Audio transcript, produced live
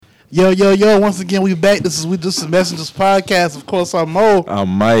Yo, once again, we back. This is We Just Messengers podcast. Of course, I'm Mo. I'm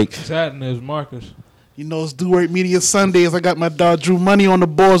Mike. What's happening is Marcus. You know, it's Do Work Media Sundays. I got my dog Drew Money on the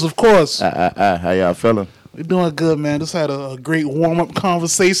boards, of course. How y'all feeling? We're doing good, man. Just had a great warm-up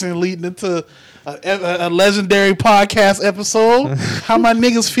conversation leading into a legendary podcast episode. How my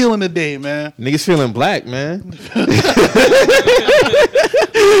niggas feeling today, man? Niggas feeling black, man.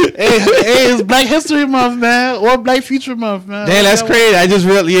 Hey, it's Black History Month, man, or Black Future Month, man. Damn, that's crazy. I just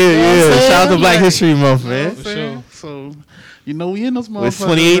really, Shout out to Black History Month, man. For sure. So, you know, we in this month. It's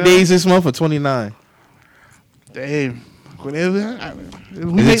 28 days this month or 29? Damn. Whatever.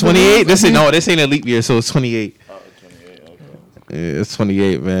 Is it 28? This ain't a leap year, so it's 28. Oh, 28, okay. Yeah, it's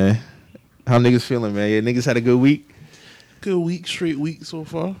 28, man. How niggas feeling, man? Yeah, niggas had a good week? Good week, straight week so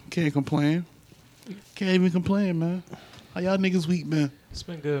far. Can't complain. Can't even complain, man. How y'all niggas week been? It's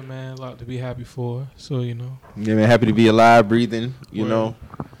been good, man. A lot to be happy for. So, you know. Yeah, man. Happy to be alive, breathing, you know.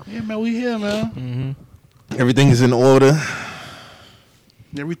 Yeah, man. We here, man. Mm-hmm. Everything is in order.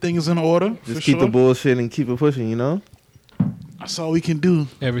 Everything is in order. Just keep the bullshit and keep it pushing, you know? That's all we can do.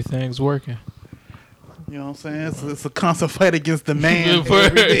 Everything's working. You know what I'm saying? It's a constant fight against the man every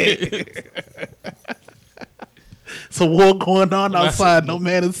day. It's a war going on outside. No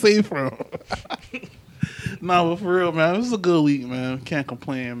man is safe from. Nah, but for real, man. This is a good week, man. Can't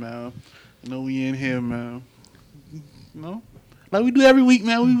complain, man. You know, we in here, man. You know? Like we do every week,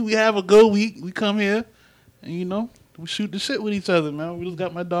 man. We have a good week. We come here and, you know, we shoot the shit with each other, man. We just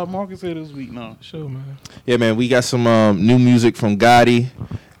got my dog Marcus here this week now. Sure, man. Yeah, man. We got some new music from Gotti,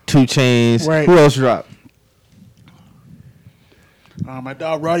 2 Chainz. Right. Who else dropped? My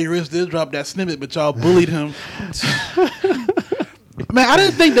dog Roddy Ricch did drop that snippet, but y'all bullied him. Man, I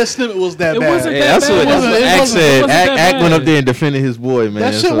didn't think that snippet was that bad. Wasn't Yeah, that's what Ack said. Ack went up there and defended his boy, man.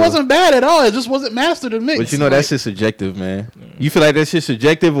 That shit wasn't bad at all. It just wasn't mastered and mixed. But you know, that shit's subjective, man. You feel like that shit's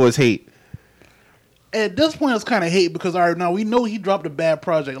subjective or it's hate? At this point, it's kind of hate because, all right, now we know he dropped a bad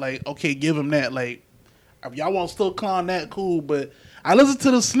project. Like, okay, give him that. Like, if y'all want to still clown that, cool. But I listened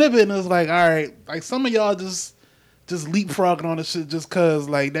to the snippet and it's like, all right, like some of y'all just leapfrogging on the shit just because,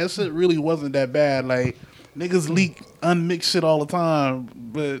 like, that shit really wasn't that bad. Like, niggas leak unmixed shit all the time.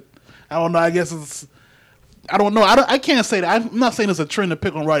 But I don't know. I guess it's, I don't know. I can't say that. I'm not saying it's a trend to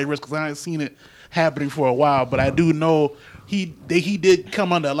pick on Roddy Ricch because I ain't seen it happening for a while. But I do know he did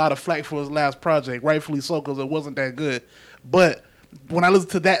come under a lot of flack for his last project, rightfully so, because it wasn't that good. But when I listen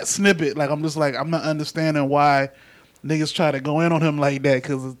to that snippet, like, I'm just like, I'm not understanding why niggas try to go in on him like that,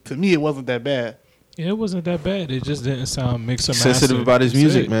 because to me it wasn't that bad. Yeah, it wasn't that bad. It just didn't sound mixed or mastered. Sensitive about his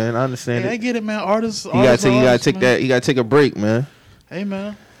music, man. I understand I get it, man. Artists, you gotta take a break, man. Hey,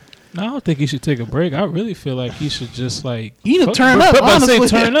 man. No, I don't think he should take a break. I really feel like he should just like he need to turn up. Honestly,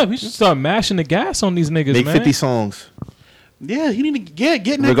 turn up. He should start mashing the gas on these niggas. Make man. 50 songs. Yeah, he need to get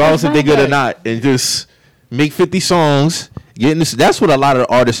in that regardless if they good or not, and just make 50 songs. That's what a lot of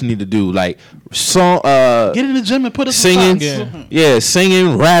artists need to do. Like get in the gym and put us singing,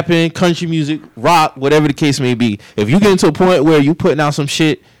 singing, rapping, country music, rock, whatever the case may be. If you get into a point where you putting out some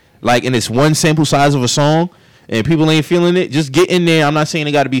shit like and it's one sample size of a song and people ain't feeling it, just get in there. I'm not saying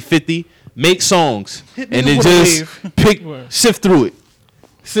it got to be 50. Make songs and then just sift through,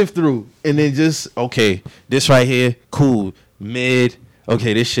 and then just okay, this right here, cool, mid.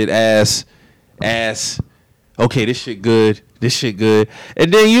 Okay, this shit ass. Okay, this shit good.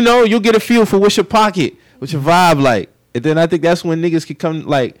 And then, you know, you'll get a feel for what's your pocket, what's your vibe like. And then I think that's when niggas can come,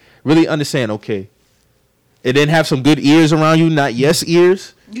 like, really understand, okay. And then have some good ears around you, not yes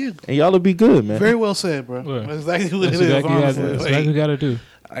ears. Yeah. And y'all will be good, man. Very well said, bro. Yeah. That's exactly what it is, honestly. That's exactly what you got to do.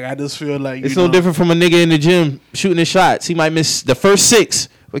 Like, I just feel like, it's no different from a nigga in the gym shooting his shots. He might miss the first 6,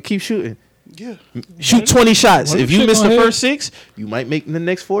 but keep shooting. Yeah. Shoot 20 shots. If you miss the first 6, you might make the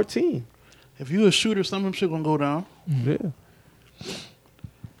next 14. If you a shooter, some of them shit gonna go down. Yeah.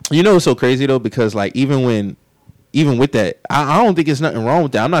 You know what's so crazy though? Because like even with that, I don't think there's nothing wrong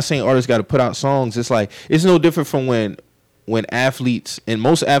with that. I'm not saying artists got to put out songs. It's like it's no different from when athletes, and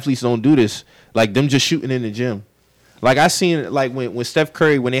most athletes don't do this, like them just shooting in the gym. Like I seen like when Steph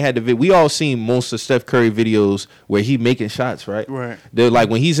Curry, when they had the we all seen most of Steph Curry videos where he making shots, right? Right. They're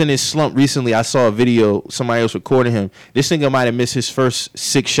like when he's in his slump recently, I saw a video, somebody else recording him. This nigga might have missed his first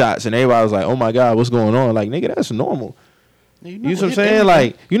 6 shots and everybody was like, oh my God, what's going on? Like, nigga, that's normal. You know what I'm saying? Everything.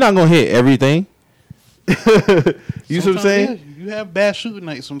 Like, you're not gonna hit everything. You know what I'm saying? Yeah, you have bad shooting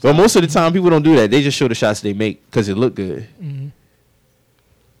nights sometimes. But most of the time people don't do that. They just show the shots they make because it look good. Mm-hmm.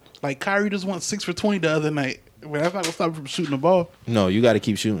 Like Kyrie just went 6 for 20 the other night. Well, that's not gonna stop him from shooting the ball. No, you got to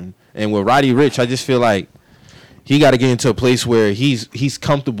keep shooting. And with Roddy Ricch, I just feel like he got to get into a place where he's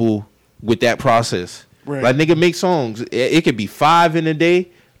comfortable with that process. Right. Like nigga, make songs. It could be 5 in a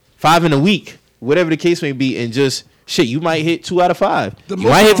day, 5 in a week, whatever the case may be, and just shit, you might hit 2 out of 5. The You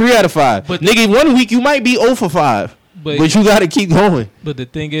might hit 3 out of 5. But nigga, 1 week you might be 0 for 5. But you gotta keep going. But the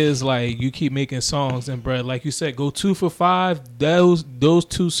thing is, like, you keep making songs, and bruh, like you said, go 2 for 5. Those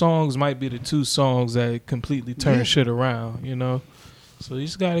 2 songs might be the 2 songs that completely turn shit around, you know. So you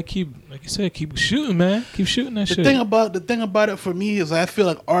just gotta keep, like you said, keep shooting, man. Keep shooting that shit. The thing about it for me is I feel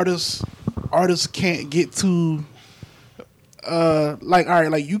like artists can't get too like, all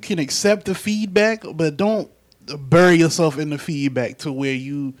right, like you can accept the feedback, but don't bury yourself in the feedback to where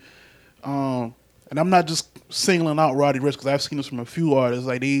you and I'm not just singling out Roddy Ricch because I've seen this from a few artists,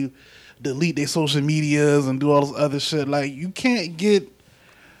 like they delete their social medias and do all this other shit. Like you can't get,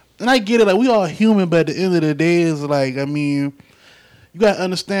 and I get it, like we all human, but at the end of the day, it's like, I mean, you gotta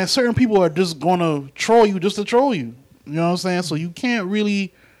understand certain people are just gonna troll you just to troll you. You know what I'm saying? So you can't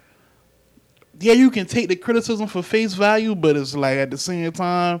really, yeah, you can take the criticism for face value, but it's like at the same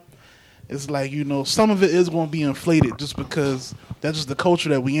time, it's like, you know, some of it is going to be inflated just because that's just the culture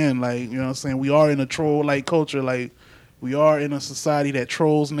that we in. Like, you know what I'm saying? We are in a troll-like culture. Like, we are in a society that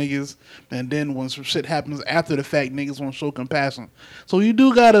trolls niggas. And then when some shit happens after the fact, niggas won't show compassion. So you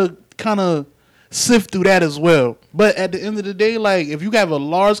do got to kind of sift through that as well. But at the end of the day, like, if you have a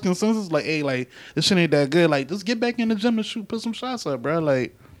large consensus, like, hey, like, this shit ain't that good, like, just get back in the gym and shoot, put some shots up, bro.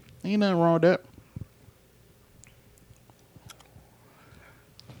 Like, ain't nothing wrong with that.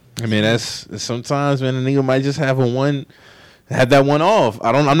 I mean, that's sometimes, man, a nigga might just have that one off.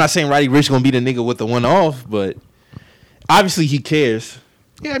 I'm not saying Roddy Ricch gonna be the nigga with the one off, but obviously he cares.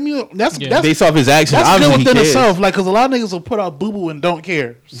 Yeah, I mean, that's based off his actions. That's obviously good within he cares. itself, like, because a lot of niggas will put out boo boo and don't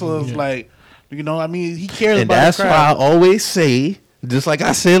care. So it's like, you know, I mean, he cares And about that's the why crowd. I always say, just like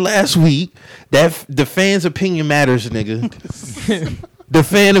I said last week, that the fans' opinion matters, nigga. The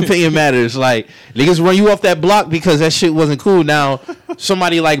fan opinion matters. Like, niggas run you off that block because that shit wasn't cool. Now,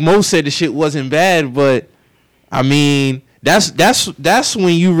 somebody like Mo said the shit wasn't bad, but I mean, that's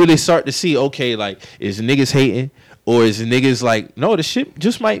when you really start to see, okay, like, is niggas hating or is niggas like, no, the shit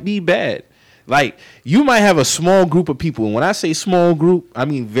just might be bad. Like, you might have a small group of people, and when I say small group, I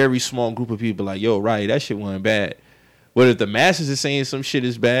mean very small group of people. Like, yo, right, that shit wasn't bad. But if the masses is saying some shit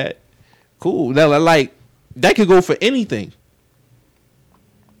is bad, cool. Now, like, that could go for anything.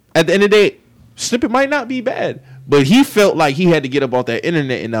 At the end of the day, Snippet might not be bad, but he felt like he had to get up off that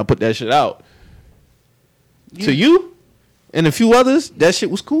internet and now put that shit out. Yeah. To you and a few others, that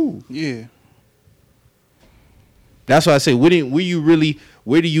shit was cool. Yeah. That's why I say, where do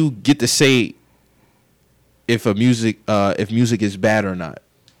you get to say if music is bad or not?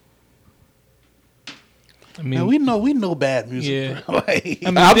 I mean, now, we know bad music. Yeah. Bro. Like,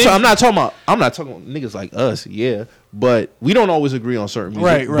 I'm not talking about niggas like us, yeah. But we don't always agree on certain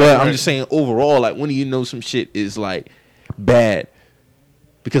music. Right. I'm just saying overall, like, when do you know some shit is like bad?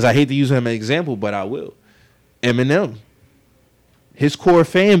 Because I hate to use him as an example, but I will. Eminem, his core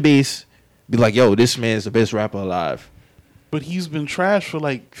fan base be like, yo, this man's the best rapper alive. But he's been trashed for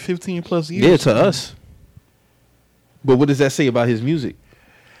like 15 plus years. Yeah, to us. But what does that say about his music?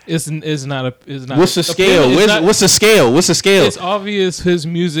 It's not. What's the scale? What's the scale? What's the scale? It's obvious his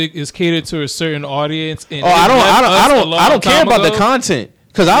music is catered to a certain audience. And I don't care about the content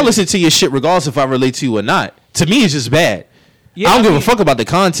because I listen to your shit regardless if I relate to you or not. To me, it's just bad. Yeah, I don't give a fuck about the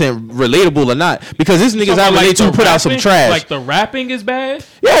content, relatable or not, because this niggas I relate to put out some trash. Like the rapping is bad.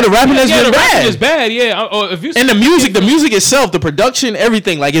 Yeah, the rapping has been bad. Rapping is bad. Yeah, and the music itself, the production,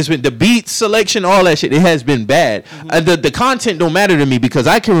 everything, like it's been the beat selection, all that shit. It has been bad. Mm-hmm. The content don't matter to me because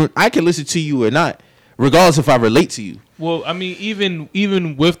I can listen to you or not, regardless if I relate to you. Well, I mean,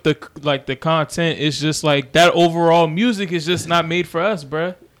 even with the content, it's just like that overall music is just not made for us,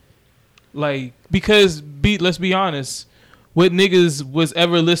 bruh. Like, because let's be honest. What niggas was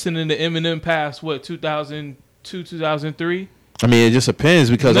ever listening to Eminem past 2002, 2003? I mean, it just depends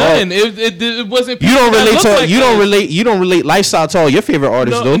because it wasn't. You don't relate lifestyle to all your favorite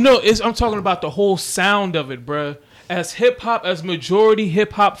artists though. No, I'm talking about the whole sound of it, bruh. As hip hop, as majority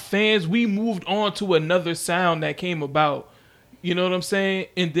hip hop fans, we moved on to another sound that came about. You know what I'm saying?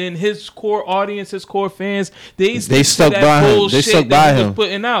 And then his core audience, his core fans, they stuck by him. They stuck by him. Was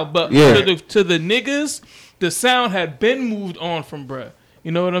putting out, but to the niggas. The sound had been moved on from bruh.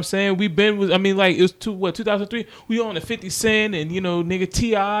 You know what I'm saying? It was 2003? We on the 50 Cent and, you know, nigga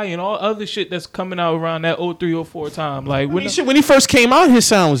T.I. and all other shit that's coming out around that 03, 04 time. Like, when he first came out, his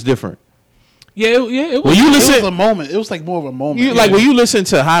sound was different. Yeah, it was. It was a moment. It was like more of a moment. Like, when you listen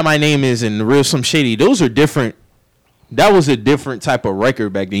to Hi, My Name Is and Real Some Shady, those are different. That was a different type of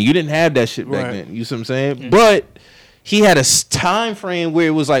record back then. You didn't have that shit back then. You see what I'm saying? Mm-hmm. But he had a time frame where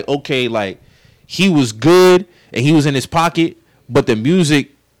it was like, okay, like, he was good and he was in his pocket, but the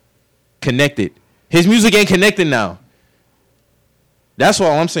music connected. His music ain't connected now. That's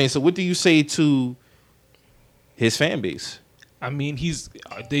all I'm saying. So what do you say to his fan base? I mean,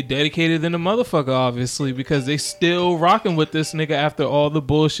 they dedicated in the motherfucker, obviously, because they still rocking with this nigga after all the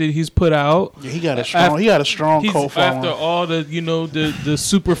bullshit he's put out. Yeah, he got a strong cult following. After all the the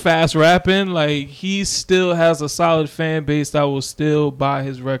super fast rapping, like he still has a solid fan base that will still buy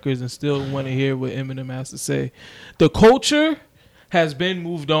his records and still want to hear what Eminem has to say. The culture has been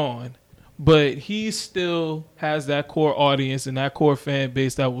moved on, but he still has that core audience and that core fan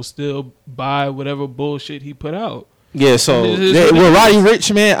base that will still buy whatever bullshit he put out. Yeah, so with Roddy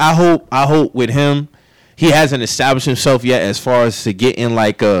Ricch, man, I hope with him, he hasn't established himself yet as far as to get in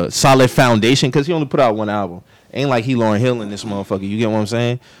like a solid foundation because he only put out one album. Ain't like he Lauryn Hill in this motherfucker. You get what I'm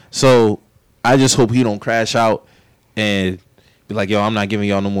saying? So I just hope he don't crash out and be like, yo, I'm not giving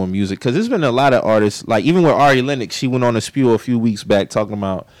y'all no more music. Because there's been a lot of artists, like even with Ari Lennox, she went on a spew a few weeks back talking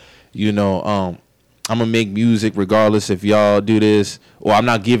about, I'm going to make music regardless if y'all do this, or I'm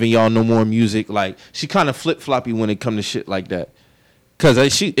not giving y'all no more music. Like, she kind of flip-floppy when it come to shit like that.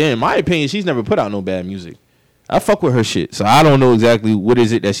 Because in my opinion, she's never put out no bad music. I fuck with her shit. So I don't know exactly what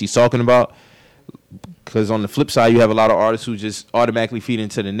is it that she's talking about. Because on the flip side, you have a lot of artists who just automatically feed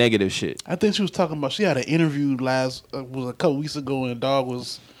into the negative shit. I think she was talking about, she had an interview was a couple weeks ago, and Dog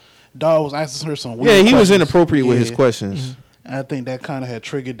was asking her some weird questions. Yeah, he was inappropriate with his questions. Mm-hmm. I think that kind of had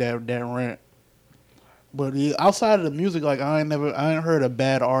triggered that rant. But outside of the music, like I ain't heard a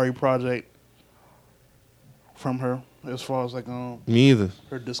bad Ari project from her as far as like me either.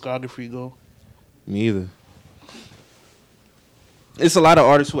 Her discography go. Me either. It's a lot of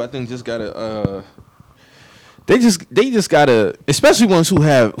artists who I think just gotta they just gotta, especially ones who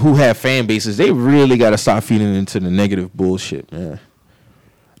have fan bases, they really gotta stop feeding into the negative bullshit, man.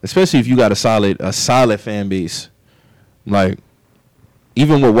 Especially if you got a solid fan base. Like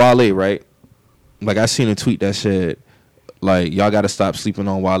even with Wale, right? Like, I seen a tweet that said, like, y'all got to stop sleeping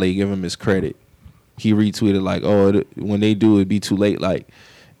on Wale, give him his credit. He retweeted, like, oh, when they do, it'd be too late. Like,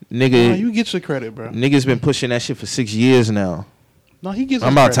 nigga. No, you get your credit, bro. Nigga's been pushing that shit for 6 years now. No, he gets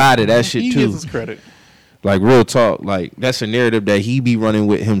I'm about tired of that shit, too. He gets his credit. Like, real talk. Like, that's a narrative that he be running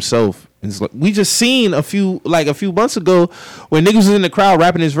with himself. It's like, we just seen a few months ago when niggas was in the crowd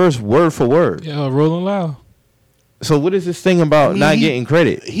rapping his verse word for word. Yeah, Rolling Loud. So what is this thing about not getting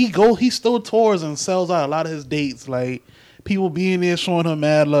credit? He still tours and sells out a lot of his dates. Like people being there showing him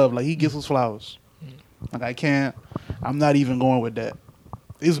mad love. Like he gets his flowers. Like I'm not even going with that.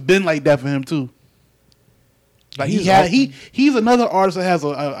 It's been like that for him too. Like he's another artist that has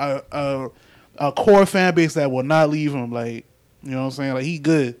a core fan base that will not leave him. Like you know what I'm saying? Like he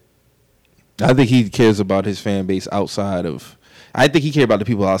good. I think he cares about his fan base outside of. I think he cares about the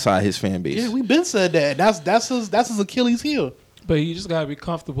people outside his fan base. Yeah, we been said that. That's his Achilles heel. But you just gotta be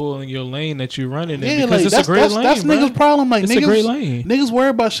comfortable in your lane that you're running in, yeah, because like, it's a great lane. That's niggas' problem. Like it's niggas, a great lane. Niggas worry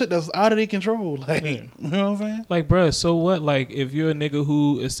about shit that's out of their control. Like you know what I'm saying? Like, bruh, so what? Like, if you're a nigga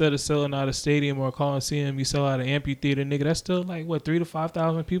who instead of selling out a stadium or calling CM, you sell out an amphitheater, nigga, that's still like what 3,000 to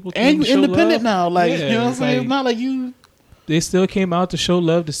 5,000 people. And you independent now. Like yeah, you know what I'm saying? like, it's not like you. They still came out to show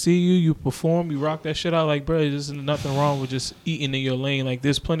love, to see you. You perform, you rock that shit out. Like, bro, there's nothing wrong with just eating in your lane. Like,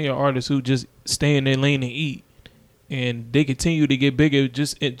 there's plenty of artists who just stay in their lane and eat, and they continue to get bigger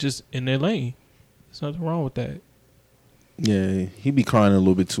just in their lane. There's nothing wrong with that. Yeah, he be crying a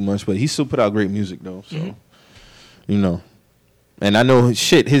little bit too much, but he still put out great music though. So, you know, and I know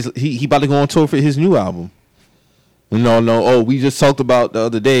shit. He about to go on tour for his new album. No. Oh, we just talked about the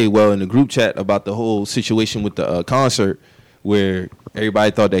other day. Well, in the group chat about the whole situation with the concert, where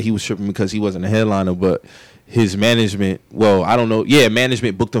everybody thought that he was tripping because he wasn't a headliner, but his management. Well, I don't know. Yeah,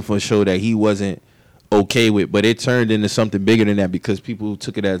 management booked him for a show that he wasn't okay with, but it turned into something bigger than that because people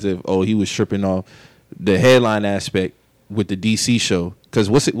took it as if he was tripping off the headline aspect with the DC show. Because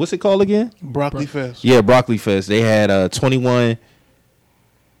what's it called again? Broccoli Fest. Yeah, Broccoli Fest. They had 21.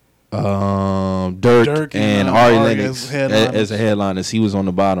 Dirk and Ari Lennox as a headliners. He was on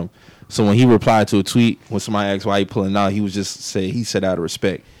the bottom. So when he replied to a tweet when somebody asked why he pulling out, he said out of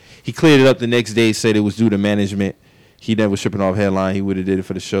respect. He cleared it up the next day, said it was due to management. He never was tripping off headline. He would have did it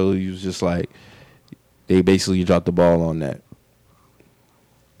for the show. He was just like, they basically dropped the ball on that.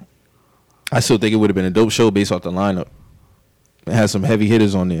 I still think it would have been a dope show based off the lineup. It had some heavy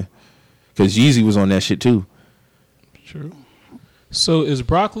hitters on there. Because Yeezy was on that shit too. True. So is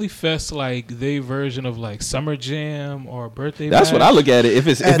Broccoli Fest like their version of like Summer Jam or Birthday Bash? That's what I look at it. If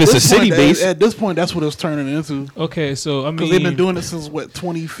it's a city base. At this point, that's what it's turning into. Okay, so I mean, because they've been doing it since what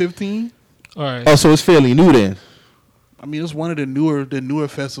 2015. All right. Oh, so it's fairly new then. I mean, it's one of the newer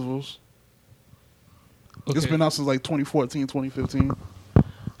festivals. Okay. It's been out since like 2014, 2015.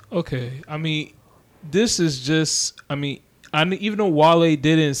 Okay, I mean, this is just. I mean, even though Wale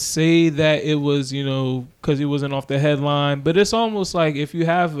didn't say that it was, because he wasn't off the headline, but it's almost like if you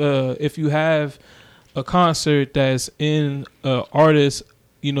have a concert that's in a artist,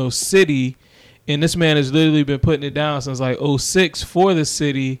 city, and this man has literally been putting it down since like '06 for the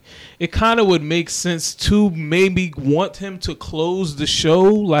city, it kind of would make sense to maybe want him to close the show,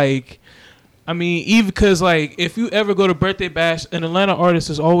 like. I mean, even because, like, if you ever go to Birthday Bash, an Atlanta artist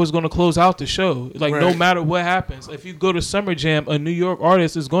is always going to close out the show. Like, no matter what happens. If you go to Summer Jam, a New York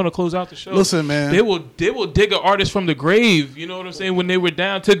artist is going to close out the show. Listen, man. They will dig an artist from the grave, you know what I'm saying, when they were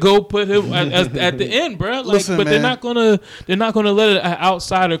down to go put him at the end, bro. Like, Listen, but man. they're not gonna let an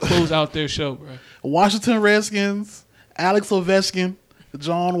outsider close out their show, bro. Washington Redskins, Alex Ovechkin,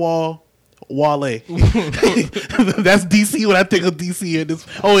 John Wall, Wale. That's DC when I think of DC.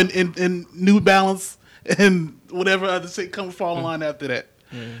 And New Balance and whatever other shit come fall in line after that.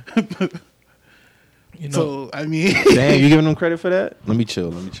 So, I mean. Damn, you giving them credit for that? Let me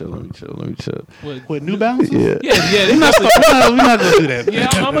chill. What, New Balance? Yeah. Yeah, We're not going to do that. yeah,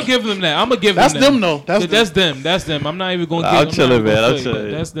 I'm gonna give them that. That's them, though. That's them. I'm not even gonna give I'll them. chill it, man. I'll chill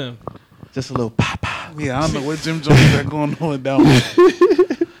it. That's them. Just a little pop. Yeah, I don't know what Jim Jones got going on down there.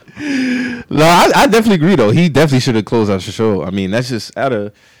 No, I definitely agree though. He definitely should have closed out the show. I mean, that's just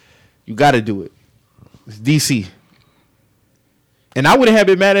you got to do it. It's DC, and I wouldn't have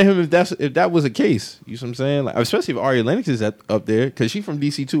been mad at him if that was the case. You know what I'm saying? Like, especially if Ari Lennox is up there because she's from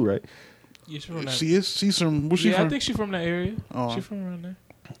DC too, right? Yeah, she's from that. She is. She's from. Where's she from? I think she's from that area. Oh. She's from around there.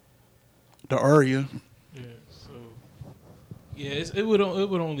 The area. Yeah. So. Yeah, it would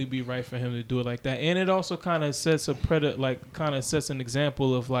only be right for him to do it like that, and it also kind of sets sets an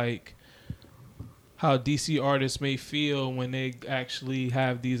example of like how DC artists may feel when they actually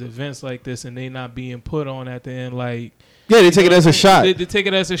have these events like this and they not being put on at the end. Like, yeah, they take it as a shot. They take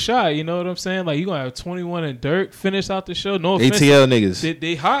it as a shot. You know what I'm saying? Like, you gonna have 21 and Dirk finish out the show. No offense, ATL niggas.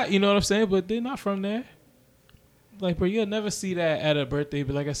 They hot. You know what I'm saying? But they're not from there. Like, bro, you'll never see that at a birthday.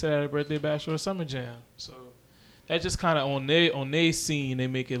 But like I said, at a birthday bash or a summer jam. So that just kind of on their scene, they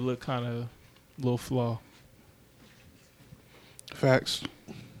make it look kind of a little flaw. Facts.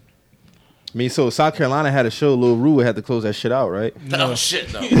 I mean, so South Carolina had a show. Lil Rue had to close that shit out, right? No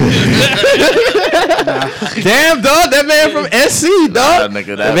shit, no. Damn, dog, that man from SC, dog. Nah,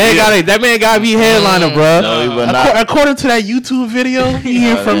 nigga, that man got to be headliner, bro. No, he was not. According to that YouTube video, he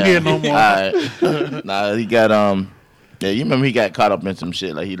ain't from here no more. Right. Nah, he got Yeah, you remember he got caught up in some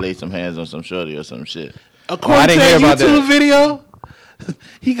shit, like he laid some hands on some shorty or some shit. According to that YouTube video,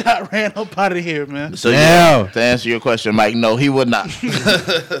 he got ran up out of here, man. So yeah, to answer your question, Mike, no, he would not.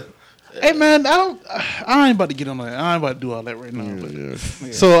 Hey man, I ain't about to get on that. I ain't about to do all that right now. But, yeah.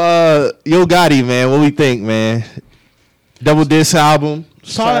 So, Yo Gotti, man, what we think, man? Double disc album,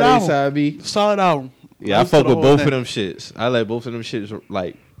 solid album, side B. Solid album. Yeah, I fuck with both of them shits. I let both of them shits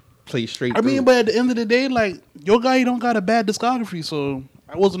like play straight. I mean, but at the end of the day, like Yo Gotti don't got a bad discography, so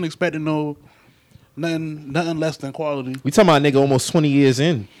I wasn't expecting nothing less than quality. We talking about nigga almost 20 years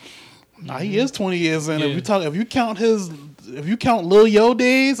in. Nah, he is 20 years in. Yeah. If you count Lil Yo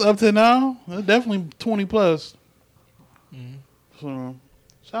days up to now, it's definitely 20 plus. Mm-hmm. So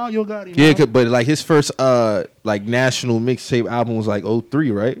shout out Yo Gotti. Yeah, man. but like his first like national mixtape album was like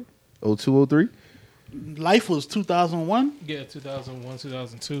 03, right? 02, 03? Life was 2001. Yeah, 2001,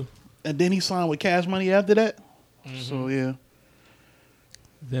 2002. And then he signed with Cash Money after that. Mm-hmm. So yeah.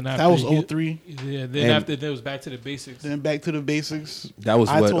 Then that was 03. Yeah, then after that was Back to the Basics. Then Back to the Basics. That was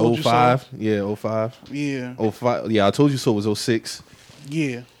what, 05? Yeah, 05. Yeah. 05. Yeah, I told you so it was 06.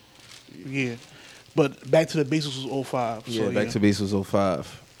 Yeah. Yeah. But Back to the Basics was 05. Yeah, so, Back to the Basics was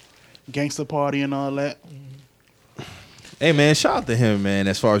 05. Gangsta Party and all that. Hey man, shout out to him, man,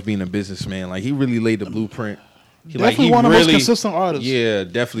 as far as being a businessman. Like he really laid the blueprint. Definitely one of the most consistent artists. Yeah,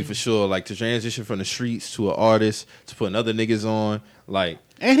 definitely for sure. Like to transition from the streets to an artist, to put other niggas on, like.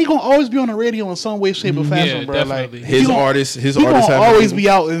 And he gonna always be on the radio in some way, shape, or fashion, yeah, bro. Definitely. Like his artists gonna always be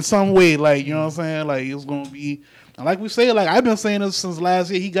out in some way. Like, you know what I'm saying? Like it's gonna be, like we say, like I've been saying this since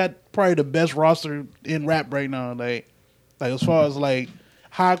last year. He got probably the best roster in rap right now. Like as far as like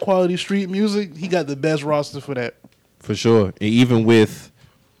high quality street music, he got the best roster for that. For sure. And even with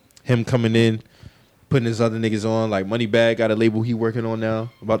him coming in, putting his other niggas on, like Moneybagg got a label he working on now,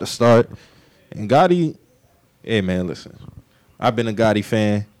 about to start. And Gotti, hey man, listen. I've been a Gotti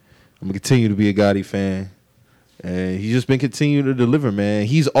fan. I'm going to continue to be a Gotti fan. And he's just been continuing to deliver, man.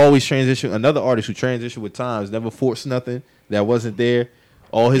 He's always transitioned. Another artist who transitioned with times, never forced nothing that wasn't there.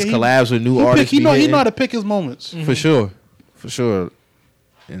 All his collabs with new artists. He know how to pick his moments. For sure. For sure.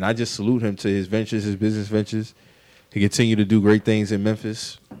 And I just salute him to his ventures, his business ventures. He continue to do great things in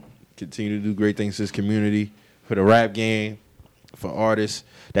Memphis. Continue to do great things to his community, for the rap game, for artists.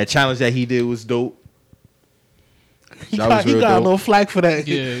 That challenge that he did was dope. He That got, was real a dope. little flack for that.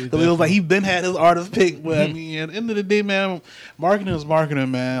 Yeah, Because it was like he been had his artist pick, but I mean, at the end of the day, man, marketing is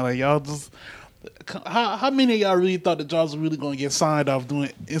marketing, man. Like y'all just, how many of y'all really thought that y'all was really gonna get signed off doing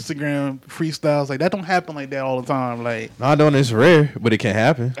Instagram freestyles? Like that don't happen like that all the time. Like Not doing it's rare, but it can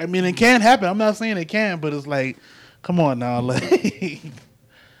happen. I mean, it can happen. I'm not saying it can, but it's like, come on now, like.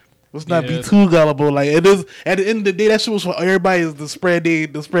 Let's not be too gullible. Like it is. At the end of the day, that shit was for everybody. Is the spread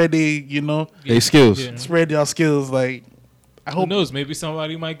they, you know, They skills. Yeah. spread y'all skills. Like I Who hope. knows? Maybe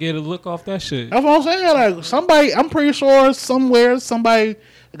somebody might get a look off that shit. That's what I'm saying. Like somebody, I'm pretty sure somewhere somebody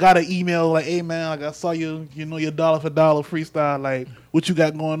got an email like, "Hey man, like I saw you, you know, your dollar for dollar freestyle. Like what you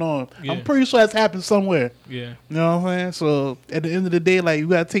got going on?" Yeah. I'm pretty sure that's happened somewhere. Yeah. You know what I'm saying? So at the end of the day, like you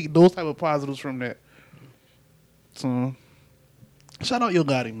gotta take those type of positives from that. So shout out Yo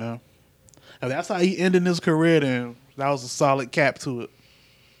Gotti, man. If that's how he ended his career, then that was a solid cap to it.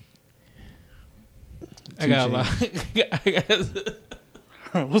 I got a lot.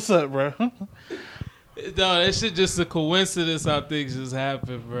 What's up, bro? No, that shit just a coincidence how things just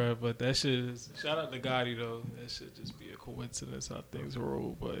happen, bro. But that shit is shout out to Gotti though. That should just be a coincidence how things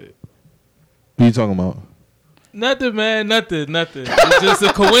roll. But What you talking about? nothing, man. Nothing. It's just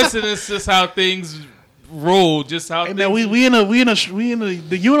a coincidence, just how things roll. Just how. Hey things man, we in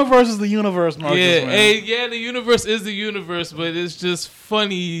the universe is the universe, Marcus, yeah, man. the universe is the universe, but it's just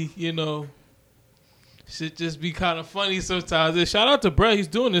funny, you know. Shit just be kind of funny sometimes. And shout out to Brett. He's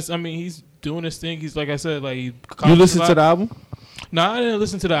doing this. I mean, he's doing this thing. He's like I said, like You listen to the album? No, I didn't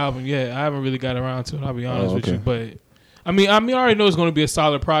listen to the album yet. I haven't really got around to it. I'll be honest with okay. you, but I mean, I already know it's going to be a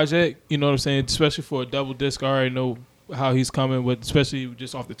solid project. You know what I'm saying? Especially for a double disc, I already know how he's coming with, especially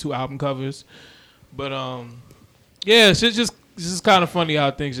just off the 2 album covers. But yeah, it's just kind of funny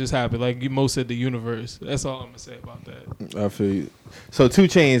how things just happen. Like you most said, the universe. That's all I'm gonna say about that. I feel you. So 2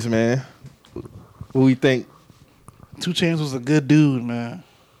 Chainz, man. What we think? 2 Chainz was a good dude, man.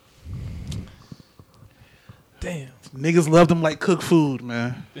 Damn. Niggas loved him like cooked food,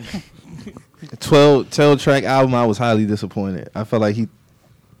 man. 12 track album, I was highly disappointed. I felt like he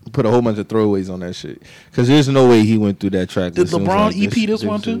put a whole bunch of throwaways on that shit. Because there's no way he went through that track. Did list and was LeBron like, EP this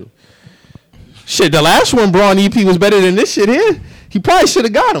one too? Shit, the last one, Braun EP, was better than this shit here. He probably should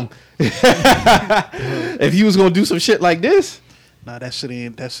have got him. If he was going to do some shit like this. Nah, that shit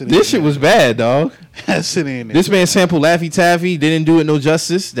ain't. This shit was bad, dog. That shit ain't. This man sampled Laffy Taffy, didn't do it no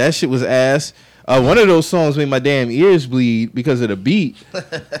justice. That shit was ass. One of those songs made my damn ears bleed because of the beat.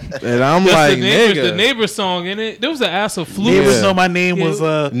 And I'm That's like, the nigga. neighbor song in it. There was an ass of flute. Neighbors Yeah. know my name Yeah.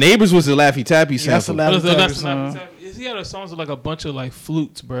 was Neighbors was the Laffy Taffy That's a sample. Laffy Taffy That's song. He had a songs with like a bunch of like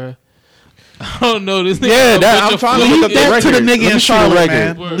flutes, bruh. I don't know this. Nigga Yeah, had a that- bunch I'm of trying to flutes. look up Leave the that to the record. Let nigga me in see the Charlotte,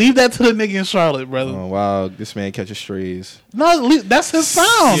 record. man. Leave that to the nigga in Charlotte, brother. Oh, wow. This man catches strays. No, that's his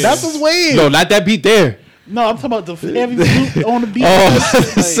sound. Yeah. That's his wave. No, not that beat there. No, I'm talking about the heavy flute on the beat. Oh,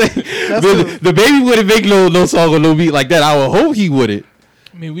 Like, that's the baby wouldn't make no song or no beat like that. I would hope he wouldn't.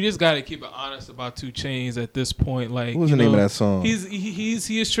 I mean, we just gotta keep it honest about 2 Chainz at this point. Like, What was the name of that song? He has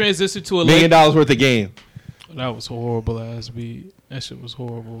transitioned to a $1 million worth of game. That was horrible ass beat. That shit was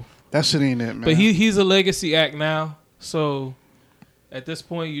horrible. that shit ain't it, man. But he's a legacy act now, so at this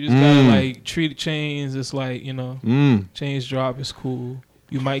point you just gotta like treat Chainz. It's like, you know, Chainz drop is cool.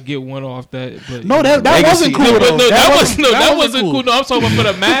 You might get one off that, but no, you know. that wasn't cool. No, though. but that wasn't wasn't cool. No, I'm talking about for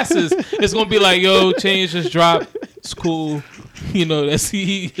the masses. It's gonna be like, yo, Chainz just dropped. It's cool. You know,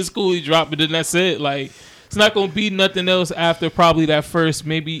 it's cool. He dropped it, and that's it. Like, it's not gonna be nothing else after probably that first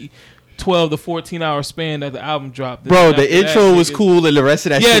maybe 12 to 14 hour span that the album dropped. Bro, After the intro that, was niggas- cool and the rest of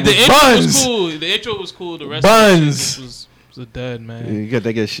that Yeah, shit the was intro buns. was cool. The intro was cool. The rest Buns. of the shit was a dud, man. You got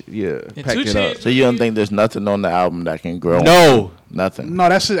to get And pack 2 it Chainz- up. So you don't think there's nothing on the album that can grow? No. Nothing. No,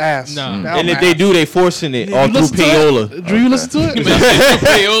 that shit ass. No. That And if album they ass. do, they forcing it all You through listen to payola. it? Drew, you listen to it?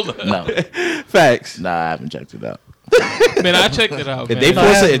 Payola. No. Facts. Nah, I haven't checked it out. Man, I checked it out. If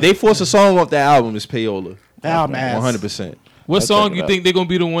Man. they force a song off that album, it's payola. That album ass. 100%. What I'll song check it you out. think they're gonna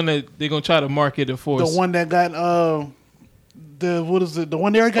be the one that they're gonna try to market it for? The one that got the what is it? The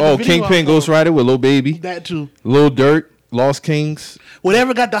one that already got Oh, the video Kingpin out, Ghost though. Rider with Lil Baby, That too. Lil Durk, Lost Kings,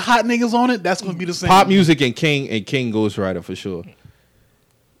 Whatever got the hot niggas on it, that's gonna be the same. Pop Music, and King Ghost Rider for sure.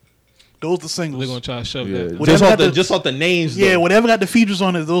 Those the They're singles. gonna try to shove Yeah. that. Whatever got the- Just off the names. Yeah, though. whatever got the features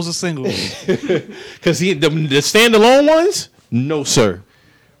on it, those are singles. Because the standalone ones, no sir.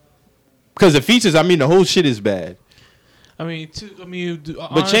 Because the features, I mean, the whole shit is bad. I mean,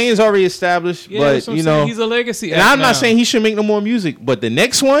 But Chain's already established. Yeah, but that's what I'm you saying. know, He's a legacy. and act I'm not now. saying he should make no more music. But the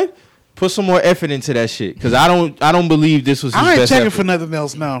next one, Put some more effort into that shit, cause I don't believe this was his I ain't best checking effort. for nothing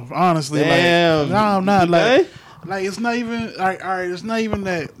else now. Honestly, Damn. like no, I'm not Man. like it's not even all right. It's not even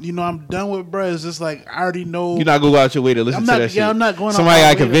that I'm done with bruh. It's just like I already know. You're not gonna go out your way to listen I'm to not. that shit. Yeah, I'm not going. Somebody out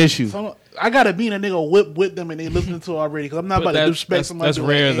my gotta way convince you. I gotta be in a nigga whip with them and they listening to it already because I'm not But about to disrespect somebody. that's to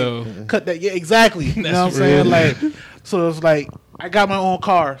rare like, hey, though. Cut that. Yeah, exactly. You know what I'm That's saying? rare. Like, so it's like I got my own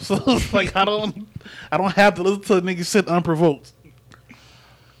car, so it's like I don't have to listen to a nigga sit unprovoked.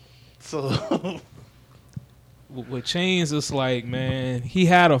 So With Chains, it's like, man, he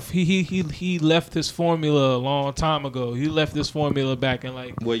had he left his formula a long time ago. He left this formula back in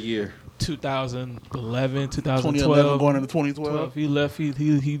like What year? 2011, 2011 2012. going into 2012. He left. He But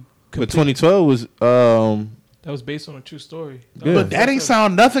complete- 2012 was that was based on a true story. Yeah. But that ain't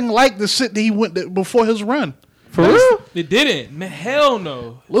sound nothing like the shit that he went before his run. for real. It didn't. Man, hell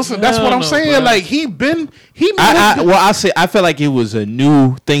no. Listen, that's Hell what I'm no, saying. bruh. Like he made I say I felt like it was a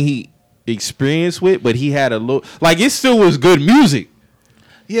new thing he experienced with, but he had a little like it still was good music.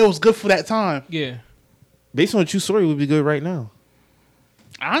 yeah, it was good for that time. Yeah. Based on a true story, would be good right now.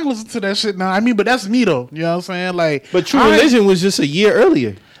 I ain't listen to that shit now. I mean, but that's me though. You know what I'm saying? Like, But True I- Religion was just a year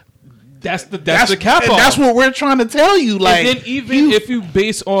earlier. That's the cap and off. that's what we're trying to tell you. Like, and then even if you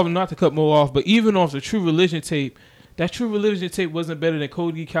base off, not to cut more off, but even off the True Religion tape, that True Religion tape wasn't better than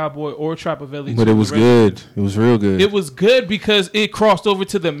Cody Cowboy or Trappavelli. But it was good. It was real good. It was good because it crossed over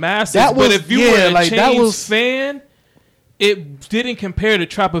to the masses. That was- but if you yeah, were a like, that Chains was- fan, it didn't compare to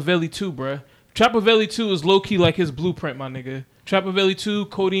Trappavelli 2, bruh. Trappavelli 2 is low-key like his blueprint, my nigga. Trappavelli 2,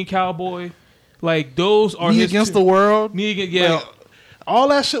 Cody and Cowboy, like those are Me his Against two- the World, Me Against, yeah. like, all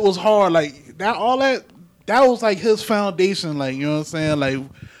that shit was hard. Like that, all that was like his foundation. Like you know what I'm saying? Like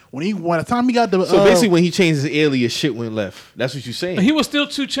when the time he got the so basically, when he changed his alias, shit went left. That's what you're saying. He was still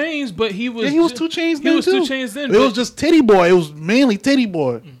 2 Chainz, but he was he was 2 Chainz. He then, was too. 2 Chainz then. It was just Titty Boy. It was mainly Titty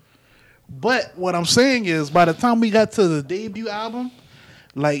Boy. But what I'm saying is, by the time we got to the debut album,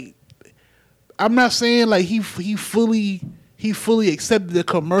 like I'm not saying like he fully accepted the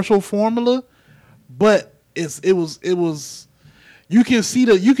commercial formula, but it was you can see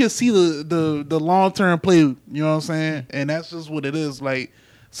the long term play. You know what I'm saying? And that's just what it is. Like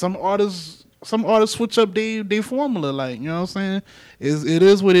some artists switch up their formula. Like you know what I'm saying? It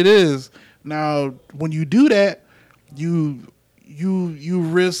is what it is. Now when you do that, you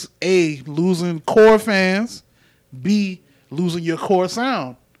risk A, losing core fans, B, losing your core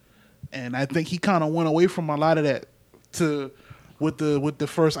sound. And I think he kind of went away from a lot of that with the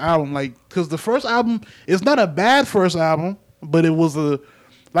first album, like because the first album is not a bad first album, but it was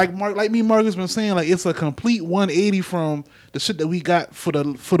like Marcus been saying, like it's a complete 180 from the shit that we got for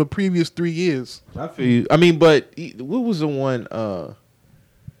the previous 3 years. I feel you. I mean, but what was the one?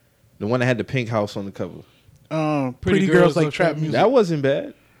 The one that had the pink house on the cover. Pretty girls like trap music. That wasn't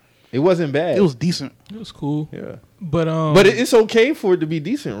bad. It wasn't bad. It was decent. It was cool. Yeah. But It's okay for it to be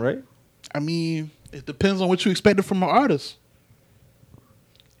decent, right? I mean, it depends on what you expected from an artist.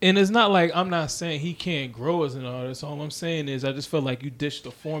 and it's not like I'm not saying he can't grow as an artist. All I'm saying is I just feel like you ditched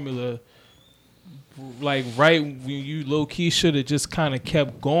the formula. Like right when you low key should have just kind of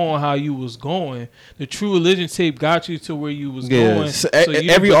kept going how you was going. The True Religion tape got you to where you was going. So you-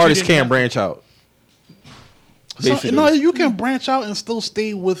 every but you artist didn't can have- branch out. So, Basically. no, you can branch out and still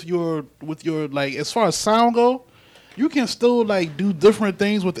stay with your like as far as sound go. You can still like do different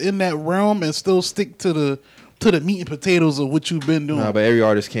things within that realm and still stick to the meat and potatoes of what you've been doing. Nah, but every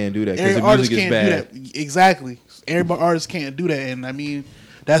artist can't do that because Every the artist music is can't bad. do that. Exactly. Every artist can't do that, and I mean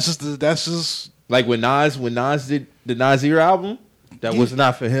that's just Like when Nas did the Nasir album, that was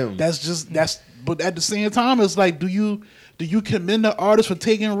not for him. But at the same time, it's like, do you commend the artist for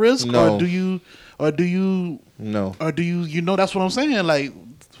taking risks, No. or do you No. that's what I'm saying. Like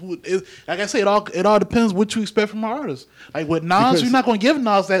I said, it all depends what you expect from an artist. Like with Nas, Because- you're not gonna give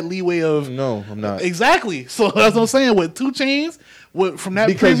Nas that leeway of No, I'm not. exactly. So that's what I'm saying. With 2 Chainz, from that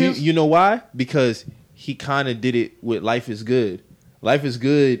Because previous, you know why? Because he kind of did it with Life is Good. Life is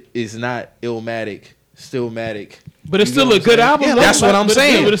Good is not Illmatic, Stillmatic. But it's You know still what a I'm good saying? album. Yeah, though. That's what I'm But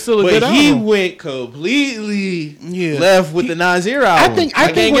saying. But it's still a good he album. went completely Yeah. left with the Nasir album. I think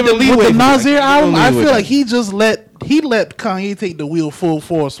can't with give a leeway the for that. Nasir I can't album, give a I leeway feel for like that. he let Kanye take the wheel full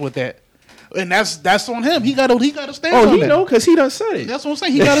force with that, and that's on him. He got to stand. Oh, on he that. know because he done said it. That's what I'm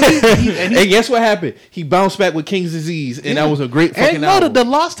saying. He got to. And guess what happened? He bounced back with King's Disease, and that was a great fucking And album. the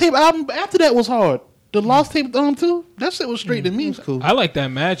Lost Tape album after that was hard. The Lost Tape too. That shit was straight to me. cool. I like that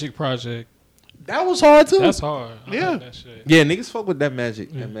Magic project. That was hard too. That's hard. I Yeah. like that shit. Yeah, niggas fuck with that magic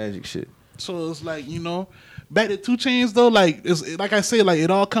shit. So it's like back to 2 Chainz though, like it's like I say, like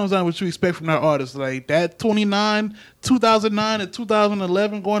it all comes down to what you expect from that artist. Like that 2009 and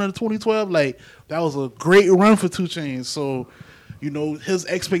 2011 going into 2012, like that was a great run for 2 Chainz. So, you know, his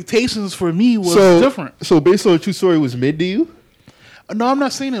expectations for me was different. So based on a true story, was mid to you? No, I'm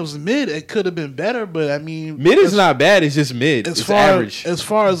not saying it was mid. It could have been better, but I mean, Mid is not bad. It's just mid. It's average. As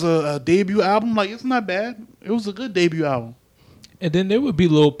far as a debut album, like it's not bad. It was a good debut album. And then there would be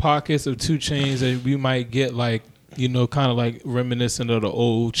little pockets of 2 Chainz that we might get, like, you know, kind of like reminiscent of the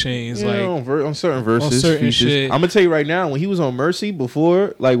old Chainz, Yeah, like on certain verses, on certain features. shit. I'm gonna tell you right now, when he was on Mercy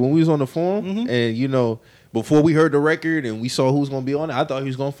before, like when we was on the forum, and you know, before we heard the record and we saw who was gonna be on it, I thought he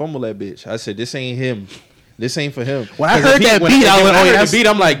was gonna fumble that bitch. I said, this ain't him. This ain't for him. When I heard that beat, I was like, oh yeah, the beat.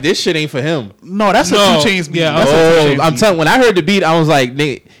 I'm like, this shit ain't for him. No, that's a 2 Chainz beat. Yeah, I'm telling. When I heard the beat, I was like,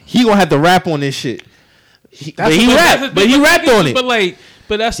 nigga, he gonna have to rap on this shit. He rapped on it.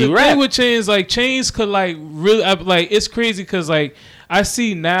 But that's the thing with Chainz. Like Chainz could like really like it's crazy because like I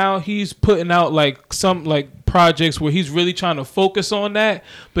see now he's putting out like some like projects where he's really trying to focus on that.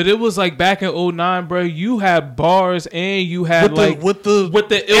 But it was like back in 2009, bro. You had bars and you had with the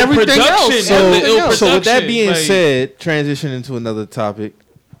ill everything production. else. So with that being said, transition into another topic.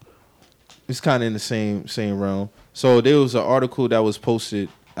 It's kind of in the same realm. So there was an article that was posted.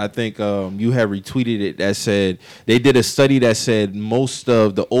 I think you had retweeted it that said they did a study that said most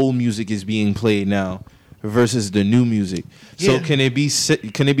of the old music is being played now versus the new music. So can it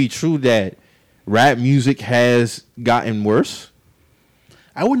be true that rap music has gotten worse?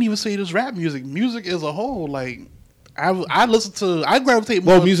 I wouldn't even say this rap music. Music as a whole, like I gravitate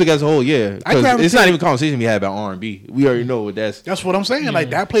more. Well, music as a whole, yeah. It's not even a conversation we had about R&B. We already know what that's. That's what I'm saying. Like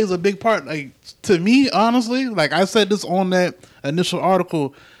that plays a big part. Like to me, honestly, like I said this on that initial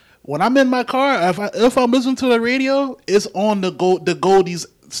article. When I'm in my car, if I'm listening to the radio, it's on the Goldies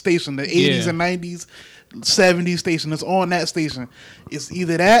station, the 80s and 90s, 70s station. It's on that station. It's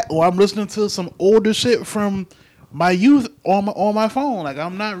either that or I'm listening to some older shit from my youth on my phone. Like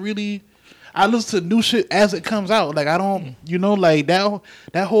I'm not really. I listen to new shit as it comes out. Like I don't, you know, like that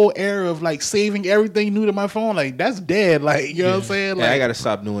whole era of like saving everything new to my phone. Like that's dead. Like you know what I'm saying? Like I gotta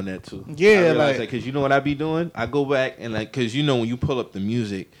stop doing that too. Yeah, like because you know what I be doing? I go back and like because you know when you pull up the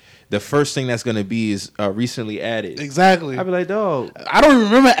music. The first thing that's gonna be is recently added. Exactly. I be like, dog. I don't even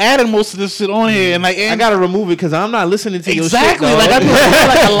remember adding most of this shit on here, and I gotta remove it because I'm not listening to your shit. Exactly. Like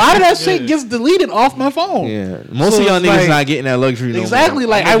a lot of that shit gets deleted off my phone. Yeah. Most of y'all niggas not getting that luxury. Exactly. No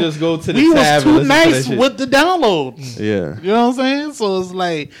more. Like I just go to the we tab. Was too nice with the downloads. Yeah. You know what I'm saying? So it's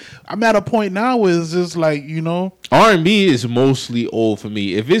like I'm at a point now where it's just like R&B is mostly old for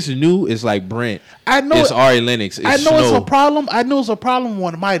me. If it's new, it's like Brent. I know it's Ari Lennox. It's I know Snow. it's a problem. I know it's a problem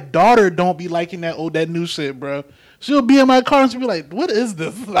when my daughter don't be liking that new shit, bro. She'll be in my car and she'll be like, "What is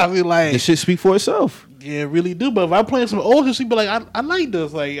this?" I be like, "The shit speak for itself." Yeah, it really do. But if I'm playing some old shit, she'll be like, "I like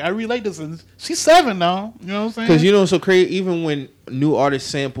this. Like, I really like this." And she's 7 now. You know what I'm saying? Because so crazy. Even when new artists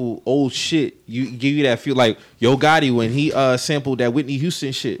sample old shit, you give you that feel like Yo Gotti when he sampled that Whitney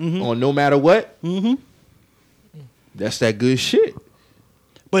Houston shit on No Matter What. Mm-hmm. That's that good shit.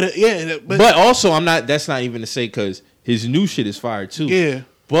 But but also I'm not. That's not even to say because his new shit is fire too. Yeah.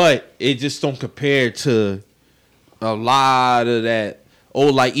 But it just don't compare to a lot of that. Oh,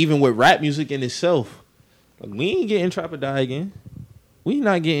 like even with rap music in itself, like, we ain't getting Trap or Die again. We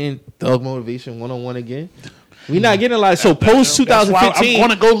not getting Thug Motivation 101 again. We not getting a lot. So post 2015, I'm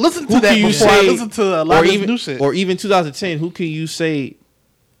gonna go listen to that before I listen to a lot of this new shit. Or even 2010, who can you say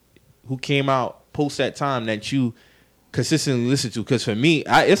who came out post that time that you consistently listen to? Because for me,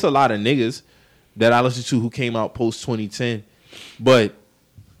 it's a lot of niggas that I listen to who came out post 2010, but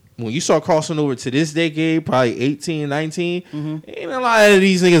when you start crossing over to this decade, probably 18, 19, ain't a lot of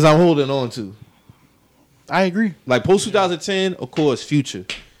these niggas I'm holding on to. I agree. Like post 2010, of course, Future,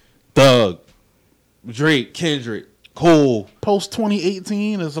 Thug, Drake, Kendrick, Cole. Post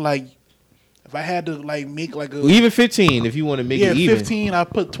 2018 is like, if I had to like make like a even 15, if you want to make it even. 15, I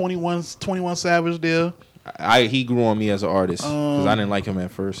put 21 Savage there. He grew on me as an artist because I didn't like him at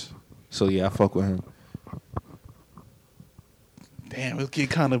first. So yeah, I fuck with him. Damn, it get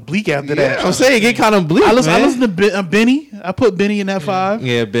kind of bleak after that. I'm saying it get kind of bleak. I listen to Benny. I put Benny in that 5.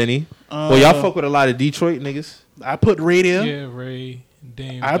 Yeah, Benny. Well, y'all fuck with a lot of Detroit niggas. I put Ray there. Yeah, Ray,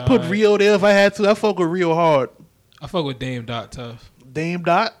 Dame. I put Rio there if I had to. I fuck with Rio hard. I fuck with Dame Dot tough. Dame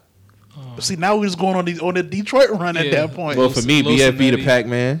Dot. See, now we're just going on the Detroit run at that point. Well, for me, BFB the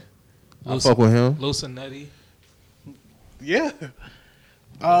Pac-Man. I fuck with him. Los Nutty. Yeah.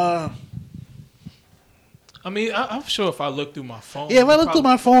 I mean, I'm sure if I look through my phone. Yeah, if I look through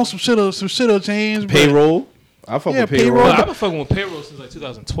my phone, some shit'll change. Payroll. I fuck Yeah, with Payroll. Payroll. I've been fucking with Payroll since like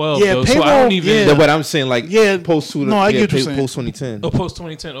 2012. Yeah, though, so I Payroll, don't even. yeah. Yeah, but I'm saying like Yeah. post No, I get what you're saying. post 2010. Oh, post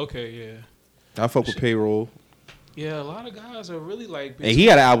 2010. Okay, yeah. I fuck with Payroll. Yeah, a lot of guys are really like. And he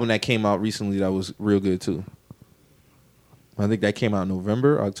had an album that came out recently that was real good too. I think that came out in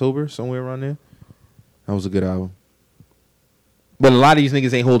November, October, somewhere around there. That was a good album. But a lot of these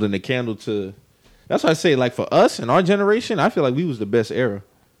niggas ain't holding the candle to. That's why I say, like, for us and our generation, I feel like we was the best era.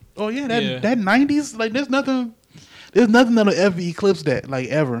 Oh yeah, that 90s, like there's nothing that'll ever eclipse that, like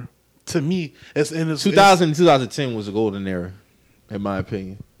ever. To me, it's 2000 and 2010 was a golden era, in my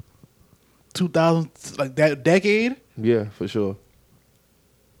opinion. 2000, like that decade. Yeah, for sure.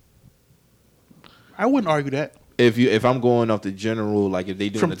 I wouldn't argue that. If I'm going off the general, like if they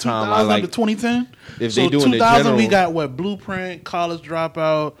doing From the 2000 timeline, like to 2010. if So they doing 2000, the general, we got what? Blueprint, College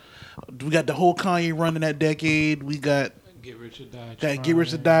Dropout. We got the whole Kanye run in that decade. We got Get Rich or Die. that Get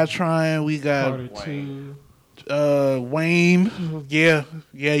Rich or Die Trying. We got Carter 2. Wayne. Yeah,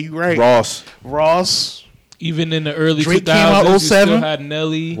 you right. Ross, Even in the early Drake 2000s, came out you 07. still had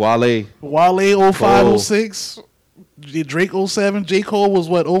Nelly. Wale, Wale 05, Cole. 06. Drake 07. J. Cole was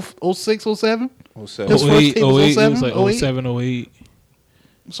what? 06, 07? 07. His first 08, tape was 08, it was 07, like 07, 08.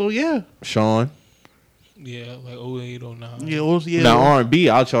 So yeah. Sean. Yeah, like 08, 09. Yeah. Now R&B,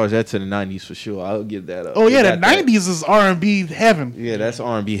 I'll charge that to the 90s for sure. I'll give that up. Oh yeah, They the got that. 90s is R&B heaven. Yeah, that's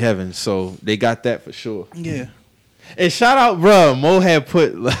R&B heaven. So they got that for sure. Yeah. And shout out, bro. Mo had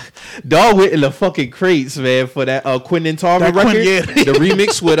put dog went in the fucking crates, man, for that Quentin Tarver That Quentin, record, yeah. the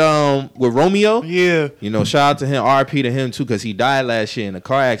remix with Romeo. Yeah. You know, shout out to him. RP to him too, because he died last year in a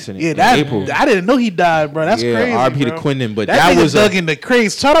car accident. Yeah, in that April. I didn't know he died, bro. That's Yeah, crazy. RP to bro. Quentin, but that that was dug in the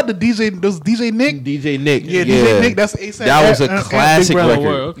craze. Shout out to DJ Nick. DJ Nick. Yeah, DJ Nick. That's ASAP. That was a and classic Big Brother.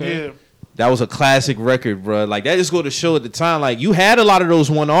 record. Okay. Yeah. That was a classic record, bro. Like that just go to show at the time, like you had a lot of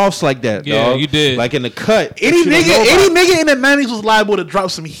those one-offs like that. Yeah, dog. you did. Like in the cut. Any that you don't know about. nigga in the 90s was liable to drop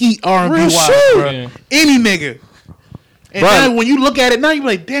some heat R&B Real wise, shit. bro. Yeah. Any nigga. And Bro. then when you look at it now, you be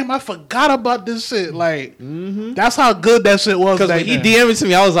like, damn, I forgot about this shit. Like, that's how good that shit was. Because back when he then. DM'd to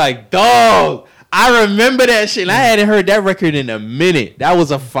me, I was like, dog, I remember that shit. And I hadn't heard that record in a minute. That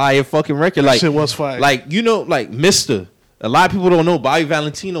was a fire fucking record. Like, shit was fire. Like, you know, like Mr. A lot of people don't know Bobby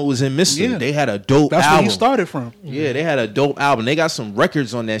Valentino was in Mr. Yeah. They had a dope That's album. where he started from. Yeah, they had a dope album. They got some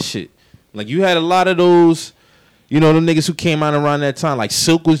records on that shit. Like, you had a lot of those, you know, them niggas who came out around that time. Like,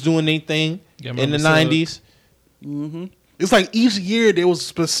 Silk was doing their thing Yeah, I in the remember 90s. It's like each year there was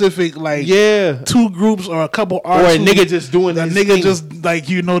specific, like, Yeah. two groups or a couple Or artists. a nigga just doing a his nigga thing. just, like,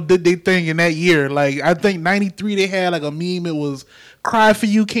 you know, did they thing in that year. Like, I think 93 they had, like, a meme. It was Cry For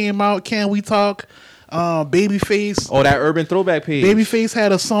You came out, Can We Talk? Babyface. Oh, that Urban Throwback page. Babyface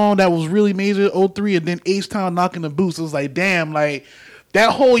had a song that was really major 03, and then H-Town Knocking the Boots. It was like, damn, like, that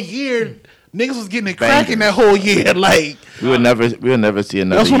whole year, niggas was getting it cracking that whole year. Like, We'll never see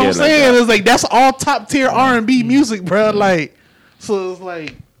another. that's what year I'm saying. Like It's like, that's all top tier R&B music, bro. Like, so it's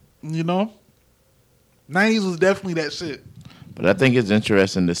like, you know, 90s was definitely that shit. But I think it's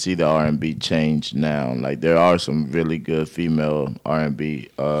interesting to see the R&B change now. Like there are some really good female R&B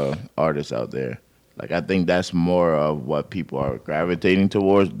artists out there. Like I think that's more of what people are gravitating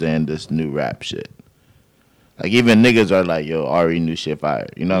towards than this new rap shit. Like even niggas are like, yo, Ari new shit fire.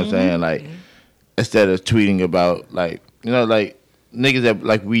 You know what I'm saying? Like instead of tweeting about like, you know, like niggas that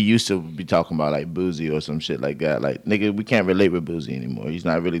like we used to be talking about like Boozy or some shit like that. Like nigga, we can't relate with Boozy anymore. He's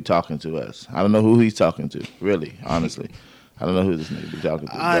not really talking to us. I don't know who he's talking to, really, honestly. I don't know who this nigga be talking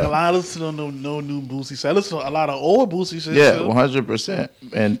to. I ain't gonna lie, I listen to no new Boosie shit. I listen to a lot of old Boosie shit. Yeah, too.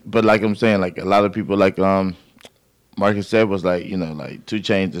 100%. But like I'm saying, like a lot of people like Marcus said was like, you know, like 2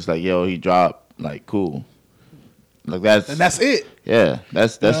 Chainz just like, yo, he dropped, like cool. Like that's And that's it. yeah,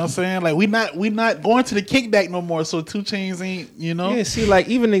 that's You know what I'm saying? Like we not going to the kickback no more. So 2 Chainz ain't, you know. Yeah, see, like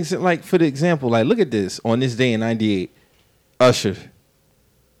even like for the example, like look at this on this day in '98, Usher,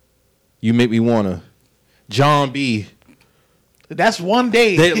 You Make Me Wanna, John B. That's one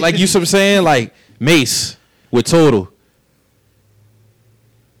day. They, like you, some saying like Mace with Total,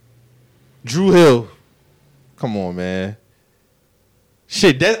 Drew Hill. Come on, man.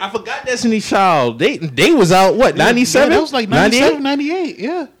 Shit, I forgot Destiny's Child. They was out what 97? Yeah, that was like 97, 98.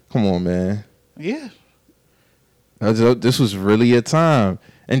 Yeah, Come on, man. yeah. This was really a time.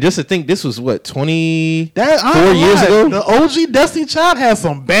 And just to think, this was what 24 That I ain't years gonna lie. ago. The OG Destiny Child had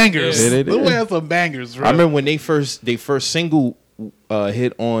some bangers. Yeah, they did. They had some bangers. Bro. I remember when they first single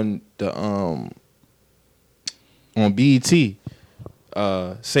hit on the on BET.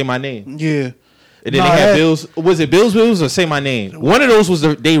 Say My Name. Yeah. And then Nah, they had that- Bills. Was it Bills or Say My Name? One of those was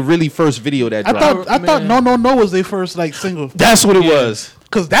they really first video that I dropped. thought No was their first like single. That's what it was.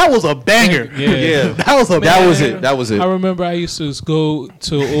 Cause that was a banger. Yeah. That was a That banger. was it. That was it. I remember I used to go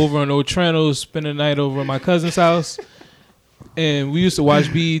to over on Otranto, spend the night over at my cousin's house, and we used to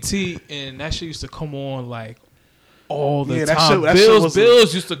watch BET, and that shit used to come on like all the Yeah, that time. shit- that shit was-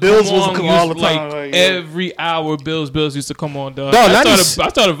 Bills used to Bills come was on come all the like, time, like, yeah. every hour. Bills used to come on, dog. Dog, I 90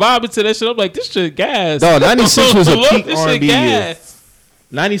 started vibing to that shit. I'm like, this shit gas. Dog, 96 was a Look, peak this shit R&B year. gas.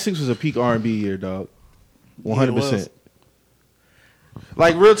 96 was a peak R&B year, dog. 100%. was.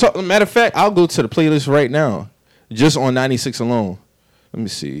 Like real talk. Matter of fact, I'll go to the playlist right now, just on 96 alone. Let me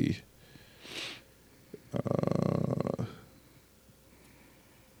see.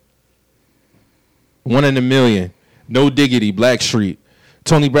 One in a Million, No Diggity, Blackstreet,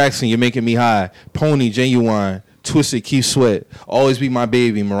 Tony Braxton, You're Making Me High, Pony, Genuine, Twisted, Keith Sweat, Always Be My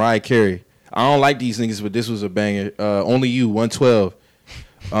Baby, Mariah Carey. I don't like these niggas, but this was a banger. Only You, 112.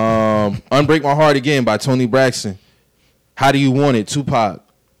 Unbreak My Heart Again by Tony Braxton. How Do You Want It, Tupac.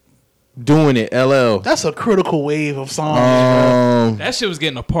 Doing It, LL. That's a critical wave of songs. bro. That shit was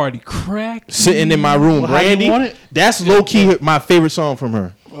getting a party cracked. Sitting in My Room, Well, How You Brandy. Want It? That's low key my favorite song from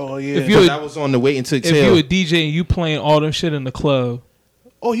her. Oh yeah. If you- Because I was on the Wait Until If you Exhale. a DJ and you playing all them shit in the club,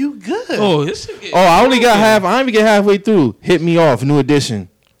 oh, you good. oh, this shit get I only got cracking. half. I didn't even get halfway through. Hit Me Off, New Edition.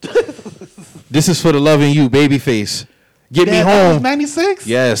 This Is For the Loving You, Babyface. Get Me That was Home. 96.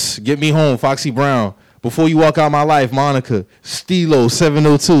 Yes, Get Me Home, Foxy Brown. Before You Walk Out My Life, Monica. Stilo,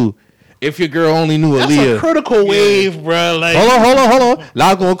 702. If Your Girl Only Knew, That's Aaliyah. a critical wave, bro. Like, Hold on.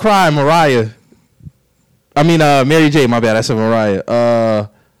 Not Gonna Cry, Mariah. I mean, Mary J, my bad. I said Mariah.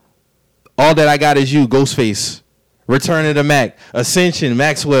 All That I Got Is You, Ghostface. Return of the Mac. Ascension,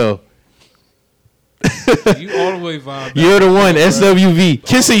 Maxwell. You all the way vibe. You're the One, SWV.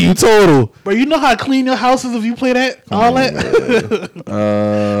 Kissing You, Total. bro, you know how clean your house is if you play that? All that?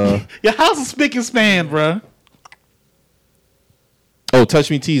 Your house is spick and span, bro. Oh,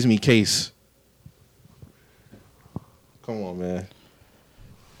 Touch Me, Tease Me, Case. Come on, man.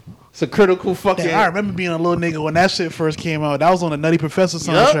 It's a critical fucking... Damn, I remember being a little nigga when that shit first came out. That was on the Nutty Professor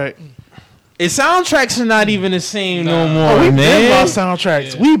soundtrack. Its soundtracks are not even the same no Nah. more, Oh, we been man. lost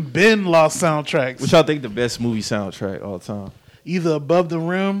soundtracks. Yeah. We been lost soundtracks. Which y'all think the best movie soundtrack all time? Either Above the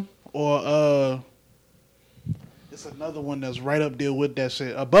Rim or it's another one that's right up there with that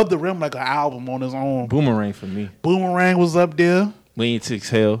shit. Above the Rim, like an album on its own. Boomerang for me. Boomerang was up there. Waiting to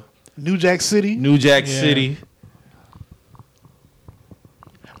Exhale. New Jack City. New Jack Yeah. City.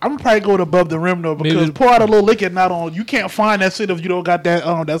 I'm gonna probably go to Above the Rim though, because Maybe- Pour Out a Little Liquor not on. You can't find that shit if you don't got that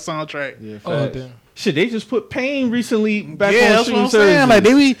that soundtrack. Yeah, Oh, facts. damn. Shit, they just put Pain recently back Yeah, on that's what streaming I'm saying. services. Like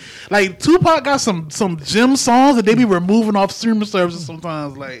they be like Tupac got some gem songs that they be removing off streaming services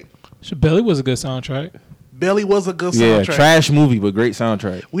sometimes. Like Shit, Belly was a good soundtrack. Belly was a good yeah, soundtrack. trash movie, but great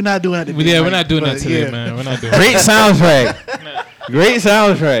soundtrack. We're not doing that today. Yeah, we're Mike, not doing that but today, yeah. man. We're not doing Great soundtrack. Great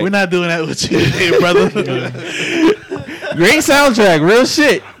soundtrack. We're not doing that with you today, brother. Great soundtrack. Real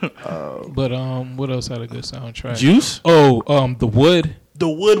shit. But what else had a good soundtrack? Juice. Oh, The Wood. The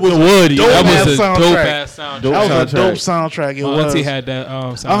Wood was Wood, a yeah. dope That ass was a soundtrack. dope ass soundtrack. Dope That was a soundtrack. dope soundtrack. It My was. auntie had that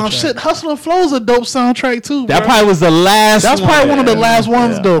soundtrack. Shit, Hustle and Flow's a dope soundtrack too. That bro. probably was the last. That's probably one of the last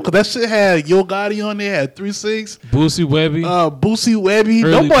ones Yeah. though, cause that shit had Yo Gotti on there, had 3-6, Boosie Webby. Boosie Webby.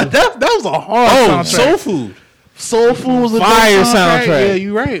 Early No, boy, Boo- that was a hard Oh, soundtrack. Soul Food. Soul Food was a Fire dope soundtrack. Yeah,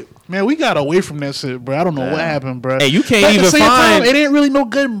 you right. Man, we got away from that shit, bro. I don't know what happened, bro. Hey, you can't But at even the same find- time, it ain't really no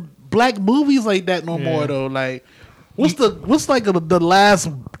good black movies like that no more Yeah. though. Like, what's like the last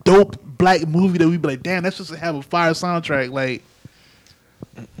dope black movie that we be like, damn, that should have a fire soundtrack. Like,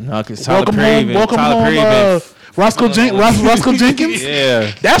 No, cause Tyler Welcome Perry Home, been- Welcome Tyler Home, Perry been- Roscoe Jenkins.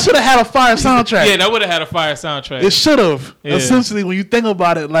 yeah. That should have had a fire soundtrack. Yeah, that would have had a fire soundtrack. It should have. Yeah. Essentially, when you think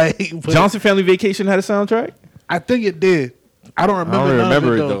about it, like but Johnson Family Vacation had a soundtrack. I think it did. I don't I remember. don't none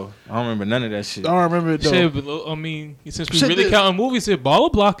remember of it though. I don't remember none of that shit. I don't remember it though. Shit, but, I mean, since we Shit, really did- counting movies, here,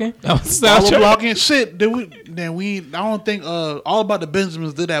 Baller Blocking. That was the All soundtrack. blocking shit. Did we? Then we. I don't think. All About the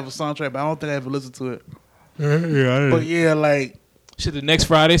Benjamins did have a soundtrack, but I don't think I ever listened to it. But yeah, like Shit, the Next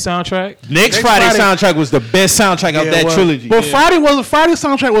Friday soundtrack. Next Friday soundtrack was the best soundtrack of yeah, that well- trilogy. But Yeah. Friday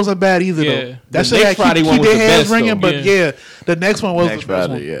soundtrack wasn't bad either Yeah. though. The That shit next had Friday keep one was their the heads best, ringing, though. but yeah, the next one was Next the first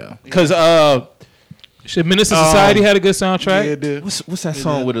Friday, one. yeah. Cause Shit, Minister Society had a good soundtrack. Yeah, it did. what's that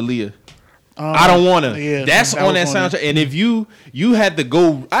song with Aaliyah? Um, I don't wanna. Yeah, That's that on was that on soundtrack. And if you had to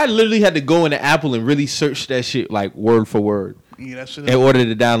go, I literally had to go into Apple and really search that shit like word for word Yeah, that shit. in order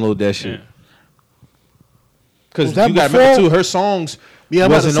to download that shit. Yeah. Cause Was that you got to before- remember too, her songs Yeah,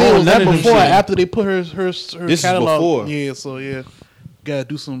 I'm about to wasn't say, on was none that of them before or shit. after they put her This is catalog? before. Yeah, so yeah, gotta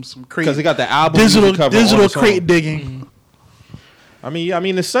do some crate Because they got the album digital music cover on digital the song. crate digging. I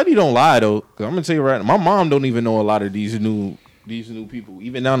mean, the study don't lie though. Cause I'm gonna tell you right now, my mom don't even know a lot of these new these new people,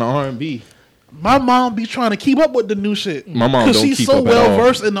 even down to R&B. My mom be trying to keep up with the new shit. My mom because don't she's keep so up at well all.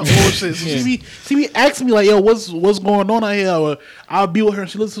 versed in the old shit. So she be asking me like, "Yo, what's going on out here?" Or I'll be with her and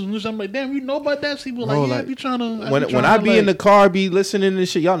she listens to the new shit. I'm like, "Damn, you know about that?" She be like, Bro, "Yeah, I like, be trying to." When I be in the car, be listening to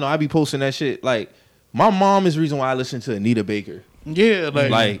this shit. Y'all know I be posting that shit. Like my mom is the reason why I listen to Anita Baker. yeah,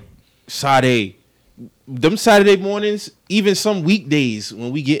 Like Sade. Them Saturday mornings, even some weekdays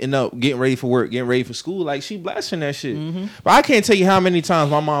when we getting up, getting ready for work, getting ready for school, like she blasting that shit. But I can't tell you how many times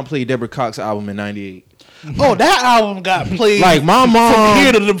my mom played Deborah Cox album in '98. oh, that album got played Like my from mom,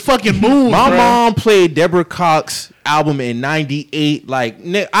 here to the fucking moon. my bruh. mom played Deborah Cox album in '98. Like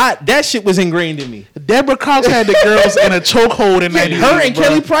that shit was ingrained in me. Deborah Cox had the girls in a chokehold in '98. Her and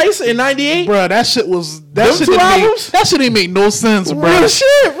Kelly Price in '98. Bro, that shit was Them two albums? that shit didn't make no sense, bro. Real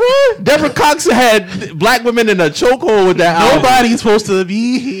shit, bro. Deborah Cox had black women in a chokehold with that album. Nobody's supposed to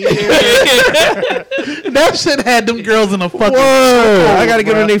be here. That shit had them girls in a fucking Word. chokehold, I gotta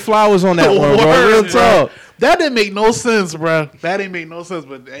give bruh. them their flowers on that one, bro. Word, Real bruh. talk. That didn't make no sense, bro. That didn't make no sense.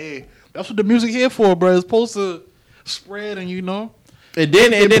 But hey, that's what the music here for, bro. It's supposed to spread, and you know, And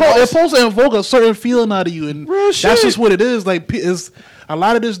then it's also- supposed to invoke a certain feeling out of you, and Real that's shit. just what it is. Like, it's a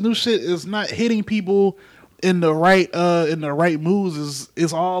lot of this new shit is not hitting people in the right moods.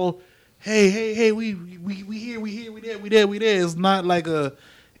 It's all hey, we here, we there. It's not like a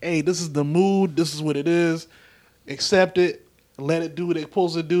hey, this is the mood, this is what it is. Accept it, let it do what it's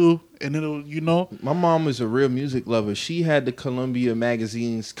supposed to do, and it'll, you know. my mom was a real music lover. She had the Columbia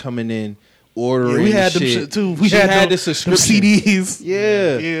magazines coming in, ordering. Yeah, we had them shit shit too. She had the them subscription. CDs.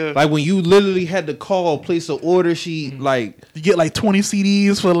 Yeah. Yeah. Like when you literally had to call, place an order. She like. You get like 20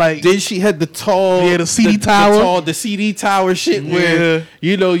 CDs for like. Then she had the tall, Yeah, the CD tower. the CD tower shit Yeah. where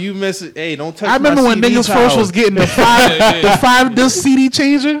you know you mess it. Hey, don't touch. I remember my when CD niggas tower. first was getting the five disc CD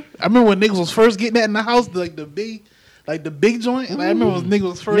changer. I remember when niggas was first getting that in the house, like the big joint. Like, I remember when niggas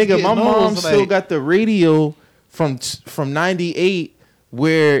was first Nigga, getting my mom those, still like, got the radio from '98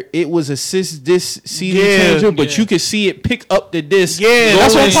 where it was a disc CD Yeah. changer, but Yeah. you could see it pick up the disc. Yeah, go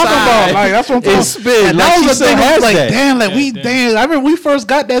that's what I'm talking inside, about. Like, that's what I'm talking and about. spin. And Like, that she was the still thing. I has was like, that. damn, like Yeah, damn. I remember we first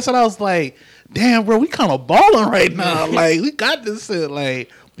got that, so I was like, damn, bro, we kind of balling right now. Like, we got this shit.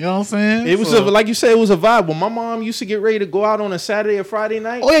 Like, you know what I'm saying? It was So- like you said, it was a vibe. When my mom used to get ready to go out on a Saturday or Friday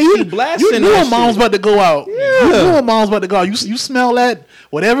night, Oh yeah, she you blasting knew that when mom's shit. about to go out. Yeah. You knew when mom's about to go out. You smell that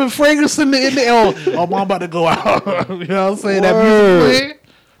whatever fragrance in the air. Oh, mom about to go out. You know what I'm saying? That Word. music playing.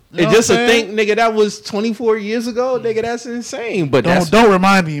 You know And just what to I'm think, saying? nigga, that was 24 years ago, nigga, that's insane. But that's Don't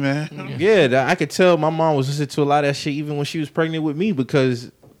remind me, man. yeah, I could tell my mom was listening to a lot of that shit even when she was pregnant with me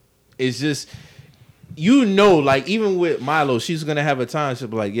because it's just, you know, like even with Milo, she's gonna have a time. She'll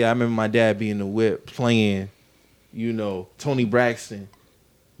be like, yeah, I remember my dad being the whip playing, you know, Tony Braxton,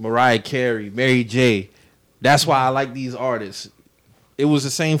 Mariah Carey, Mary J. That's why I like these artists. It was the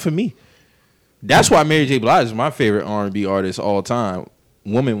same for me. That's why Mary J. Blige is my favorite R&B artist all time,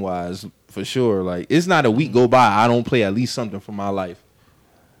 woman wise, for sure. Like, it's not a week go by I don't play at least something from my life.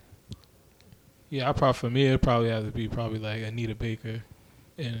 Yeah, for me, it'd probably have to be like Anita Baker.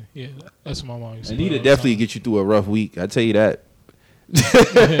 And yeah, that's what my mom used to Anita love. definitely get you through a rough week. I tell you that.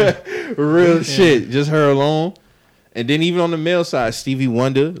 Real shit. Just her alone. And then even on the male side, Stevie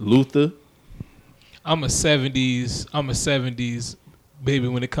Wonder, Luther. I'm a 70s baby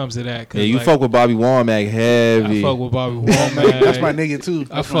when it comes to that. 'cause, Yeah, you like, fuck with Bobby Womack heavy. I fuck with Bobby Womack. That's my nigga too.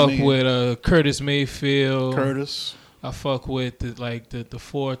 I That's my fuck nigga. with Curtis Mayfield. Curtis. I fuck with the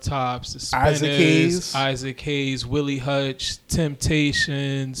Four Tops, the Isaac Spinners, Hayes. Isaac Hayes, Willie Hutch,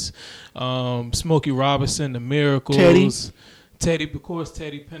 Temptations, Smokey Robinson, The Miracles, Teddy, of course,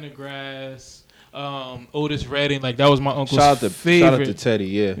 Teddy Pendergrass, Otis Redding. Like that was my uncle's Shout out to favorite. Teddy,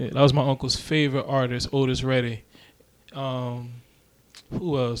 yeah. Yeah, that was my uncle's favorite artist, Otis Redding.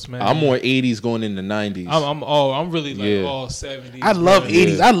 Who else, man? I'm more 80s going into 90s. I'm really like Yeah. all 70s. I love bro.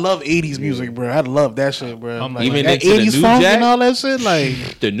 80s. I love 80s music, bro. I love that shit, bro. I'm Like, even that into the 80s New funk Jack? and all that shit.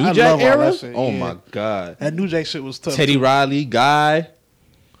 Like the New I Jack love all era? that shit, Oh yeah. my God. that New Jack shit was tough. Teddy too. Riley, Guy,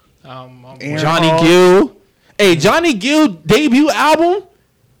 Aaron Johnny Hall. Gill. Hey, Johnny Gill debut album?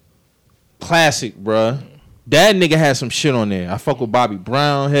 Classic, bruh. That nigga had some shit on there. I fuck with Bobby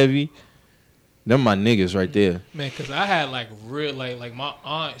Brown heavy. Them my niggas right there. Man, cause I had like real like my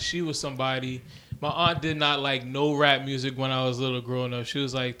aunt. She was somebody. My aunt did not like no rap music when I was little growing up. She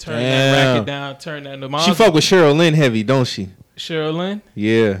was like, turn that Damn. racket down, turn that. My She aunt- fuck with Cheryl Lynn heavy, don't she? Cheryl Lynn.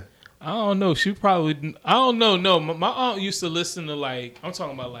 Yeah. I don't know. She probably. I don't know. No, my aunt used to listen to like. I'm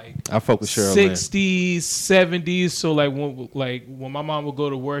talking about like I fuck with Cheryl Lynn. 60s, 70s. So like when my mom would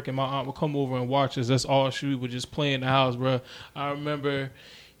go to work and my aunt would come over and watch us, that's all she would just play in the house, bro. I remember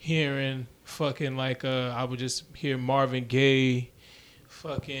hearing fucking like I would just hear Marvin Gaye,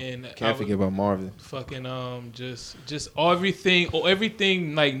 fucking Can't forget about Marvin. fucking just everything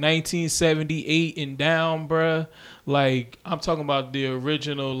like 1978 and down, bruh. Like I'm talking about the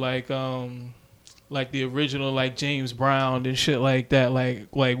original like the original like James Brown and shit like that. Like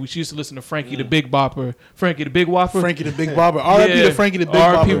we used to listen to Frankie the Big Bopper. Frankie the Big Whopper. Frankie the Big Bopper. R.I.P. to Frankie the Big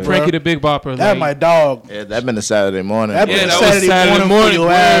Bopper. R.I.P. Frankie the Big Bopper. That like, my dog. Yeah, that been a Saturday morning. That been yeah, a that was Saturday morning for your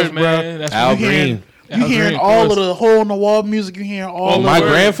word, ass, bro. man. That's Al what You hearing- Green. You Al hearing Green, all of of the hole in the wall music. You hearing all of My the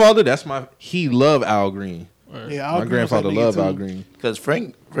grandfather, he loved Al Green. Yeah, Al My Green was grandfather that nigga loved too. Al Green. Because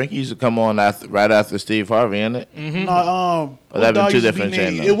Frank used to come on right after Steve Harvey, innit it? Mm-hmm. No, Oh, what that been dog two used to be different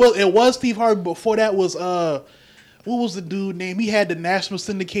named? channels. It was Steve Harvey. Before that was what was the dude name? He had the national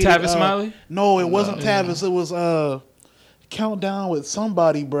syndicated. Tavis Smiley? No, it wasn't Tavis. It was Countdown with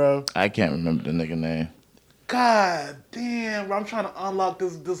somebody, bro. I can't remember the nigga name. God damn, bro. I'm trying to unlock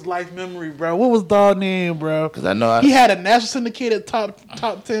this life memory, bro. What was dog name, bro? Because I know He had a national syndicated top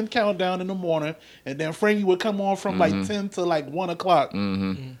 10 countdown in the morning, and then Frankie would come on from like 10 to like 1 o'clock.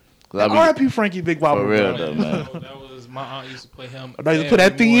 R.I.P. Frankie Big Bopper, For real, bro. though, man. That was my aunt used to play him. I used to put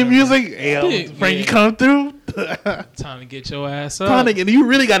that every theme morning. music. Hey, Frankie Yeah. come through. Time to get your ass up. Time to get, you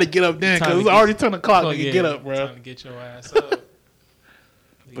really got to get up then Time because to it's get- already 10 o'clock. Oh, Nigga, yeah. get up, bro. Time to get your ass up.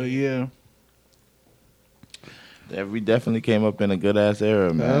 But yeah, Yeah, we definitely came up in a good ass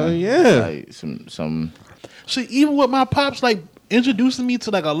era, man. Hell yeah. Like some see, even with my pops like introducing me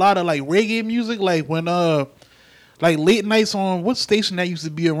to like a lot of like reggae music, like when like late nights on what station that used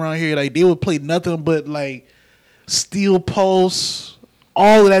to be around here, like they would play nothing but like Steel Pulse,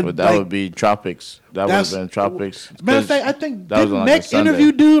 all of that. but that like, would be Tropics. That would have that's- been Tropics. matter of fact, I think that was did on, like, a Neck Sunday.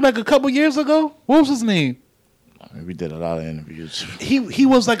 interview dude like a couple years ago. What was his name? I mean, we did a lot of interviews. He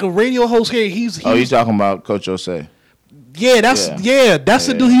was like a radio host here. He Oh, you was, talking about Coach Ose? yeah, that's Yeah. that's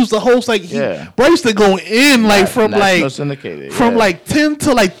the Yeah. dude. He was the host. Like bro used to go in like from National like syndicated, from yeah. like 10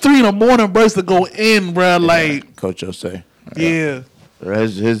 to like 3 in the morning. Bro used to go in, bro. Like Coach Ose. yeah.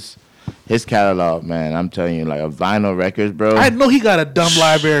 His catalog, man. I'm telling you, like a vinyl records, bro. I know he got a dumb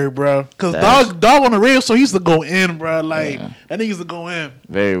library, bro. Cause That's- dog on the radio, so he used to go in, bro. Like Yeah. that nigga used to go in.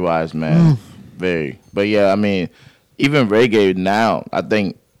 Very wise, man. Very. But yeah, I mean, even reggae now, I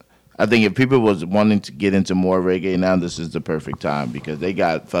think if people was wanting to get into more reggae now, this is the perfect time because they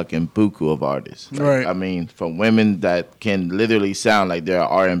got fucking buku of artists. Like, Right. I mean, from women that can literally sound like they're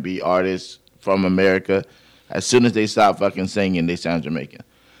R&B artists from America. As soon as they stop fucking singing, they sound Jamaican.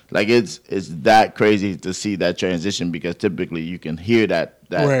 Like it's that crazy to see that transition because typically you can hear that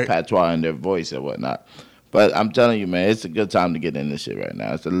Right. patois in their voice and whatnot. But I'm telling you, man, it's a good time to get in this shit right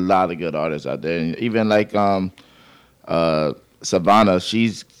now. It's a lot of good artists out there, and even like Savannah,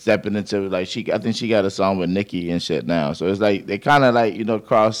 she's stepping into like I think she got a song with Nicki and shit now. So it's like they kind of like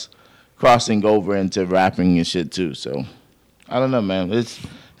crossing over into rapping and shit too. So I don't know, man. It's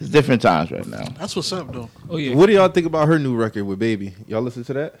different times right now. That's what's up, though. Oh yeah. What do y'all think about her new record with Baby? Y'all listen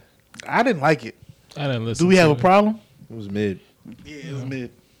to that? I didn't like it. I didn't listen. Do we to have a it. problem? It was mid. Yeah, it was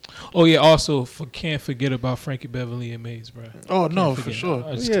mid. Oh yeah. Also, can't forget about Frankie Beverly and Maze, bro. Oh no, Can't for forget.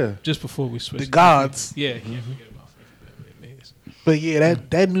 sure. Yeah. Just before we switch. The gods. Yeah. Can't forget about Frankie Beverly and Maze. But yeah,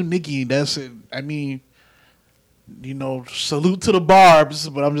 that new Nicki, that's it. I mean, you know, salute to the Barbs,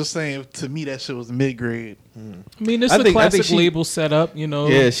 but I'm just saying, to me, that shit was mid grade. I mean, it's I a think classic she- label setup, you know.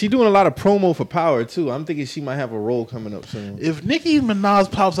 Yeah, she doing a lot of promo for Power too. I'm thinking she might have a role coming up soon. If Nicki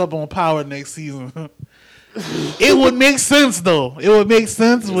Minaj pops up on Power next season, it would make sense though. It would make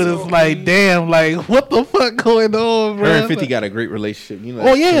sense when it's like, damn, like what the fuck going on, bro? Her and 50 got a great relationship. You know.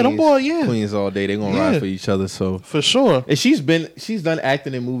 Oh, yeah, them Queens- boy, yeah. Queens all day. They gonna Yeah. ride for each other. So. For sure. And she's done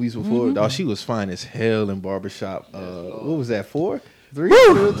acting in movies before. Dog, she was fine as hell in Barbershop. What was that? 4? 3?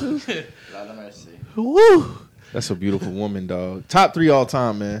 Woo! 2? Woo, That's a beautiful woman, dog. Top 3 all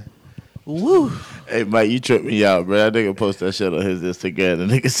time, man. woo. Hey, Mike, you tripped me out, bro. That nigga posted that shit on his Instagram. The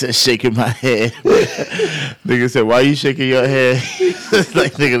nigga said, shaking my head. Nigga said, why you shaking your head? It's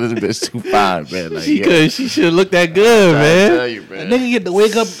like, nigga, this bitch too fine, man. Like, She should have looked that good, I man. tell you, That man. nigga get to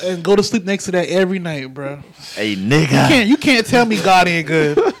wake up and go to sleep next to that every night, bro. Hey, nigga. You can't tell me God ain't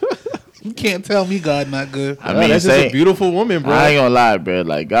good. You can't tell me God not good. I Bro, mean, that's just a say, beautiful woman, bro. I ain't gonna lie, bro.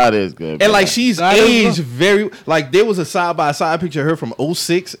 Like, God is good, bro. And like she's God is aged good. very like there was a side by side picture of her from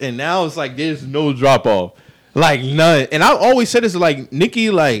 06 and now it's like there's no drop off. Like none. And I always said this like Nicki,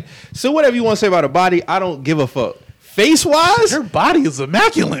 like, so whatever you want to say about her body, I don't give a fuck. Face wise, Her body is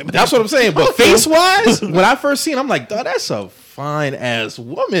immaculate. that's what I'm saying. But face wise, when I first seen, I'm like, dog, that's a fine ass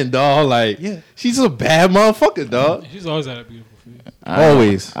woman, dog. Like, Yeah. she's a bad motherfucker, dog. She's always had a beautiful face.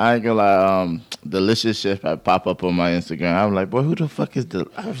 Always. I ain't gonna lie. Delicious Chef I pop up on my Instagram. I'm like, boy, who the fuck is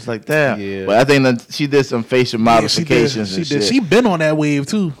I was like, damn. Yeah. But I think that she did some facial modifications and shit. She been on that wave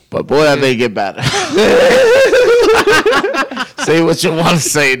too. But boy, that thing get better. Say what you want to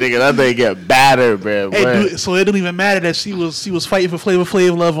say, nigga. That thing get better, man. Hey, dude, so it didn't even matter that she was fighting for Flavor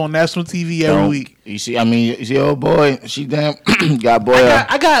Flav love on national TV every week. You see, you see, old boy, she damn got boy.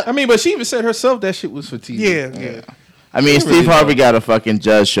 I mean, but she even said herself that shit was for TV. Yeah. I mean, Really Steve Harvey got a fucking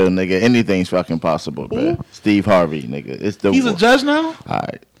judge show, nigga. Anything's fucking possible, bro. Steve Harvey, nigga. It's the He's a judge now? All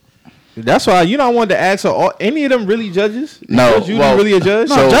right. That's why I wanted to ask her. Any of them really judges? No, Is Judy really a judge?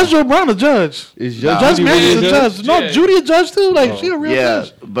 No, Judge Joe Brown a judge. Is Judge Judy Mathis really a judge. No, Yeah. Judy a judge too. Like she a real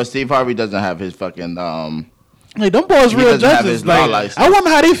judge. But Steve Harvey doesn't have his fucking Like them boys He real doesn't have judges. his law Like license. I wonder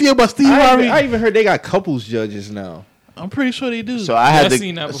how they feel about Steve Harvey. I even heard they got couples judges now. I'm pretty sure they do. So I had I've to.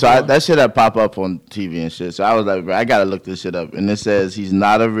 seen that That shit had pop up on TV and shit. So I was like, bro, I gotta look this shit up. And it says he's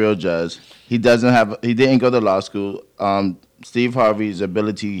not a real judge. He didn't go to law school. Steve Harvey's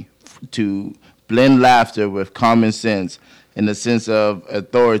ability to blend laughter with common sense and a sense of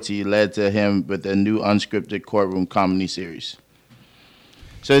authority led to him with a new unscripted courtroom comedy series.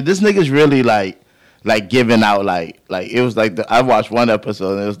 So this nigga's really like giving out like it was like I watched one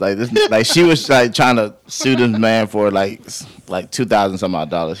episode and it was like this like she was like trying to sue this man for like $2,000 some odd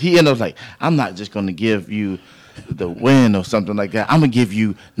dollars. He ended up like, I'm not just gonna give you the win or something like that. I'm gonna give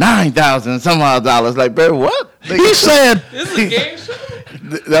you $9,000 some odd dollars. Like, bro, what? he said, This is a game show.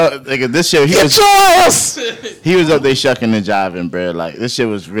 This shit he was he was up there shucking and jiving, bro. Like this shit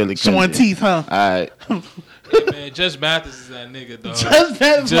was really showing cringy. teeth, huh? All right. Hey, man, Judge Mathis is that nigga, dog. Judge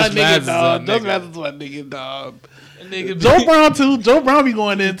Mathis my Judge Mathis nigga, is dog. a Judge nigga. Mathis is my nigga, dog. That nigga, Joe Brown too. Joe Brown be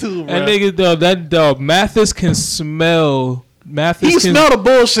going in too, bro. that nigga, dog. That dog. Mathis can smell. He smell the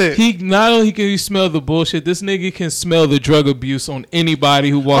bullshit. He not only can he smell the bullshit. This nigga can smell the drug abuse on anybody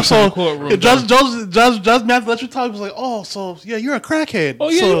who walks in the courtroom. Judge Mathis let you talk. He was like, "Oh, so yeah, you're a crackhead. Oh,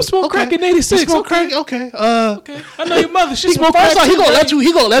 yeah, so, you smoke crack in 86. You smoke Okay. crack. Okay. Okay, I know your mother. She smoked First crack off, he too, gonna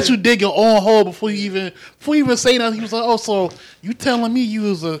buddy. let you dig your own hole before you even say nothing. He was like, "Oh, so you telling me you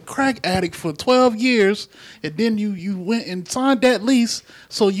was a crack addict for 12 years, and then you went and signed that lease,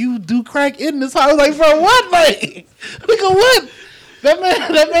 so you do crack in this house?" I was like, "For what, like, nigga, what?" That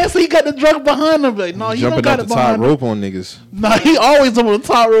man said he got the drug behind him. Like, no, he Jumping don't got out it the top behind him. rope on niggas. No, he always on the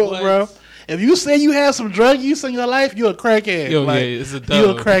top rope, What? bro. If you say you had some drug use in your life, you a crackhead. Yo, like, yeah, it's a you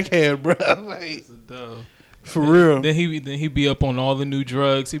dub. a crackhead, bro. Like, Dog. for real. Then he be up on all the new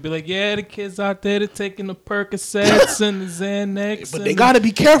drugs. He be like, yeah, the kids out there, they're taking the Percocets and the Xanax. But they gotta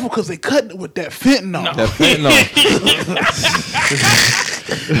be careful because they cutting it with that fentanyl. That fentanyl.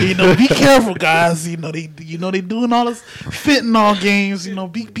 Be careful, guys. They doing all this fentanyl games.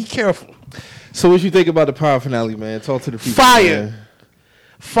 Be careful. So what you think about the Power finale, man? Talk to the people. Fire. Man.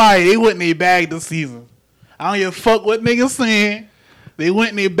 Fire. They went in their bag this season. I don't give a fuck what niggas saying. They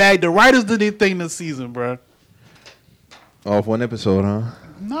went in their bag. The writers did their thing this season, bro. Off one episode, huh?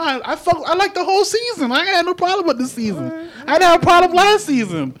 Nah, I like the whole season. I ain't had no problem with this season. I didn't have a problem last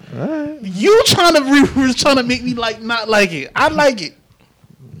season. You trying to make me not like it. I like it.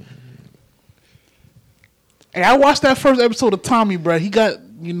 Hey, I watched that first episode of Tommy, bro. He got,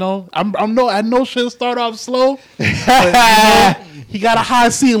 I know shit start off slow, but, he got a high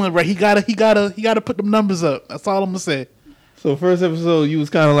ceiling, bro. He gotta put them numbers up. That's all I'm gonna say. So first episode, you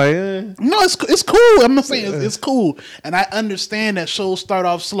was kind of like, No, it's cool. I'm not saying it's cool, and I understand that shows start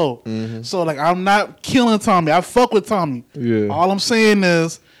off slow. So I'm not killing Tommy. I fuck with Tommy. Yeah. All I'm saying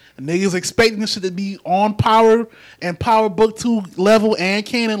is niggas expecting this shit to be on Power and Power Book 2 level and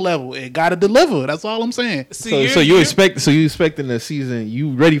Kanan level. It gotta deliver. That's all I'm saying. so you expecting the season?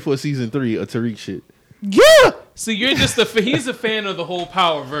 You ready for season 3 of Tariq shit? Yeah. See, you're just he's a fan of the whole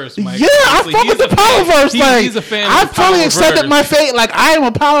Power verse, Mike. Yeah, I Honestly, fuck with he's the a fan- Powerverse. He's a fan I of the fully accepted Powerverse. my fate. Like, I am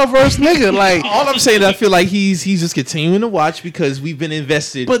a Powerverse nigga. Like, All I'm saying, I feel like he's just continuing to watch because we've been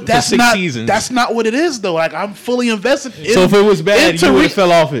invested but for that's 6 not seasons. that's not what it is though. Like, I'm fully invested. So if it was bad, you would have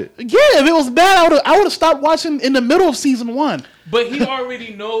fell off it. Yeah, if it was bad, I would have stopped watching in the middle of season 1. But he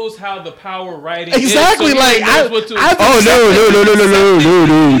already knows how the Power writing Exactly. is. So he Like, knows what to no.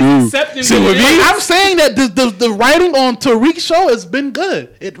 accepting See, me with me, I'm saying that the writing on Tariq's show has been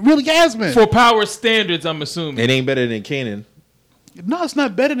good. It really has been. for Power standards, I'm assuming. It ain't better than Kanan. No, it's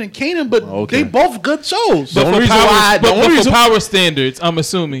not better than Kanan, but Okay. they both good shows. The But only for reason Power, why- the but only for reason- Power standards, I'm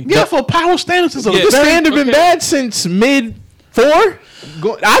assuming. Yeah, for Power standards is a Yeah, The very standard been okay. bad since mid 4.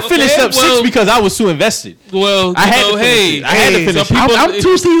 I finished up 6 because I was too invested. Well, I had to finish hey, it. I had to hey, finish some it. people- I'm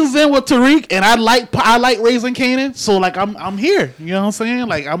 2 seasons in with Tariq, and I like Raising Kanan, so like I'm here. You know what I'm saying?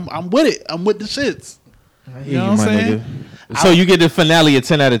 Like I'm with it. I'm with the shits. You know what I'm saying? So you get the finale a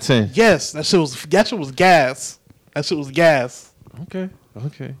 10 out of 10. Yes, that shit was gas. That shit was gas. Okay.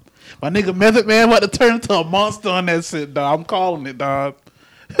 My nigga Method Man about to turn into a monster on that shit, dog. I'm calling it, dog.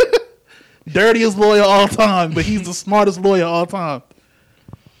 Dirtiest lawyer all time, but he's the smartest lawyer all time.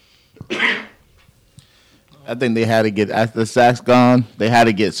 I think they had to get, after Sax gone, they had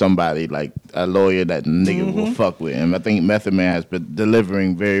to get somebody like a lawyer that nigga will fuck with him. I think Method Man has been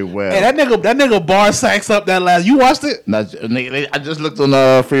delivering very well. Hey, that nigga bar Sax up that last. You watched it? I just looked on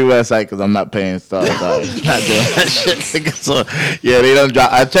the free website because I'm not paying stuff. Not doing that shit. Nigga. So yeah, they don't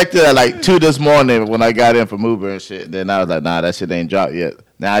drop. I checked it at like 2 this morning when I got in from Uber and shit. Then I was like, nah, that shit ain't dropped yet.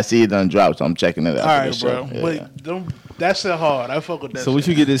 Now I see it done dropped, so I'm checking it out. All right, bro. Yeah. But that shit hard. I fuck with that. So what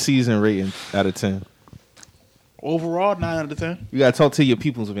you get this season rating out of 10? Overall, 9 out of 10. You gotta talk to your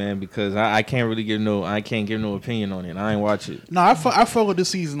peoples, man, because I can't really give no opinion on it. I ain't watch it. No, I fuck with this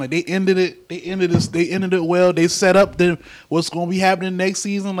season. Like they ended it. They ended it well. They set up what's gonna be happening next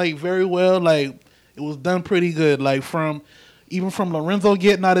season like very well. Like it was done pretty good. Like from Lorenzo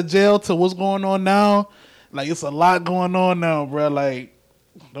getting out of jail to what's going on now. Like it's a lot going on now, bro. Like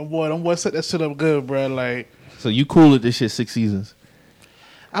them boys set that shit up good, bro. Like So you cool with this shit 6 seasons?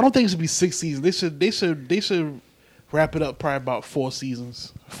 I don't think it should be 6 seasons. They should wrap it up probably about 4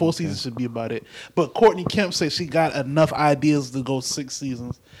 seasons. 4 seasons should be about it. But Courtney Kemp said she got enough ideas to go 6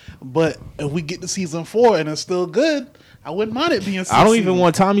 seasons. But if we get to season 4 and it's still good, I wouldn't mind it being 6 I don't even seasons.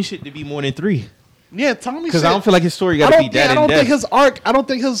 want Tommy shit to be more than 3. Yeah, Tommy. Because I don't feel like his story got to be that in depth. I don't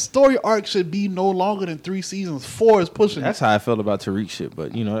think his story arc should be no longer than 3 seasons. 4 is pushing. That's how I felt about Tariq shit,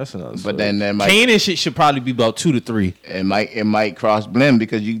 but you know that's another. Story. But then that might, Kane and shit should probably be about 2 to 3. It might cross blend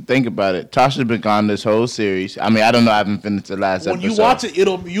because you think about it. Tasha's been gone this whole series. I mean, I don't know. I haven't finished the last when episode. you watch it,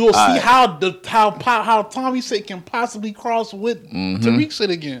 you'll see how Tommy shit can possibly cross with Tariq shit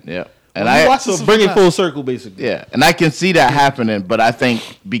again. Yeah. And So bring it full circle, basically. Yeah, and I can see that happening, but I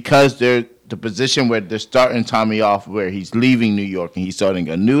think because they're the position where they're starting Tommy off, where he's leaving New York and he's starting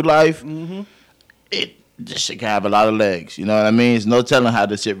a new life, this shit can have a lot of legs. You know what I mean? There's no telling how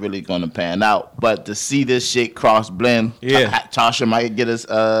this shit really gonna pan out. But to see this shit cross blend, Tasha might get us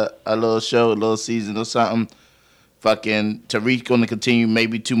a little show, a little season or something. Fucking Tariq gonna continue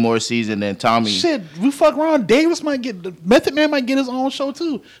maybe 2 more seasons, then Tommy. Shit, we fuck around. Davis might get the Method Man might get his own show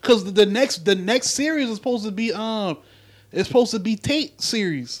too, because the next series is supposed to be Tate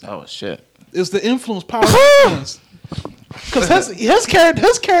series. Oh shit! It's the power of influence. Because his character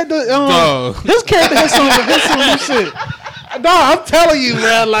has some new shit. No, I'm telling you,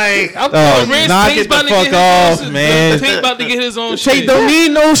 man. Like, knock it the fuck off, man. Tate about to get his own Tate shit. don't need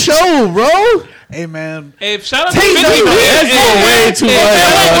no show, bro. Hey, man. Hey, shout out to Tate 50. that's going way too much.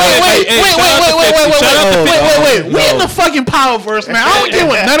 Wait. We in the fucking Powerverse, man. I don't get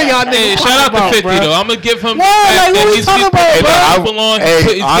what none of y'all niggas Shout out to 50, bro. though. I'm going to give him What? Like, what we talking about, bro?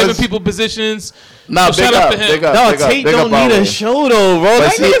 He's giving people positions. No, So shout out to him. No, Tate don't need a show though, bro.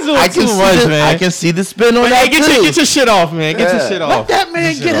 That nigga's doing too much, man. I can see the spin on that too. Get your shit off, man. Get your shit Let off. that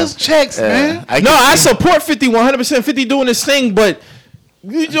man get his checks, man. I support 50 100%. 50 doing his thing, but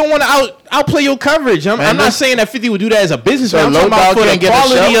you don't want to outplay your coverage. I'm not saying that 50 would do that as a business. I'm talking about for the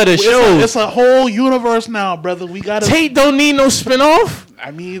quality of the show. It's a whole universe now, brother. We got Tate don't need no spinoff. I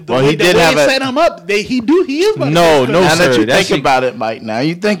mean, he did have set him up. He is. No, Now that you sir. think about it, Mike. Now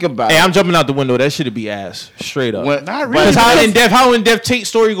you think about it. Hey, I'm jumping out the window. That should be ass. Straight up. Not really. Because how in depth Tate's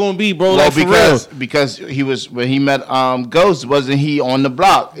story gonna be, bro? Well, Like for real. because he was when he met Ghost, wasn't he on the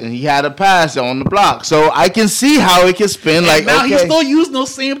block and he had a pass on the block? So I can see how it can spin. Like now okay, he's still using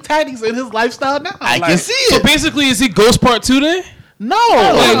those same tactics in his lifestyle now. I can see So it. basically, is he Ghost Part 2 then? No,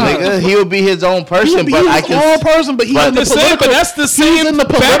 Nigga, he would be his own person, He's but I his can. own person, but he's in the political. But that's the same in the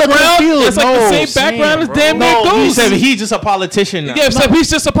political background. field. It's like the same background as damn near He Ghost. said he's just a politician now. Yeah, except he's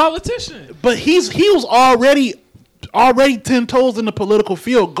just a politician. But he was already 10 toes in the political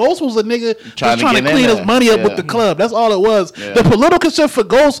field. Ghost was a nigga Trying trying to to get clean in his there. money up Yeah. with the club. That's all it was. Yeah. The political shit for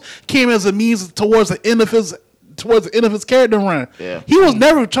Ghost came as a means towards the end of his character run. Yeah. He was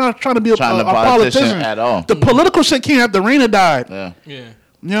never trying to be a politician at all. The political shit came after Rena died. Yeah. Yeah. You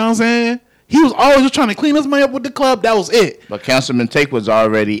know what I'm saying? He was always just trying to clean his money up with the club. That was it. But Councilman Tate was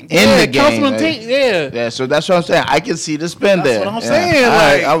already in the game. Councilman Tate, yeah. Yeah, so that's what I'm saying. I can see the spin That's there. what I'm Yeah. saying, All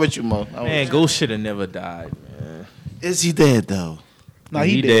right, like- I'm with you, Mo. Man, Ghost should have never died, man. Is he dead though? No,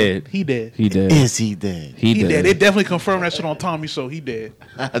 He he dead. dead. He dead. He dead. Is he dead? He He dead. dead. They definitely confirmed that shit on Tommy's show. He dead.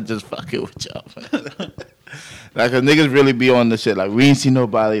 I just fucking with y'all, man. Like, cause niggas really be on the shit. Like, we ain't see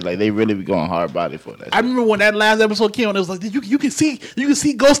nobody. Like, they really be going hard body for that. I remember when that last episode came on, it was like you can see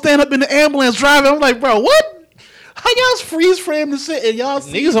Ghost stand up in the ambulance driving. I'm like, bro, what? How y'all freeze frame the shit and y'all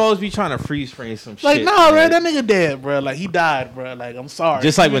see? Niggas always be trying to freeze frame some Like, shit. nah, man. man, that nigga dead, bro. Like, he died, bro. Like, I'm sorry.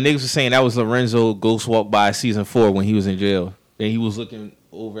 Just like when niggas was saying that was Lorenzo Ghost Walk by season 4 when he was in jail. And he was looking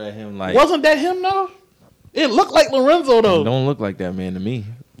over at him like... Wasn't that him, though? It looked like Lorenzo, It though. don't look like that man to me.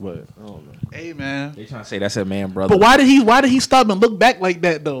 But, I don't know. Hey, man. They trying to say that's that man brother. But why did he stop and look back like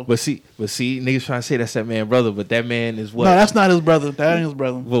that, though? But see, niggas trying to say that's that man brother, but that man is what? No, that's not his brother. That ain't his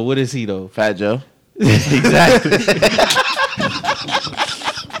brother. Well, what is he though? Fat Joe. Exactly.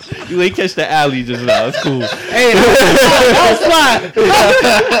 You ain't catch the alley just now. It's cool. Hey, that was fly.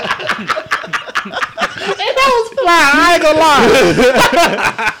 Hey, that was fly. I ain't gonna lie.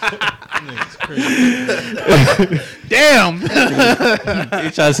 Damn. They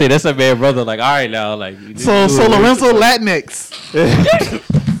trying to say that's that man brother. Like, all right now, like. So Lorenzo Latinx.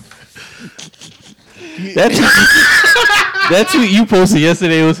 That tweet you posted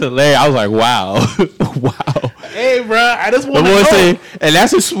yesterday was hilarious. I was like, wow, wow. Hey, bro, I just The want to boy know. said, and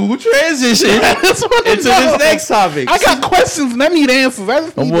that's a smooth transition That's what I into know. this next topic. I got questions and I need answers. I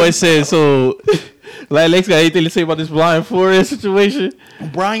just My need boy said, so, like, Lex got anything to say about this Brian Flores situation?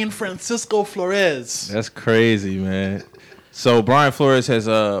 Brian Francisco Flores. That's crazy, man. So Brian Flores has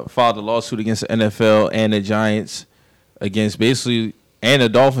filed a lawsuit against the NFL and the Giants, against basically, and the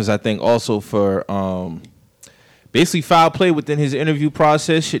Dolphins, I think, also for basically foul play within his interview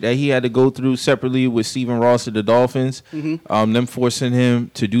process, shit that he had to go through separately with Stephen Ross of the Dolphins, them forcing him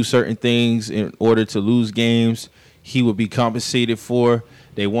to do certain things in order to lose games he would be compensated for.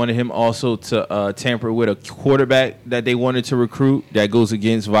 They wanted him also to tamper with a quarterback that they wanted to recruit that goes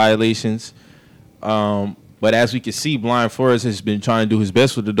against violations. But as we can see, Brian Flores has been trying to do his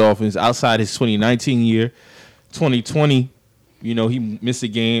best with the Dolphins outside his 2019 year. 2020, you know, he missed the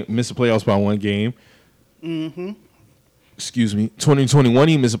playoffs by one game. Excuse me. 2021,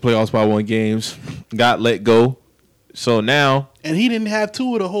 he missed the playoffs by one game. Got let go. So now... And he didn't have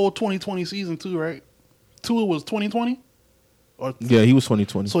Tua the whole 2020 season, too, right? Tua was 2020? Yeah, he was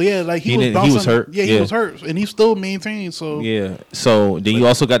 2020. So, yeah, like he was bouncing. He was hurt. Yeah, he was hurt. And he still maintained, so... Yeah. So then you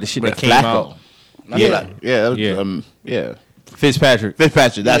also got the shit that came out. Yeah. Fitzpatrick.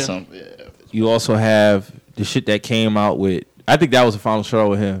 That's him. Yeah. You also have the shit that came out with... I think that was the final straw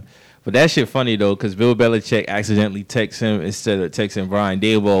with him. But that shit funny, though, because Bill Belichick accidentally texted him instead of texting Brian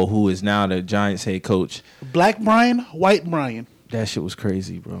Daboll, who is now the Giants head coach. Black Brian, white Brian. That shit was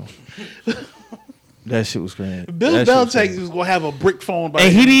crazy, bro. That shit was crazy. Bill Belichick is going to have a brick phone by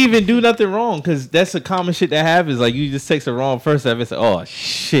And him. he didn't even do nothing wrong, because that's a common shit that happens. Like, you just text the wrong first time and say, oh,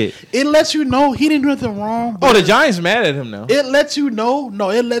 shit. It lets you know he didn't do nothing wrong. Oh, the Giants mad at him now. It lets you know.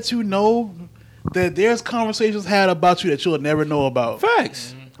 No, it lets you know that there's conversations had about you that you'll never know about.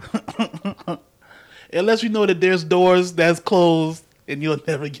 Facts. It lets you know that there's doors that's closed and you'll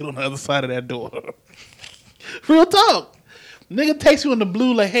never get on the other side of that door. Real talk. Nigga takes you in the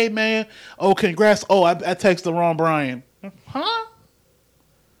blue like, hey, man, oh, congrats. Oh, I texted the wrong Brian. Huh?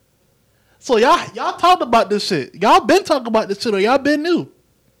 So y'all talked about this shit. Y'all been talking about this shit or y'all been new.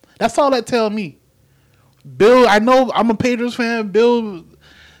 That's all that tell me. Bill, I know I'm a Patriots fan. Bill,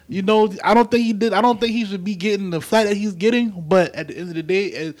 you know, I don't think he should be getting the flack that he's getting. But at the end of the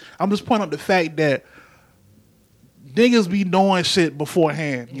day, I'm just pointing out the fact that niggas be knowing shit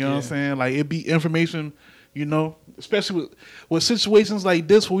beforehand. You know what I'm saying? Like, it be information, you know, especially with situations like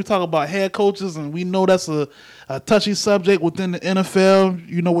this where we talk about head coaches and we know that's a touchy subject within the NFL,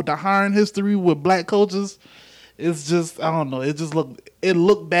 you know, with the hiring history with black coaches. It's just, I don't know. It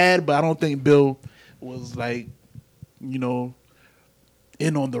looked bad, but I don't think Bill was like, you know,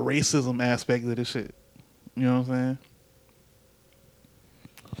 in on the racism aspect of this shit. You know what I'm saying?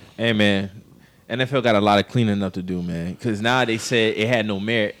 Hey, man. NFL got a lot of cleaning up to do, man. Because now they said it had no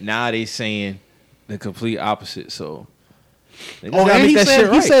merit. Now they saying the complete opposite. So, they just gotta And make that shit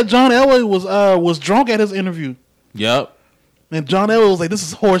right. he said John Elway was drunk at his interview. Yup. And John Elway was like, this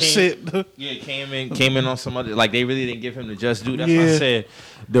is horse shit. Yeah, came in on some other, like, they really didn't give him the just due. That's why I Yeah. said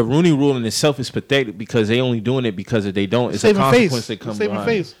the Rooney Rule in itself is pathetic because they only doing it because if they don't, it's Saving a face. consequence that comes Saving behind.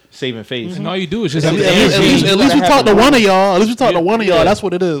 face. Saving face. And all you do is just At have least, the at least we talked to one of y'all. At least we talked to one of y'all. Yeah. That's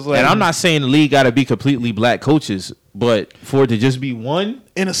what it is. Like, And I'm not saying the league got to be completely black coaches, but for it to just be one,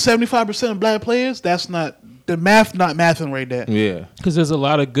 in a 75% of black players, that's not the math. Not mathing right there. yeah. because there's a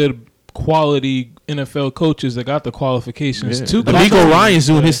lot of good quality NFL coaches that got the qualifications to. D'Amico Ryan's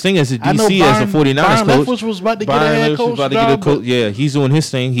doing his thing as a I know DC as a 49ers Byron coach. Leftwich was about to get a Byron head Leftwich coach about to get a job, coach. but- Yeah, he's doing his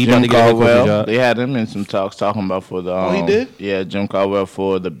thing. He about Jim to get a head coaching Caldwell, job. they had him in some talks talking about for the. he did? Yeah, Jim Caldwell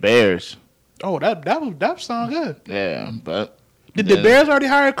for the Bears. Oh, that sound good. Yeah, but Did the Bears already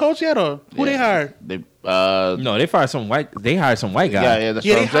hire a coach yet, or who they hired? No, they fired some white. They hired some white guy. Yeah, that's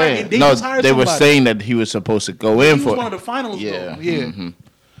what I'm saying. They No, just hired they were somebody. saying that he was supposed to go in He for. was one of the finals, Yeah, though. Yeah. mhm.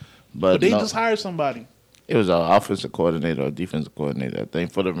 But But they no, just hired somebody. it was an offensive coordinator or defensive coordinator. I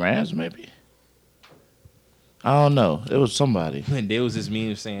think for the Rams, maybe. I don't know. It was somebody. And there was this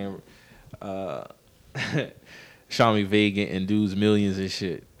meme saying, Sean McVay getting dudes millions and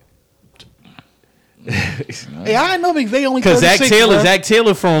shit. Hey, I know McVay only Because 36, Zach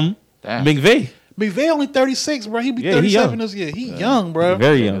Taylor from Damn. McVay. McVay only 36, bro. He be Yeah, he 37 young. this year. He young, bro.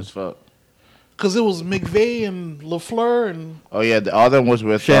 Very Young young. as fuck. Because it was McVay and LaFleur and Oh yeah, the other was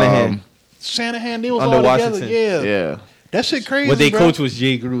with Shanahan. Shanahan. They was Under all Washington. together. Yeah. Yeah. That shit crazy, What they bro. coach was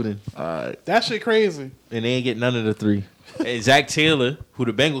Jay Gruden. All right. That shit crazy. And they ain't get none of the three. And Zach Taylor, who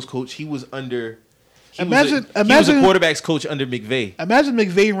the Bengals coach, he was under. He Imagine- was a imagine- quarterback's coach under McVay. Imagine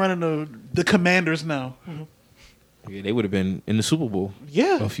McVay running the Commanders now. Yeah, they would have been in the Super Bowl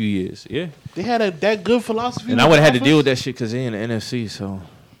Yeah. a few years. Yeah. They had that good philosophy. And I would have had to deal with that shit because they in the NFC. So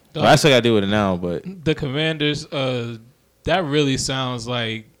well, I still got to deal with it now. But The Commanders, that really sounds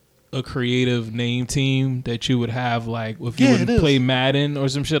like a creative name team that you would have, like if you Yeah, would it is. play Madden or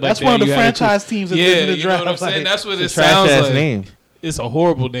some shit like That's that. one of the you had to- franchise teams in the Yeah, draft. you know what I'm saying? Like, That's what it it's a trash sounds ass like. name. It's a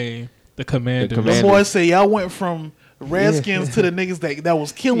horrible name. The Commanders. the Commanders. boys say y'all went from Redskins to the niggas that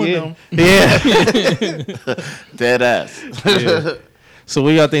was killing them. Yeah. Dead ass. Yeah. So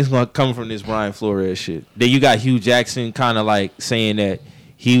what y'all think's gonna come from this Brian Flores shit? Then you got Hugh Jackson kind of like saying that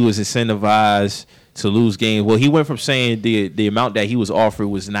he was incentivized to lose games. Well, he went from saying the amount that he was offered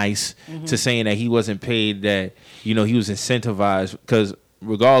was nice to saying that he wasn't paid, that he was incentivized. Because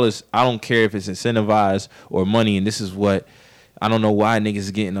regardless, I don't care if it's incentivized or money. And this is what I don't know why niggas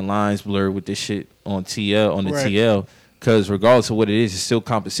is getting the lines blurred with this shit on TL on the Right. TL. Because regardless of what it is, it's still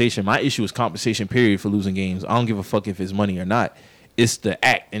compensation. My issue is compensation, period, for losing games. I don't give a fuck if it's money or not. It's the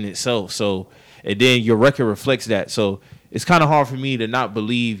act in itself. So, and then your record reflects that. So, it's kind of hard for me to not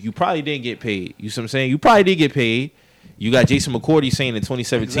believe you probably didn't get paid. You see what I'm saying? You probably did get paid. You got Jason McCourty saying in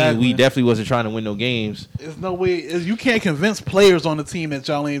 2017, Exactly. we definitely wasn't trying to win no games. There's no way you can't convince players on the team that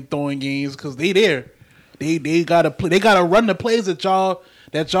y'all ain't throwing games because they there. They gotta play. They gotta run the plays that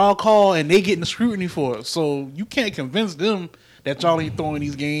y'all call, and they getting the scrutiny for it. So you can't convince them that y'all ain't throwing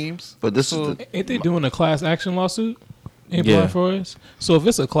these games. But this So- is the, Ain't they doing a class action lawsuit? Ain't Yeah. Brian Flores? So if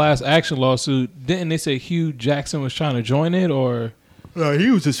it's a class action lawsuit, didn't they say Hugh Jackson was trying to join it, or He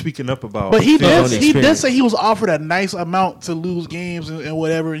was just speaking up about. But he his own did experience. say he was offered a nice amount to lose games and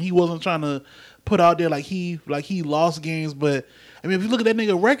whatever, and he wasn't trying to put out there like he lost games. But I mean, if you look at that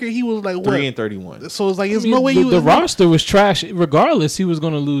nigga record, he was like what? 3-31. So it's like there's I mean, no way the roster was trash. Regardless, he was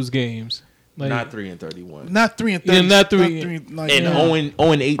going to lose games. Like, Not 3-31. not 3-30. Yeah, not three. Like, And yeah.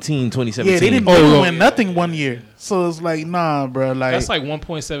 0-18, 2017. Yeah, they didn't Oh, win nothing one year. So it's like, nah, bro. Like, that's like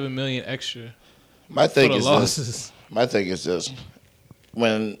 1.7 million extra my for thing the is this. losses. My thing is this: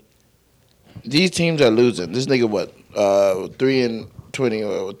 when these teams are losing, this nigga 3-20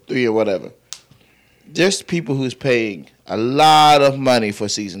 or 3 or whatever. There's people who's paying a lot of money for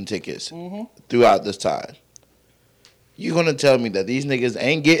season tickets throughout this time. You gonna tell me that these niggas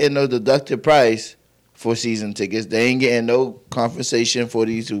ain't getting no deducted price for season tickets? They ain't getting no compensation for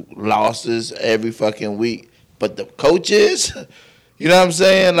these losses every fucking week. But the coaches, you know what I'm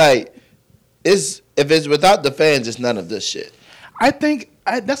saying? Like, if it's without the fans, it's none of this shit. I think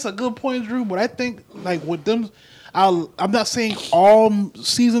that's a good point, Drew. But I think like with them, I'm not saying all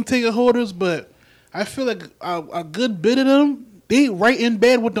season ticket holders, but I feel like a good bit of them, they right in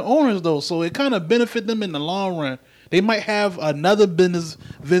bed with the owners though, so it kind of benefit them in the long run. They might have another business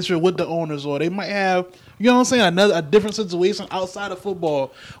venture with the owners, or they might have, you know what I'm saying, a different situation outside of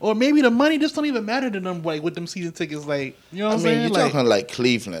football, or maybe the money just don't even matter to them. Like with them season tickets, like you know what I I'm mean, saying, you're like talking like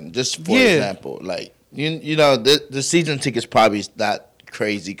Cleveland, just for Yeah. example. Like, you know, the season tickets probably not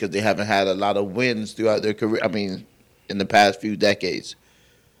crazy because they haven't had a lot of wins throughout their career. I mean, in the past few decades.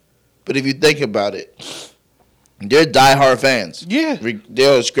 But if you think about it, they're diehard fans. Yeah.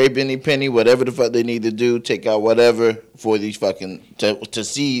 They'll scrape any penny, whatever the fuck they need to do, take out whatever for these fucking, to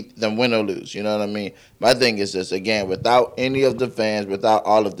see them win or lose. You know what I mean? My thing is this, again, without any of the fans, without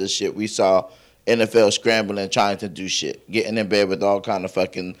all of this shit, we saw NFL scrambling, trying to do shit, getting in bed with all kind of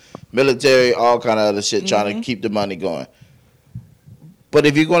fucking military, all kind of other shit, trying to keep the money going. But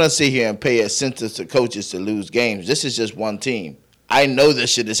if you're going to sit here and pay a sentence to coaches to lose games, this is just one team. I know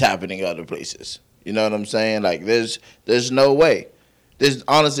this shit is happening other places. You know what I'm saying? Like, there's no way. There's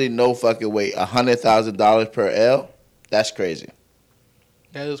honestly no fucking way. $100,000 per L? That's crazy.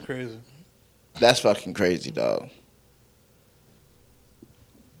 that is crazy. That's fucking crazy, dog.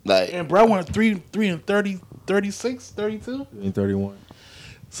 Like, And bro went 3-30 36, 32. 31.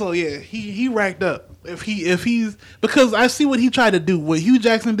 So yeah, he racked up. If he's because I see what he tried to do. What Hugh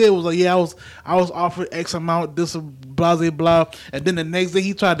Jackson did was like, yeah, I was offered X amount, this blah blah blah, and then the next day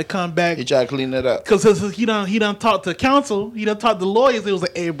he tried to come back. He tried to clean it up because he done talked to counsel, he done talked to lawyers. It was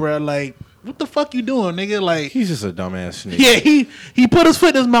like, hey, bro, like, what the fuck you doing, nigga? Like, He's just a dumbass nigga. yeah, he put his foot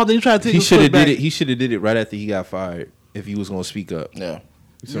in his mouth and he tried to take He his should foot have back. did it. He should have did it right after he got fired. If he was gonna speak up. yeah.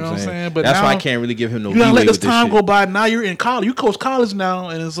 You know what I'm saying? But that's why I now- can't really give him no. You gotta leeway let this with time shit. go by. Now you're in college. You coach college now,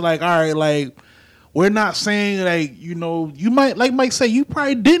 and it's like, all right, like, we're not saying like, you know, you might, like Mike said, you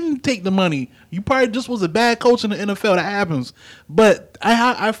probably didn't take the money. You probably just was a bad coach in the NFL. That happens. But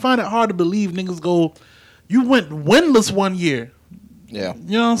I find it hard to believe niggas go, you went winless one year. Yeah.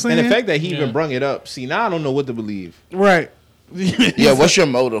 You know what I'm saying? And the fact that he Yeah. even brung it up. See, now I don't know what to believe. right. Yeah, what's your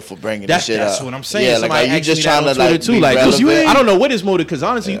motive for bringing this shit That's up? what I'm saying. Yeah, like, Somebody are you asked just me that trying on to like Twitter, too. be Like, 'cause relevant? I don't know what his motive. Because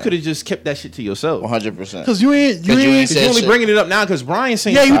honestly, you could have just kept that shit to yourself. 100%. Because you ain't you ain't Because you only shit. bringing it up now because Brian's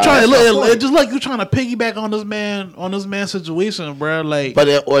saying. yeah, you "Ah, trying to that's my look point." just like you trying to piggyback on this man situation, bro. Like,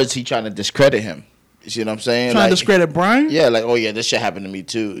 Or is he trying to discredit him? You see what I'm saying? trying Like, to discredit Brian. Yeah, like, oh yeah, this shit happened to me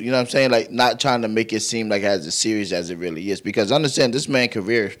too. You know what I'm saying? Like, not trying to make it seem like as serious as it really is. Because understand, this man's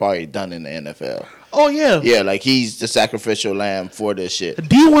career is probably done in the NFL. Oh yeah. Yeah, like he's the sacrificial lamb for this shit.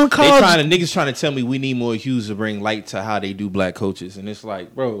 D1 They college. niggas trying to tell me we need more Hughes to bring light to how they do black coaches, and it's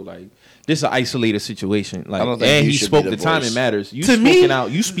like, bro, like this is an isolated situation. Like, I don't think and you he should spoke be the the time voice. it matters. You To me- speaking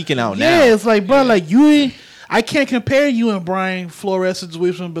out. You speaking out Yeah, now it's like, bro, like you ain't. I can't compare you and Brian Flores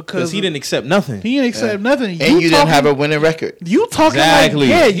situation because because he didn't accept nothing. He didn't accept nothing. And you didn't have a winning record. You talking Exactly. like,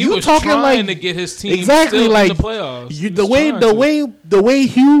 yeah, He you was talking trying like to get his team exactly still like in the playoffs. You, He the was way trying the to. way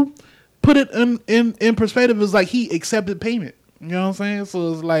Hugh put it in perspective is like he accepted payment. You know what I'm saying?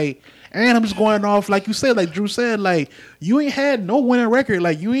 So it's like, and I'm just going off like you said, like Drew said, like you ain't had no winning record.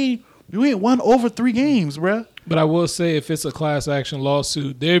 Like you ain't won over 3 games, bruh. But I will say, if it's a class action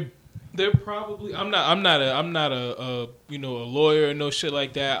lawsuit, they're probably. I'm not a you know, a lawyer or no shit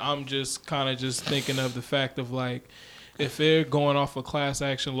like that. I'm just kind of just thinking of the fact of like, if they're going off a class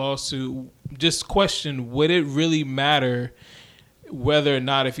action lawsuit, just question, would it really matter whether or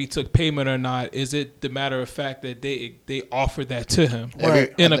not, if he took payment or not? Is it the matter of fact that they offered that to him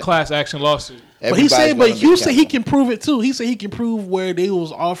Right. in a class action lawsuit? But he said, Everybody's but gonna Hugh be said he careful. can prove it too. He said he can prove where they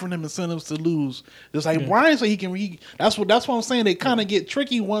was offering him incentives to lose. Just like Brian said he can. That's what I'm saying. They kind of get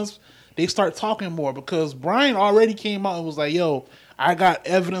tricky once they start talking more because Brian already came out and was like, "Yo, I got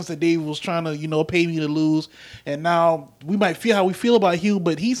evidence that Dave was trying to, you know, pay me to lose." And now we might feel how we feel about Hugh,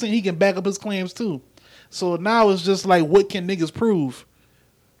 but he's saying he can back up his claims too. So now it's just like, what can niggas prove?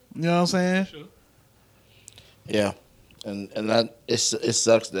 You know what I'm saying? Sure. Yeah. And that it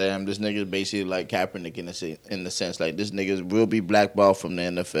sucks that this nigga is basically like Kaepernick in the sense like this nigga will be blackballed from the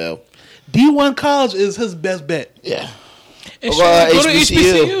NFL. D1 college is his best bet. Yeah. And Well, shit, go to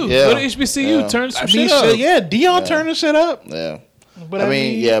HBCU. HBCU. Yeah. Go to HBCU. Yeah. Turn some I mean, shit up. shit, yeah, Dion turning shit up. Yeah. But I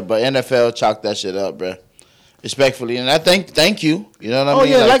mean, yeah, but NFL chalk that shit up, bruh. Respectfully, and I thank you. You know what I Oh,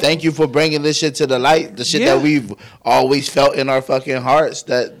 mean? yeah, like, like- thank you for bringing this shit to the light. The shit Yeah. that we've always felt in our fucking hearts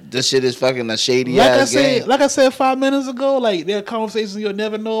that this shit is fucking a shady Like ass game. I said 5 minutes ago, like there are conversations you'll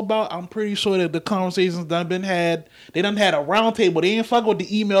never know about. I'm pretty sure that the conversations done been had. They done had a round table. They ain't fucking with the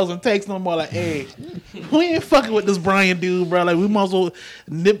emails and texts no more. Like, hey, we ain't fucking with this Brian dude, bro. Like we might as well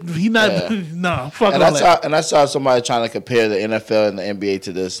nip. He not Yeah. nah. Fuck And all that. I saw somebody trying to compare the NFL and the NBA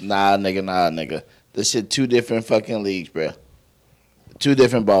to this. Nah, nigga. This shit 2 different fucking leagues, bruh. 2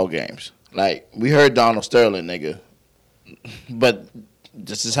 different ball games. Like we heard Donald Sterling, nigga, but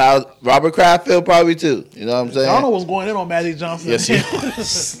this is how Robert Kraft feel probably too. You know what I'm saying? I don't know what's going in on Magic Johnson. Yes, he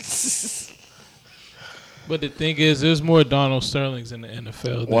But the thing is, there's more Donald Sterlings in the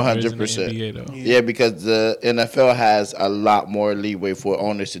NFL than there is in the 100%. NBA, though. Yeah, because the NFL has a lot more leeway for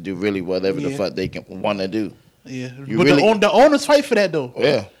owners to do really whatever the Yeah. fuck they can want to do. Yeah, You but really- the owners fight for that though.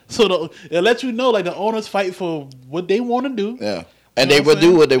 Yeah, So it lets you know, like the owners fight for what they want to do. yeah. And You they know will I'm do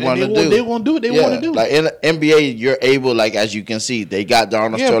saying? what they And want to will- do. They want to do what they want to do. Like in the NBA, you're able, like as you can see, they got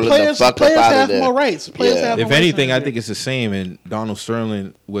Donald Yeah, Sterling players, the fuck players up out have of there. more rights. Players Yeah. have more If rights anything, in I the think it's the same. And Donald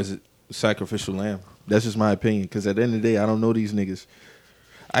Sterling was a sacrificial lamb. That's just my opinion. Because at the end of the day, I don't know these niggas.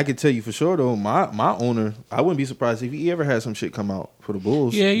 I can tell you for sure though, my owner, I wouldn't be surprised if he ever had some shit come out for the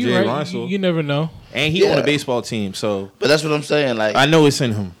Bulls. Yeah, you're Jay right. Reinsel. You never know. And he Yeah. on a baseball team, so But that's what I'm saying. Like I know it's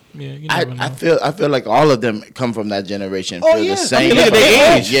in him. Yeah, you never know. I feel like all of them come from that generation. Oh feel yeah, the same. look at their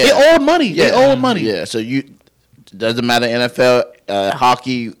they age. They owed money. Yeah. They owed money. Yeah, so you doesn't matter NFL,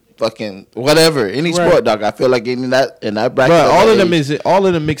 hockey, fucking whatever, any Right. sport, dog. I feel like in that bracket. But all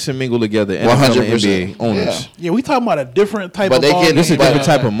of them mix and mingle together. NFL and 100%. NBA owners. Yeah. Yeah, we talking about a different type But of they ball get game. This is a But- different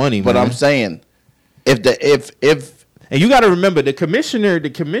type of money, But man. I'm saying if And you got to remember the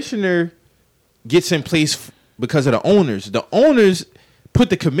commissioner gets in place because of the owners. The owners put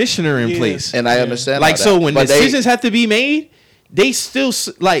the commissioner in place. and I understand Like, all so that, when but decisions have to be made, they still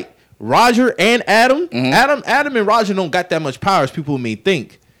like Roger and Adam. Adam and Roger don't got that much power as people may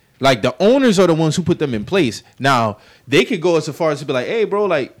think. Like, the owners are the ones who put them in place. Now, they could go as far as to be like, hey, bro,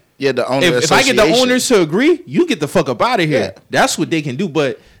 like, the owner if I get the association. owners to agree, you get the fuck up out of here. Yeah. That's what they can do.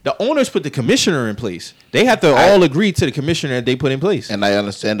 But the owners put the commissioner in place. They have to all agree to the commissioner that they put in place. And I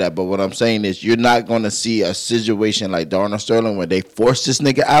understand that, but what I'm saying is you're not going to see a situation like Darnold Sterling where they force this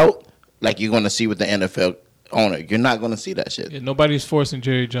nigga out like you're going to see with the NFL owner. You're not going to see that shit. Yeah, nobody's forcing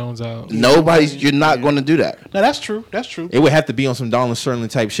Jerry Jones out. You're not going to do that. No, that's true. That's true. It would have to be on some Donald Sterling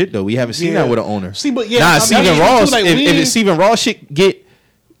type shit, though. We haven't seen Yeah. that with an owner. See, but yeah, nah, I mean, Stephen that's Ross. too, like, if we if ain't- Stephen Ross shit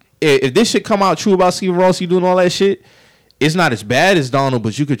if this shit come out true about Stephen Ross, he doing all that shit, it's not as bad as Donald,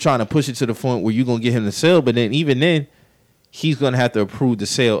 but you could try to push it to the point where you're gonna get him to sell. But then even then, he's gonna have to approve the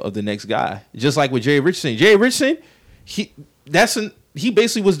sale of the next guy. Just like with Jerry Richardson. Jerry Richardson, he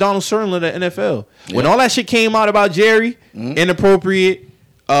basically was Donald Sterling of the NFL. When all that shit came out about Jerry, inappropriate,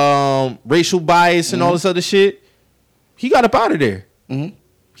 racial bias, and all this other shit, he got up out of there.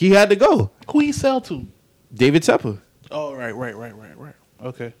 He had to go. Who he sell to? David Tepper. Oh, right.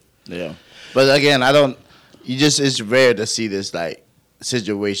 Okay. Yeah. But again, it's rare to see this like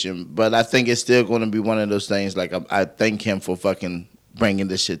situation, but I think it's still going to be one of those things. Like, I thank him for fucking bringing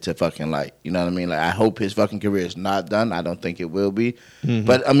this shit to fucking light. You know what I mean? Like, I hope his fucking career is not done. I don't think it will be.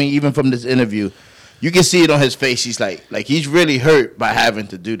 But I mean, even from this interview, you can see it on his face. He's like he's really hurt by having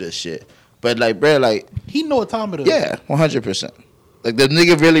to do this shit. But like, bro, like, He know what time it is. yeah, 100%. Like, the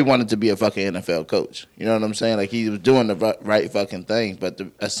nigga really wanted to be a fucking NFL coach. You know what I'm saying? Like, he was doing the right fucking thing. But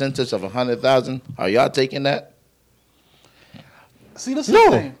a sentence of 100,000, are y'all taking that? See, this is No.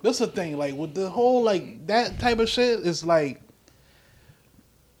 the thing. This is the thing. Like, with the whole, like, that type of shit, is like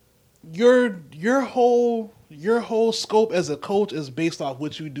your whole scope as a coach is based off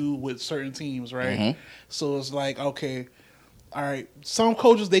what you do with certain teams, right? So it's like, okay, all right, some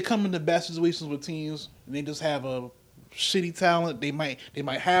coaches, they come into bad situations with teams and they just have a shitty talent. They might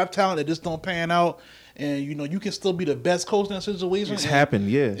have talent that just don't pan out, and you know, you can still be the best coach in that situation. It's happened,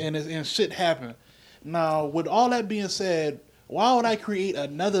 yeah. And shit happen. Now, with all that being said, why would I create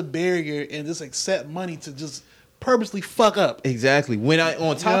another barrier and just accept money to just purposely fuck up? Exactly. When on You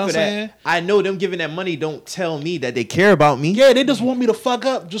know top what of I'm that, saying? I know them giving that money don't tell me that they care about me. Yeah, they just want me to fuck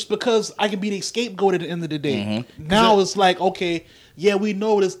up just because I can be the scapegoat at the end of the day. Now it's like, okay, yeah, we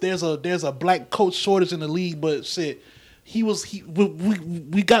know there's a black coach shortage in the league, but shit,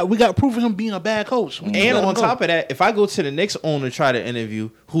 we got proof of him being a bad coach. And on top of that, if I go to the next owner try to interview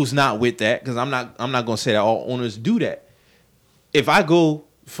who's not with that, because I'm not gonna say that all owners do that. If I go,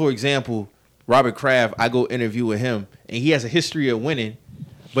 for example, Robert Kraft, I go interview with him, and he has a history of winning,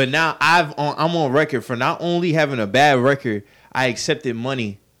 but now I'm on record for not only having a bad record, I accepted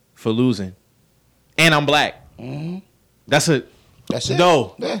money for losing, and I'm black. That's it.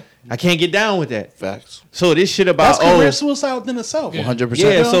 No, Yeah. I can't get down with that. Facts. So this shit about That's career suicide within itself. 100%. yeah.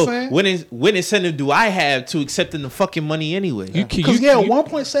 You know what I'm So saying? when incentive do I have to accepting the fucking money anyway? Because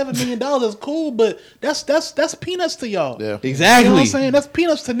 $1.7 million is cool, but that's peanuts to y'all. Yeah. Exactly. You know what I'm saying? That's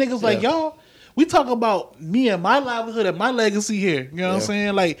peanuts to niggas like y'all. We talk about me and my livelihood and my legacy here. You know what I'm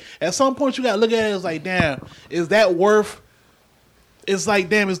saying? Like, at some point you gotta look at it as like, damn, is that worth? It's like,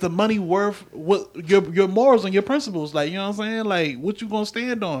 damn, is the money worth what your morals and your principles? Like, you know what I'm saying? Like, what you gonna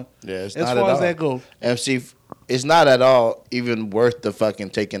stand on? Yeah, it's as not far at as all. that goes. MC, it's not at all even worth the fucking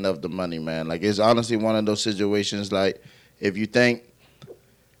taking of the money, man. Like, it's honestly one of those situations, like, if you think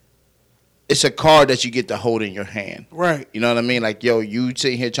it's a card that you get to hold in your hand. Right. You know what I mean? Like, yo, you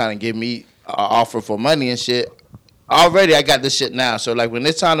sitting here trying to give me an offer for money and shit. Already, I got this shit now. So, like, when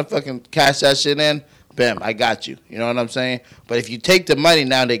it's time to fucking cash that shit in, bam, I got you. You know what I'm saying? But if you take the money,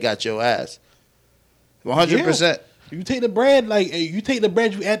 now they got your ass. 100%. You take the bread, like, you take the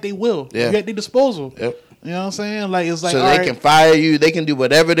bread, you at their will. Yeah. You at their disposal. Yep. You know what I'm saying? Like, it's like, So all they right. can fire you. They can do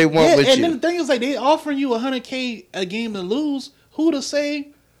whatever they want with and you. then the thing is, like, they offering you $100K a game to lose. Who to say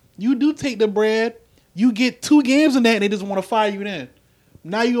you do take the bread, you get 2 games in that, and they just want to fire you then.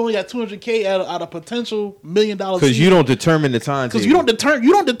 Now you only got $200K out of potential $1 million. Because you don't determine the time. Because you don't determine.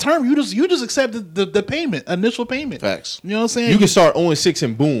 You just accept the payment, initial payment. Facts. You know what I'm saying? You can start 0-6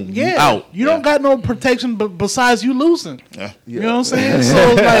 and boom, you yeah, out. You don't got no protection besides you losing. Yeah. You know what I'm saying? So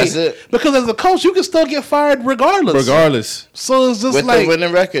it's That's like, it. because as a coach, you can still get fired regardless. Regardless. So it's just With like the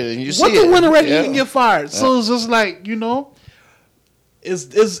winning record, and you see with it. the winning record, Yeah. you can get fired. So it's just like, you know,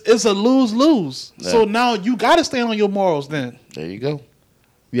 it's a lose-lose. Yeah. So now you got to stand on your morals then. There you go.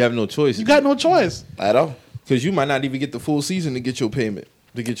 You have no choice. You got no choice. At all. Because you might not even get the full season to get your payment,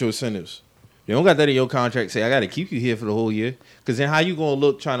 to get your incentives. You don't got that in your contract. Say, I got to keep you here for the whole year. Because then how you going to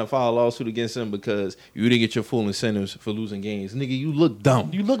look trying to file a lawsuit against them because you didn't get your full incentives for losing games? Nigga, you look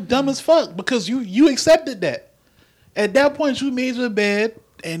dumb. You look dumb as fuck because you accepted that. At that point, you made your bed,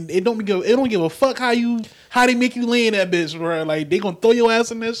 and it don't give a fuck how they make you lay in that bitch, bro. Like, they gonna throw your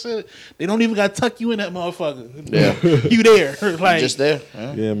ass in that shit. They don't even gotta tuck you in that motherfucker. Yeah. You there. Like, Just there.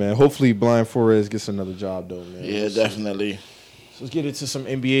 Yeah, man. Hopefully, Blind Flores gets another job, though, man. Yeah, definitely. Let's get into some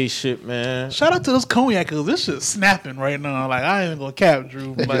NBA shit, man. shout out to this cognac because this shit's snapping right now. Like, I ain't even gonna cap,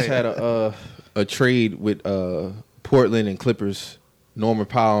 Drew. They Like, just had a trade with Portland and Clippers. Norman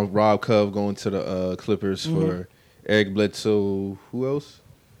Powell, Rob Cove going to the Clippers for Eric Bledsoe. Who else?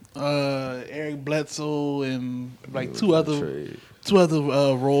 Eric Bledsoe and like two other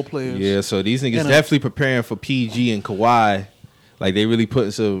role players. Yeah, so these niggas And, definitely preparing for PG and Kawhi. Like they really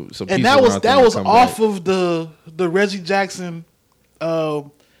putting some pieces And that was around them to was come off back. of the Reggie Jackson,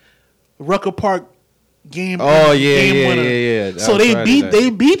 Rucker Park game. Oh yeah, game yeah, winner. yeah. That So was they Friday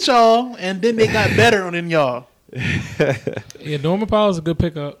night. beat y'all, and then they got better than y'all. Yeah, Norman Powell's a good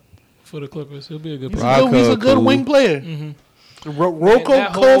pickup for the Clippers. He'll be a good He's pickup. a good cool. wing player. Man, Rocco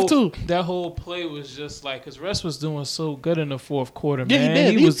that Cove too. That whole play was just like, because Russ was doing so good in the fourth quarter, Yeah,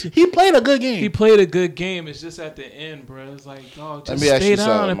 man. he did. He played a good game. He played a good game. It's just at the end, bro. It's like, dog, Let just me ask stay you down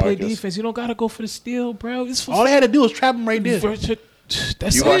something, and play Marcus. defense. You don't gotta go for the steal, bro. It's for All they had to do was trap him right there. That's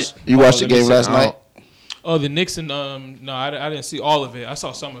You it. watched the game last night? Oh, the Knicks and no, I didn't see all of it. I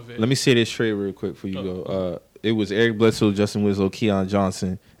saw some of it. Let me say this trade real quick before you go. It was Eric Bledsoe, Justin Winslow, Keon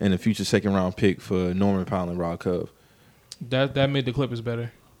Johnson, and a future second round pick for Norman Powell and Rob Cove. That made the Clippers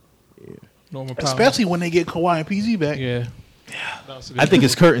better. Yeah. Norman Powell. Especially when they get Kawhi and PG back. Yeah. I think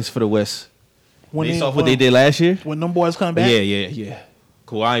it's curtains for the West. Based off what they did last year. When them boys come back. Yeah.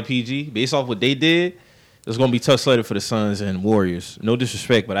 Kawhi and PG, based off what they did, it's gonna be tough sledding for the Suns and Warriors. No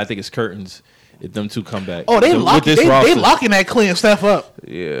disrespect, but I think it's curtains if them two come back. Oh, they With locking this they roster, locking that clean stuff up.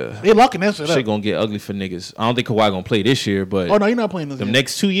 Yeah, They locking that shit shit up. gonna get ugly for niggas. I don't think Kawhi gonna play this year, but Oh no, you're not playing this the game.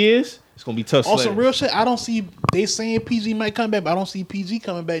 next 2 years, it's gonna be tough On sledding. some real shit, I don't see they saying PG might come back, but I don't see PG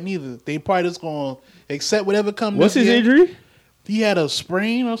coming back neither. They probably just gonna accept whatever comes. What's this his year. injury? He had a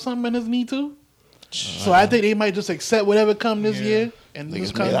sprain or something in his knee too. So I think they might just accept whatever come this year and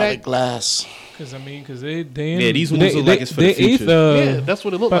just Niggas come made out back. of glass. Because they Yeah, these moves look like it's for the future. Yeah, that's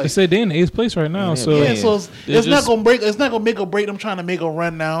what it looked About to like. say they in the 8th place right now. So Yeah, so it's They're not just- gonna break. It's not gonna make or break them trying to make a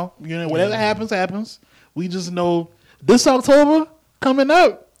run now. You know, whatever happens. We just know this October coming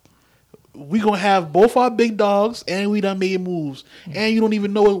up, we gonna have both our big dogs, and we done made moves, and you don't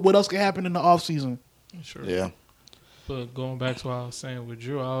even know what else can happen in the off season. Sure. Yeah. But going back to what I was saying with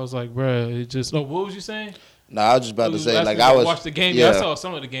Drew, I was like, bruh, it just. Oh, what was you saying? No, I was just about to You say, asked like me I to was. watch the game. Yeah, I saw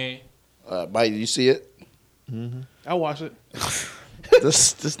some of the game. Mike, you see it? I watch it.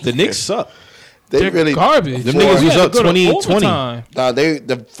 this The Knicks suck. They They're really garbage. Them We niggas had was to up go to 20-20. overtime. No,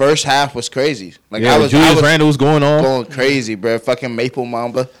 the first half was crazy. Like Yeah, I was Julius Randle was going on. going crazy, bro. Fucking Maple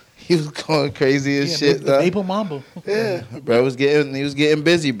Mamba, he was going crazy as shit. the Though. Maple Mamba. Yeah, bro, he was getting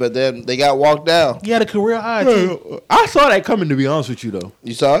busy, but then they got walked down. He had a career high too. I saw that coming, to be honest with you, though.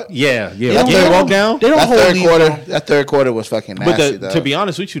 You saw it? Yeah. They Like, don't- getting they walked don't- down. They don't That hold third leads quarter, long. that third quarter was fucking But nasty. though. to be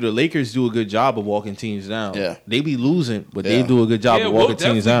honest with you, the Lakers do a good job of walking teams down. Yeah. They be losing, but they Yeah. do a good job Yeah, of we'll walking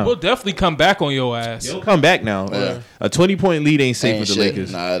teams down. definitely come back on your ass. They'll come back now. Yeah. A 20-point lead ain't safe Ain't for the shit.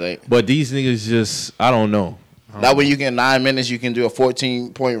 Lakers. Nah, it ain't. But these niggas just, I don't know. That way you get 9 minutes, you can do a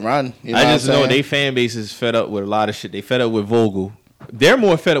 14-point run. You know I what just I'm know saying? they fan base is fed up with a lot of shit. They fed up with Vogel. They're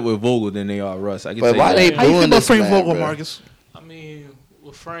more fed up with Vogel than they are Russ. I can But say why that. they How you feel doing about this, Frank man, Vogel, bro? Marcus? I mean,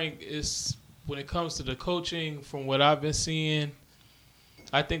 with Frank, it's when it comes to the coaching, from what I've been seeing,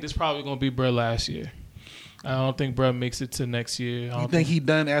 I think this probably gonna be Brett last year. I don't think Brett makes it to next year. I You don't think he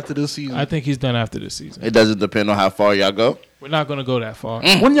done after this season? I think he's done after this season. It doesn't depend on how far y'all go. We're not gonna go that far.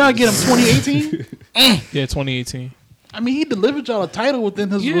 When y'all get him 2018? Yeah, 2018. I mean, he delivered y'all a title within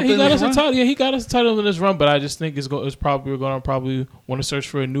his. Yeah, within he got his us a run. title. Yeah, he got us a title in this run. But I just think we're gonna probably want to search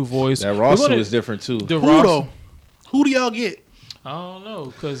for a new voice. That We're roster gonna- was different, too. The Who roster. though? Who do y'all get? I don't know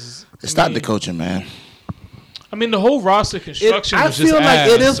because It's not the coaching, man. I mean, the whole roster construction. I was just feel like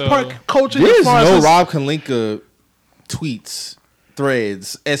ass, it is so- part coaching. There's as far no as Rob Kalinka tweets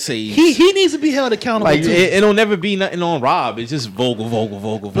threads, essays. He needs to be held accountable like too. it'll never be nothing on Rob. It's just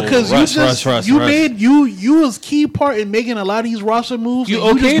Vogel. Because you made you was key part in making a lot of these roster moves. You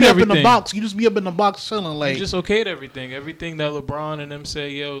and just okayed be up in the everything. box. You just be up in the box chilling. Like You just okayed everything. Everything that LeBron and them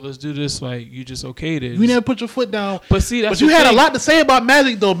say, yo, let's do this. Like you just okayed it. you never put your foot down. But see, that's But you the had a thing. lot to say about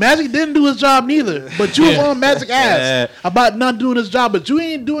Magic though. Magic didn't do his job neither. But you was Yeah. on Magic ass Yeah. about not doing his job. But you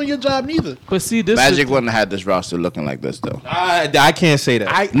ain't doing your job neither. But see, this Magic is, wouldn't have had this roster looking like this though. I can't say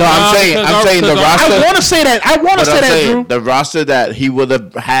that. No, I'm saying the roster. I want to say that. I want to But say I'm that, saying Drew. the roster that he would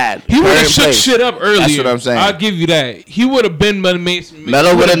have had. he would put have in shook place. shit up earlier. That's what I'm saying. I'll give you that. He would have been made.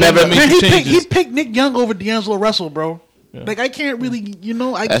 Melo would have never- Man, he changes. picked Nick Young over D'Angelo Russell, bro. Like I can't really,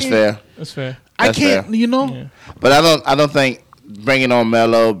 I That's can't. fair. That's fair. I That's can't, fair. Yeah. But I don't think bringing on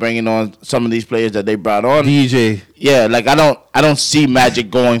Melo, bringing on some of these players that they brought on. DJ. Yeah, like I don't see Magic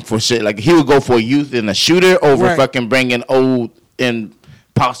going for shit. Like he would go for youth and a shooter over Right. fucking bringing old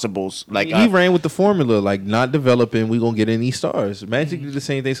impossibles. Like He ran with the formula, like not developing. We gonna get any stars. Magic did the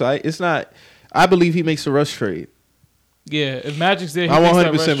same thing. So it's not. I believe he makes a rush trade. Yeah, if Magic's there, he I makes 100%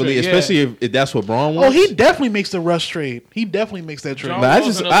 that rush believe, trade. especially if that's what Braun Oh, wants. he definitely makes the rush trade. He definitely makes that trade. John- But I Wall's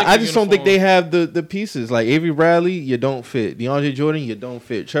just, in a I just don't think uniform. they have the pieces. Like Avery Bradley, you don't fit. DeAndre Jordan, you don't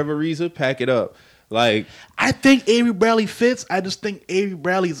fit. Trevor Ariza, pack it up. Like I think Avery Bradley fits. I just think Avery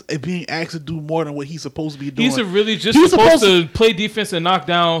Bradley is being asked to do more than what he's supposed to be doing. He's really just He's supposed supposed to play defense and knock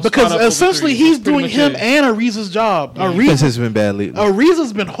down. because spot up over essentially threes. he's That's pretty doing much him it. and Ariza's job. defense Ariza, has been bad lately.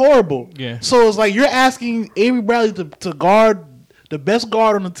 Ariza's been horrible. Yeah. So it's like you're asking Avery Bradley to guard the best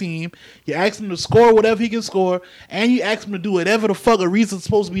guard on the team. You ask him to score whatever he can score, and you ask him to do whatever the fuck Ariza's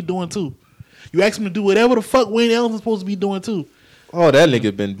supposed to be doing too. You ask him to do whatever the fuck Wayne Ellison's supposed to be doing too. Oh, that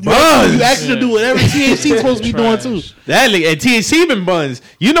nigga been You buns. ask him to do whatever THC's supposed to be doing too. Trash. That nigga and THC been buns.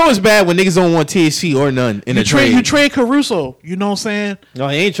 You know it's bad when niggas don't want THC or none in You a trade. you trade Caruso. You know what I'm saying? No,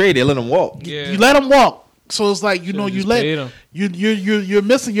 he ain't trade. They let him walk. Yeah. You let him walk. So it's like Should've you just let paid him. you're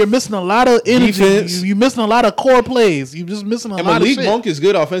missing a lot of energy. Defense. You're missing a lot of core plays. You're just missing a And lot of Malik shit. Monk is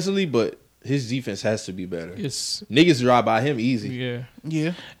good offensively, but his defense has to be better. It's Niggas drive by him easy. yeah.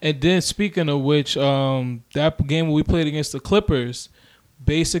 Yeah, And then speaking of which, that game we played against the Clippers,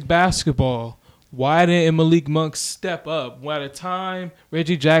 basic basketball. Why didn't Malik Monk step up? By the time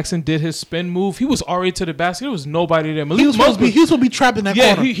Reggie Jackson did his spin move, he was already to the basket. There was nobody there. Malik he was Monk supposed to be trapped in that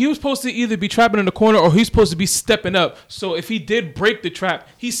yeah, corner. he was supposed to either be trapping in the corner or he's supposed to be stepping up. So if he did break the trap,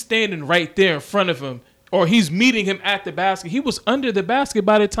 he's standing right there in front of him, or he's meeting him at the basket. He was under the basket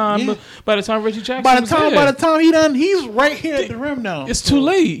by the time Yeah. Reggie Jackson by the was time there. he done, he's right here at the rim now. It's too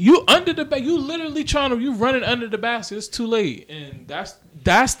late. You under the you literally you running under the basket. It's too late, and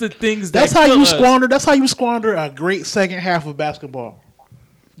that's the things That's that how kill you us. squander. That's how you squander a great second half of basketball.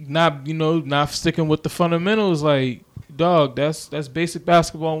 Not sticking with the fundamentals. Like dog, that's basic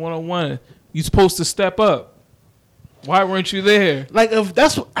basketball 101. You supposed to step up. Why weren't you there? Like if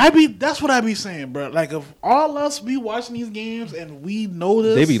that's what I be saying, bro. Like if all us be watching these games and we know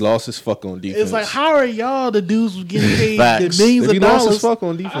this, They be lost as fuck on defense. it's like how are y'all the dudes who getting paid the Facts. millions They be of lost dollars? as fuck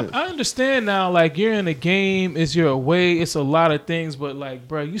on defense. I understand now. Like you're in a game, it's your away, it's a lot of things, but like,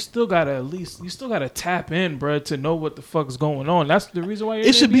 bro, you still gotta tap in, bro, to know what the fuck's going on. That's the reason why you're It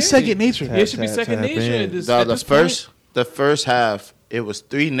in should the be NBA. second nature. It should be Tap second nature. in. At this, Dog, at the this point. first half, it was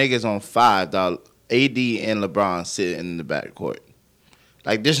 3 niggas on 5. Dog, AD and LeBron sitting in the backcourt.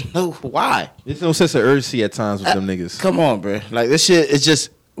 Like there's no why. There's no sense of urgency at times with them niggas. Come on, bro. Like this shit is just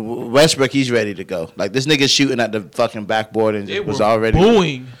Westbrook. He's ready to go. Like this nigga shooting at the fucking backboard and They just was were already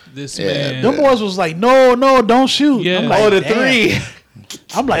booing this Yeah. man. Them boys was like, no, don't shoot. Yeah. I'm like, Oh, the damn. three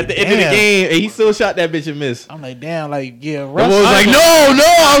I'm like, at the end of the damn. game, and he still shot that bitch and missed. I'm like, damn, like, yeah, The Russ. boy was like, no.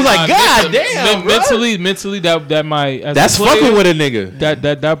 I was like, God damn, bro. mentally, that might. As That's a player, fucking with a nigga.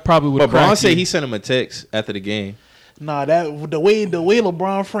 That probably would. But Braun crack said you. he sent him a text after the game. Nah, that the way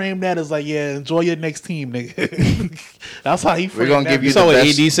LeBron framed that is like, yeah, enjoy your next team, nigga. That's how he framed gonna that. give You you saw the what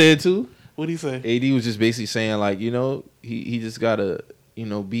best. AD said too? What'd he say? AD was just basically saying like, he just gotta,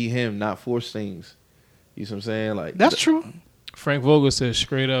 be him, not force things. You see what I'm saying? Like That's true. Frank Vogel said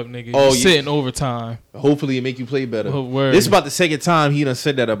straight up, nigga. Oh, Oh, yeah. sitting overtime. hopefully it make you play better. Oh, word. This is about the second time he done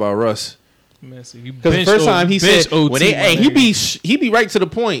said that about Russ. Because Because the first time he said OT, when he be right to the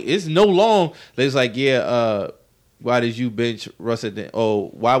point. It's no long. It's like why did you bench Russ at the? Oh,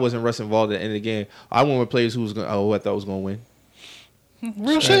 why wasn't Russ involved at the end of the game? I went with players who was gonna. Oh, I thought was gonna win.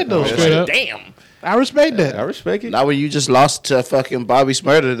 Real shit though. Straight up. Damn, I respect I that. respect it. Not when you just lost to fucking Bobby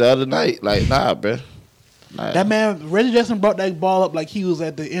Smurder the other night. Like, nah, bro. Nah. That man, Reggie Jackson brought that ball up like he was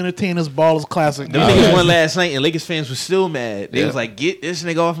at the Entertainers Ballers Classic. Them niggas won last night, and Lakers fans were still mad. They Yeah. was like, "Get this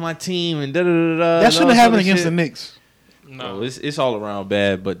nigga off my team," and da da da da. That shouldn't have happened against the Knicks. No. It's all around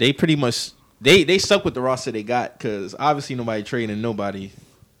bad. But they pretty much they stuck with the roster they got because obviously nobody trading nobody.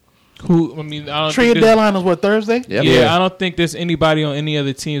 Who? I mean, I don't Trade think there's- deadline is what, Thursday? Yep. Yeah, I don't think there's anybody on any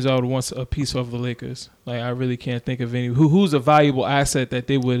other teams that would want a piece of the Lakers. Like, I really can't think of any. Who's a valuable asset that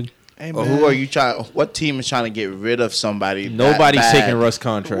they would? Hey, Or man. who are you trying? What team is trying to get rid of somebody? Nobody's that bad? taking Russ The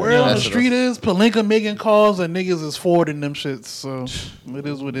contract. word on the That's what street is Pelinka making calls and niggas is forwarding them shits. So it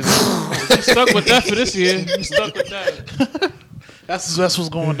is what it is. You stuck with that for this year. You stuck with that. That's what's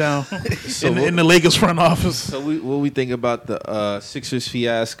going down So in the Lakers front office. So what we think about the Sixers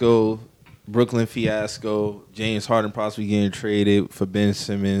fiasco, Brooklyn fiasco, James Harden possibly getting traded for Ben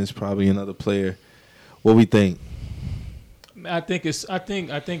Simmons, probably another player. What we think? I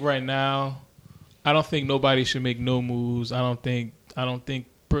think right now, I don't think nobody should make no moves. I don't think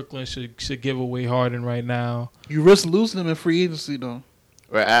Brooklyn should give away Harden right now. You risk losing them in free agency though.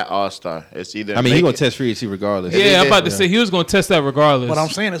 We're at All Star. It's either. I mean, make he's gonna it- test free agency regardless. Yeah, I'm about to say he was going to test that regardless. But I'm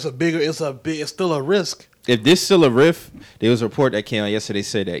saying it's still a risk. If this still a riff, there was a report that came out yesterday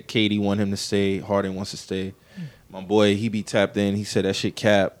said that KD want him to stay, Harden wants to stay. My boy, he be tapped in. He said that shit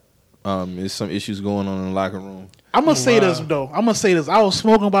cap. There's some issues going on in the locker room. I'm gonna say this Wow. though. I'm gonna say this. I was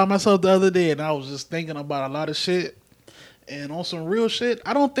smoking by myself the other day, and I was just thinking about a lot of shit. And on some real shit,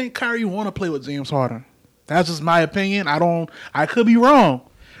 I don't think Kyrie want to play with James Harden. That's just my opinion. I could be wrong,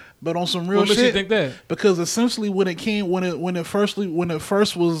 but on some real What makes shit, you think that? because essentially when it first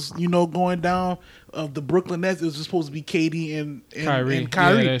was going down of the Brooklyn Nets, it was just supposed to be KD and Kyrie.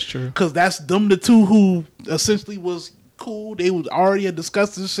 Kyrie. Yeah, that's true. Because that's them the two who essentially was cool. They was already had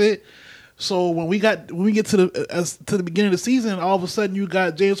discussed this shit. So when we get to the beginning of the season, all of a sudden you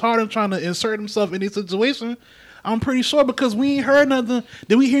got James Harden trying to insert himself in this situation. I'm pretty sure because we ain't heard nothing.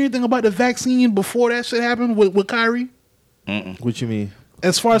 Did we hear anything about the vaccine before that shit happened with Kyrie? What you mean?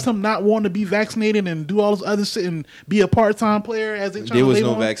 As far as him not wanting to be vaccinated and do all this other shit and be a part-time player as they trying There to was label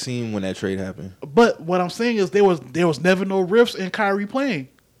no him. vaccine when that trade happened. But what I'm saying is there was never no rifts in Kyrie playing.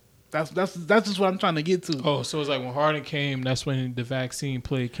 That's just what I'm trying to get to. Oh, so it's like when Harden came, that's when the vaccine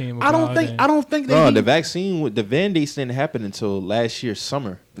play came I about. don't think that No, he, the vaccine with the Band-Aids didn't happen until last year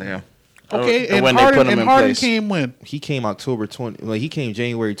summer. Yeah. okay, And and when they put Harden him in Harden place. came when? He came October 20. Like he came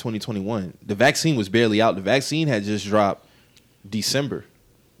January 2021. The vaccine was barely out. The vaccine had just dropped December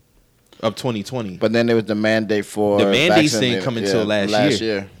of 2020. But then there was the mandate for The mandates vaccinated- didn't come until last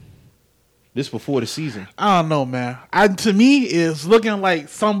year. This before the season. I don't know, man. To me, it's looking like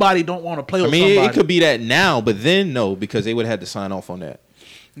somebody don't want to play I with mean, somebody. it could be that now, but then no, because they would have had to sign off on that.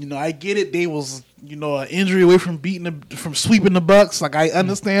 I get it. They was, an injury away from from sweeping the Bucks. Like I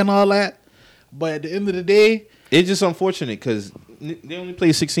understand all that, but at the end of the day, It's just unfortunate because they only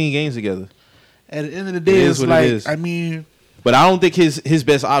played 16 games together. at the end of the day, It it's is what like it is. I mean, But I don't think his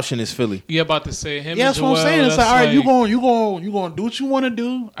best option is Philly. Yeah, about to say him. yeah, and that's what I'm Joel, saying. It's that's like, all right, you going to do what you want to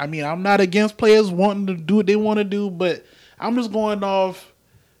do. I mean, I'm not against players wanting to do what they want to do, but I'm just going off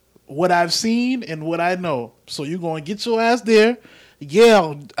what I've seen and what I know. So you're going to get your ass there.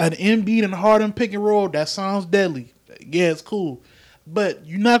 Yeah, an Embiid and Harden pick and roll, that sounds deadly. Yeah, it's cool. But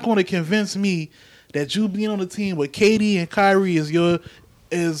you're not going to convince me that you being on the team with KD and Kyrie is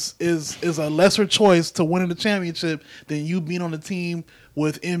a lesser choice to winning the championship than you being on the team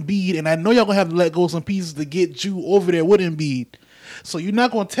with Embiid. And I know y'all gonna have to let go some pieces to get you over there with Embiid. So you're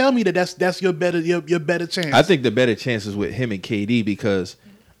not gonna tell me that that's your better chance. I think the better chances with him and KD because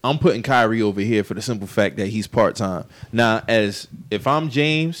I'm putting Kyrie over here for the simple fact that he's part-time. Now, if I'm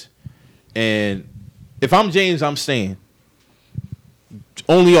James, I'm staying.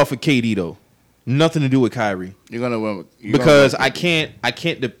 Only off of KD though. Nothing to do with Kyrie. You're gonna win Because I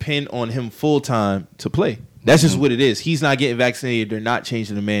can't depend on him full time to play. That's just what it is. He's not getting vaccinated. They're not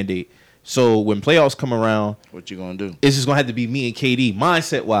changing the mandate. So when playoffs come around, What you gonna do? it's just gonna have to be me and KD,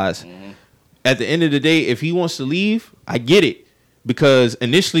 mindset wise. At the end of the day, if he wants to leave, I get it. Because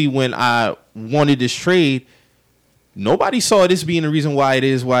initially when I wanted this trade, nobody saw this being the reason why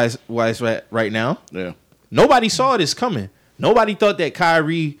it's right now. Yeah. Nobody saw this coming. Nobody thought that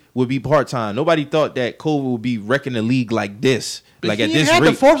Kyrie would be part-time. Nobody thought that Kobe would be wrecking the league like this. But Like he at this had to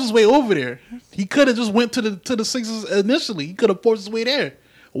rate. force his way over there. He could have just went to the Sixers initially. He could have forced his way there.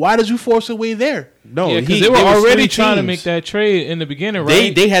 Why did you force your way there? No, Yeah, because he- they were there was already 3 trying to teams. make that trade in the beginning,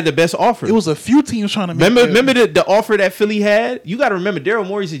 right? They had the best offer. It was a few teams trying to make remember the offer that Philly had? You got to remember Daryl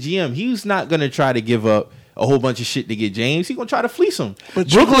Morey's a GM. He's not going to try to give up a whole bunch of shit to get James. He's going to try to fleece him. But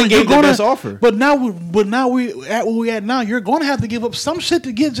Brooklyn gave the best offer. But now we at where we at now. You're going to have to give up some shit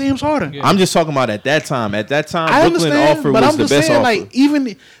to get James Harden. Yeah. I'm just talking about at that time. At that time, I Brooklyn understand, offer but was I'm the just best saying, offer.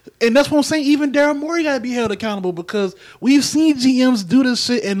 like, and that's what I'm saying. Even Daryl Morey got to be held accountable because we've seen GMs do this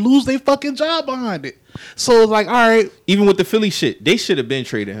shit and lose their fucking job behind it. So it's like, all right, Even with the Philly shit, they should have been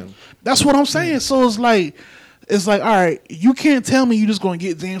traded him. that's what I'm saying. So it's like, all right, you can't tell me you just gonna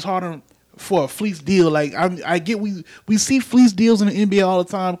get James Harden for a fleece deal. Like I get we see fleece deals in the NBA all the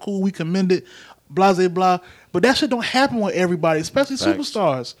time. Cool, we commend it, blah blah blah. But that shit don't happen with everybody, especially Facts.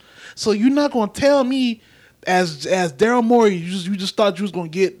 superstars. So you're not gonna tell me as Daryl Morey, you just thought you was gonna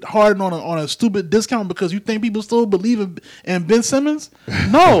get Harden on a stupid discount because you think people still believe in Ben Simmons?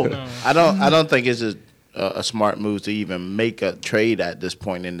 No. I don't think it's a smart move to even make a trade at this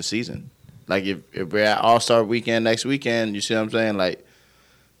point in the season. Like if we're at All-Star weekend next weekend, you see what I'm saying? Like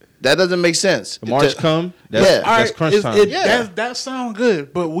that doesn't make sense. March come, that's, Yeah. that's crunch time. That sounds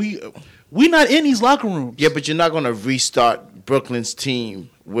good, but we not in these locker rooms. Yeah, but you're not going to restart Brooklyn's team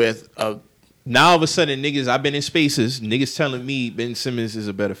with a. Now all of a sudden, niggas, I've been in spaces, niggas telling me Ben Simmons is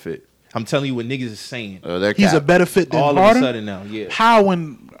a better fit. I'm telling you what niggas is saying. He's a better fit than All Harden. of a sudden now, yeah. How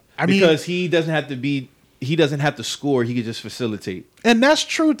when I mean Because he doesn't have to score, he could just facilitate. and that's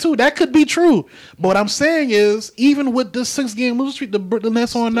true too. That could be true. But what I'm saying is, even with this 6-game losing streak the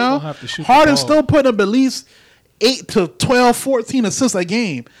Nets on now, gonna have to shoot the Harden's ball. still putting up at least 8 to 12, 14 assists a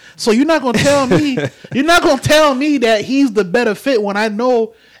game. So you're not gonna tell me that he's the better fit when I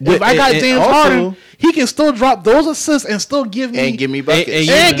know if But- I got and James also- Harden, he can still drop those assists and still give me And give me buckets.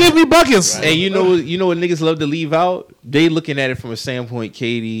 and give me buckets. And you know what niggas love to leave out? They looking at it from a standpoint,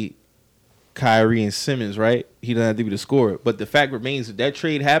 KD, Kyrie, and Simmons, right? He doesn't have to be the scorer. But the fact remains, if that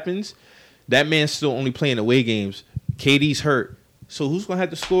trade happens, that man's still only playing away games. KD's hurt. So who's going to have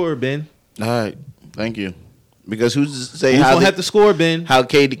to score, Ben? All right, thank you. Because who's to say Who's how going to have to score, Ben? how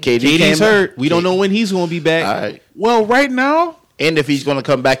KD KD's came hurt. We don't know when he's going to be back. All right, Well, right now, and if he's going to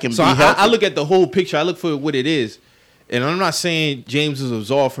come back and So be healthy. I look at the whole picture. I look for what it is. And I'm not saying James is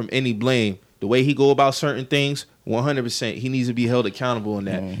absolved from any blame. The way he go about certain things, 100%, he needs to be held accountable in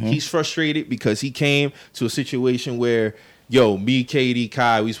that. He's frustrated because he came to a situation where, yo, me, KD,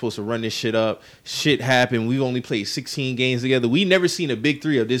 Kai, we supposed to run this shit up. Shit happened. We only played 16 games together. We never seen a big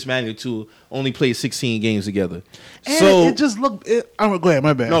three of this magnitude only play 16 games together. and So it just looked. I'm gonna go ahead.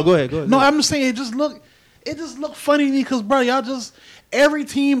 My bad. No, go ahead. No, I'm just saying it just looked funny to me because, bro, y'all just every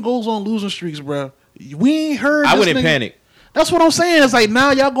team goes on losing streaks, bro. We ain't heard. I this wouldn't nigga- panic. That's what I'm saying. It's like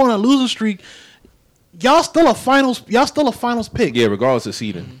now y'all going on a losing streak. Y'all still a finals pick. Yeah, regardless of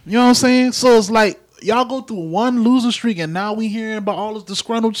seeding. You know what I'm saying? So it's like y'all go through one losing streak and now we hearing about all this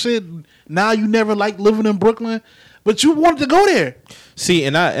disgruntled shit. Now you never liked living in Brooklyn, but you wanted to go there. See,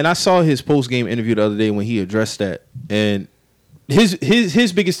 and I saw his post game interview the other day when he addressed that, and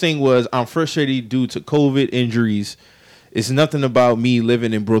his biggest thing was, I'm frustrated due to COVID injuries. It's nothing about me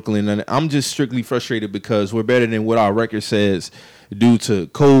living in Brooklyn, and I'm just strictly frustrated because we're better than what our record says due to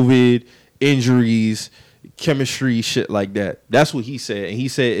COVID injuries, chemistry, shit like that. That's what he said, and he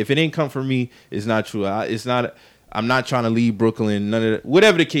said if it ain't come from me, it's not true. I'm not trying to leave Brooklyn, none of that,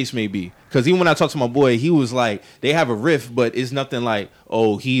 whatever the case may be. Because even when I talked to my boy, he was like, they have a rift, but it's nothing like,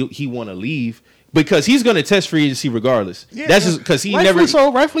 oh, he want to leave. Because he's going to test free agency regardless. Yeah, That's just because he rightfully never.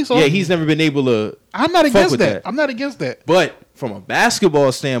 rightfully so. Yeah, he's never been able to. I'm not fuck against with that. I'm not against that. But from a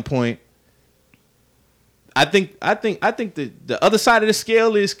basketball standpoint, I think the other side of the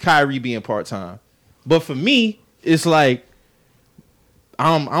scale is Kyrie being part time. But for me, it's like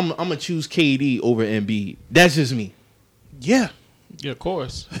I'm gonna choose KD over Embiid. That's just me. Yeah, Yeah, of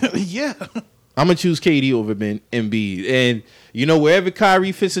course. yeah. I'm gonna choose KD over Embiid, and wherever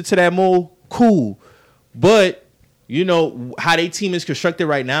Kyrie fits into that mold, cool. But how they team is constructed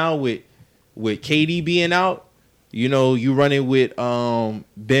right now with KD being out. You running with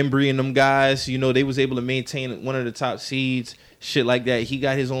Bembry and them guys. They was able to maintain one of the top seeds, shit like that. He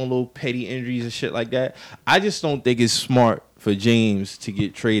got his own little petty injuries and shit like that. I just don't think it's smart for James to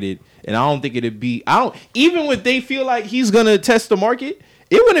get traded, and I don't think it'd be. Even if they feel like he's gonna test the market,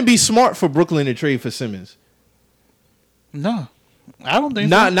 it wouldn't be smart for Brooklyn to trade for Simmons. No, I don't think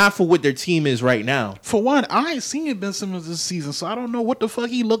so. Not for what their team is right now. For one, I ain't seen Ben Simmons this season, so I don't know what the fuck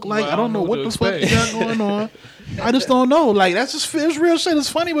he look like. Well, I don't know what to the fuck he expect. got going on. I just don't know. Like that's just it's real shit. It's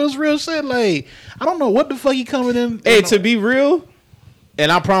funny, but it's real shit. Like I don't know what the fuck he coming in. Hey, to be real,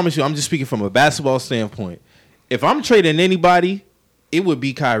 and I promise you, I'm just speaking from a basketball standpoint. If I'm trading anybody, it would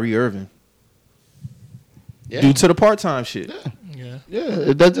be Kyrie Irving. Yeah. Due to the part-time shit. Yeah. Yeah,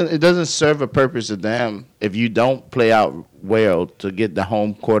 it doesn't serve a purpose a damn if you don't play out well to get the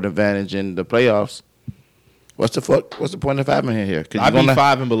home court advantage in the playoffs. What's the point of having it here? 'Cause I'd you're be gonna-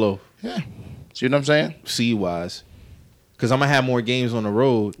 5 and below, Yeah, see what I'm saying? seed-wise. Because I'm going to have more games on the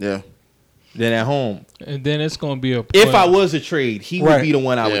road. Yeah, than at home. And then it's gonna be a. If I was a trade, he would Right. be the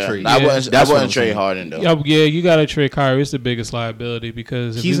one I would trade. I Yeah, wouldn't. that's I what I'm wouldn't trade saying. Harden though. Yeah, you gotta trade Kyrie. It's the biggest liability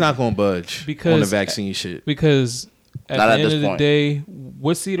because if He's you- not gonna budge on the because- vaccine shit. because at Not the at end this of the point. day,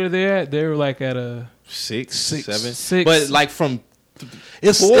 what seed are they at? They're like at a 6, Six. 7, Six. But like from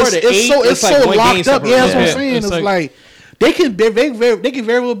It's 4 it's, to it's 8, so it's it's like so one locked game up. Yeah, that's what I'm separation. saying. It's It's like- like they can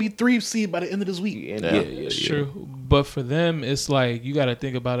very well be 3 seed by the end of this week. yeah. It's true. But for them, it's like you got to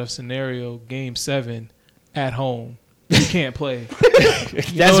think about a scenario: Game 7 at home, you can't play.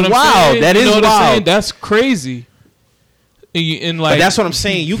 That's what I'm wild. saying? That You is know what I'm saying? wild. That's crazy. And But like that's what I'm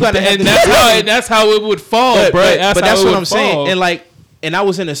saying. You gotta have and the that's how it would fall, but, bro. but That's that's how it what would I'm saying. fall. And like, and I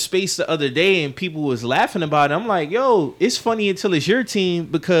was in a space the other day, and people was laughing about it. I'm like, yo, it's funny until it's your team,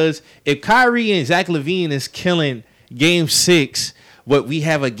 because if Kyrie and Zach LaVine is killing Game 6, but we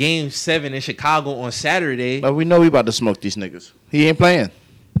have a Game 7 in Chicago on Saturday, But we know we about to smoke these niggas. He ain't playing.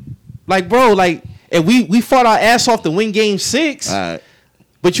 like, bro, like, and we fought our ass off to win Game 6. All right.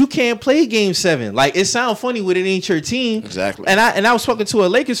 But you can't play Game 7. Like, it sounds funny when it ain't your team. Exactly. And I was talking to a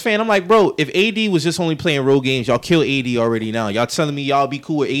Lakers fan. I'm like, bro, if AD was just only playing road games, y'all kill AD already now. Y'all telling me y'all be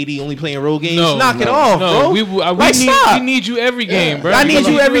cool with AD only playing road games? Knock it off, bro. We need you every game, bro. I need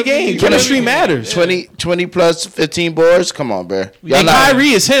you every game. Chemistry matters. 20 plus 15 boards. Come on, bro. Y'all And not- Kyrie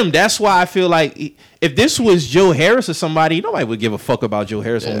is him. That's why I feel like if this was Joe Harris or somebody, nobody would give a fuck about Joe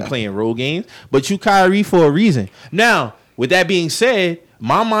Harris only playing road games. But you Kyrie for a reason. Now, with that being said,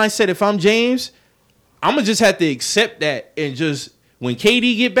 my mindset, if I'm James, I'm gonna just have to accept that, and just when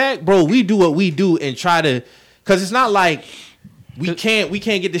KD get back, bro, we do what we do and try to, because it's not like we can't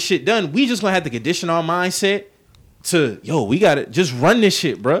get this shit done. We just gonna have to condition our mindset to, yo, we gotta just run this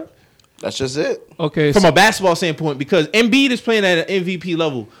shit, bro. That's just it. Okay, From so, a basketball standpoint, because Embiid is playing at an MVP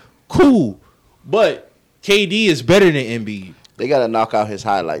level, cool, but KD is better than Embiid. They got to knock out his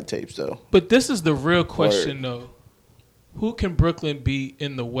highlight tapes, though. but this is the real question, though. Who can Brooklyn beat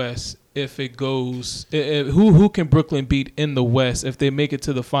in the West if it goes? Who can Brooklyn beat in the West if they make it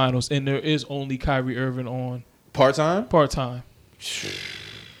to the finals and there is only Kyrie Irving on Part time part time?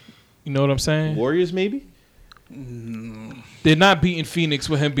 You know what I'm saying? Warriors, maybe. They're not beating Phoenix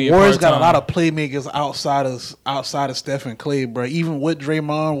with him being Warriors got part-time. a lot of playmakers outside of Steph and Clay, bro. Even with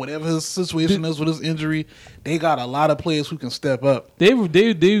Draymond, whatever his situation is with his injury, they got a lot of players who can step up, They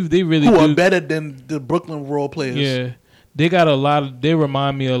really who are do. better than the Brooklyn role players. Yeah, they got a lot of. They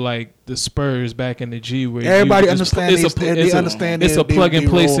remind me of like the Spurs back in the G, where Everybody you just- understands. it's a- They it's a- understand. It's their- a plug and their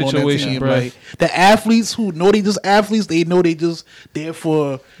play role on that situation, team. bro. Like, the athletes who know they just athletes, they know they just there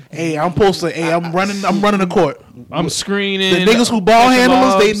for. Hey, I'm supposed to. Hey, I'm running the court. I'm screening. The niggas who ball catching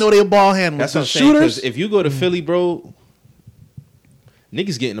handlers, they lobs. know they're ball handlers. That's The what I'm saying. 'Cause shooters, if you go to Philly, bro,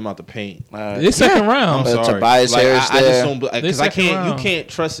 niggas getting them out the paint. It's second round. I'm sorry. Tobias Harris I just there. don't because They I second can't. round. You can't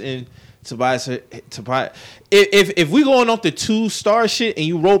trust in Tobias. If we going off the 2-star shit and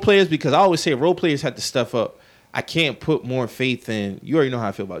you role players, because I always say role players have to stuff up. I can't put more faith in. You already know how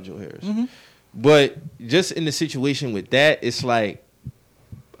I feel about Joe Harris, but just in the situation with that, it's like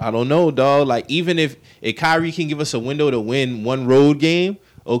I don't know, dog. Like even if Kyrie can give us a window to win one road game,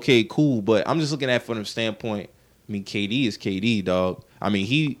 okay, cool. But I'm just looking at it from the standpoint. I mean, KD is KD, dog. I mean,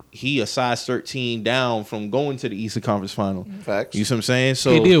 he a size 13 down from going to the Eastern Conference Final. Facts. You see what I'm saying?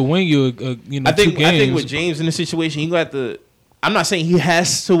 So They did win you, I think 2 games. I think with James in this situation, you got to. I'm not saying he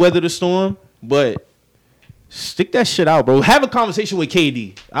has to weather the storm, but stick that shit out, bro. Have a conversation with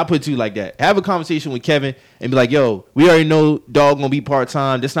KD. I'll put it to you like that. Have a conversation with Kevin and be like, yo, we already know dog gonna be part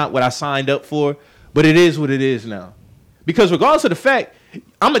time. That's not what I signed up for, but it is what it is now. Because regardless of the fact,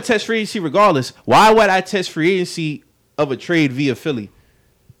 I'm a test free agency regardless. Why would I test free agency of a trade via Philly?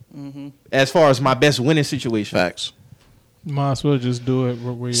 As far as my best winning situation. Facts. Might as well just do it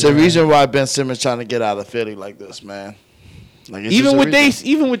where It's the reason why Ben Simmons trying to get out of Philly like this, man. Like it's Even just a with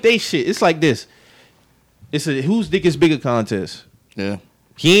reason. they shit, it's like this. It's a whose dick is bigger contest. Yeah.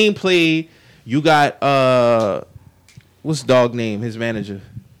 He ain't played. You got what's dog name? His manager,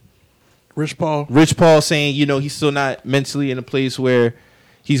 Rich Paul. Rich Paul, saying he's still not mentally in a place where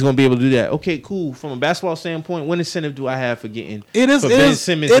he's gonna be able to do that. Okay, cool. From a basketball standpoint, what incentive do I have for getting It is. for It Ben is.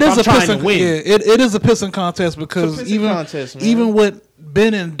 Simmons It if is I'm a trying pissing. to win? Yeah, it is a pissing contest because It's a pissing even contest, man. even with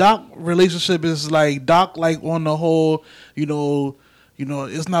Ben and Doc relationship is like Doc like on the whole,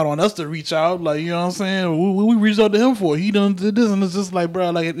 it's not on us to reach out. Like, you know what I'm saying? We reached out to him for. He done did this, and it's just like, bro.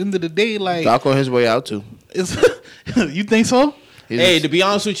 Like at the end of the day, like Doc on his way out too. it's. You think so? Hey, to be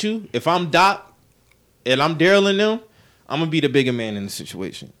honest with you, if I'm Doc and I'm Daryl and them, I'm gonna be the bigger man in the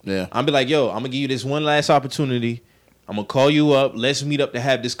situation. Yeah. I'm be like, yo, I'm gonna give you this one last opportunity. I'm gonna call you up. Let's meet up to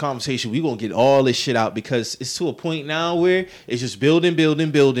have this conversation. We gonna get all this shit out because it's to a point now where it's just building,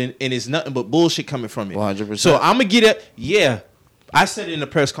 and it's nothing but bullshit coming from it. 100%. So I'm gonna get it. Yeah, I said it in the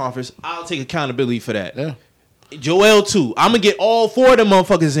press conference. I'll take accountability for that. Yeah. Joel too. I'm gonna get all 4 of them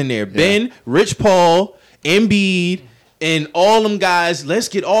motherfuckers in there. Ben, Rich Paul, Embiid, and all them guys. Let's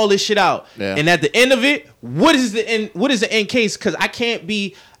get all this shit out. Yeah. And at the end of it, what is the end case? Because I can't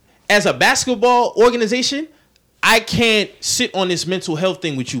be, as a basketball organization, I can't sit on this mental health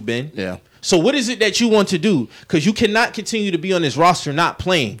thing with you, Ben. Yeah. So what is it that you want to do? Because you cannot continue to be on this roster not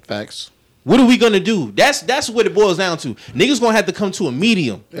playing. Facts. What are we gonna do? That's what it boils down to. Niggas gonna have to come to a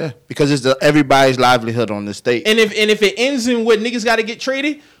medium. Yeah. Because it's everybody's livelihood on the state. And if it ends in what niggas got to get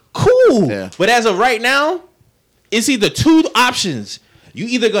traded, cool. Yeah. But as of right now, it's either 2 options. You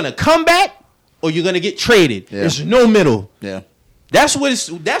either gonna come back or you're gonna get traded. Yeah. There's no middle. Yeah. That's where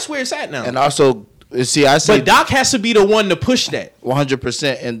it's at now. And also, see, I say But Doc has to be the one to push that.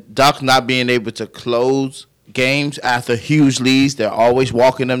 100%. And Doc not being able to close games after huge leads, they're always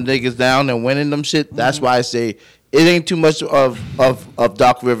walking them niggas down and winning them shit. That's why I say it ain't too much of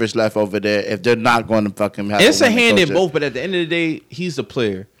Doc Rivers left over there if they're not going to fucking have. It's to a win the hand in culture. both, but at the end of the day, he's the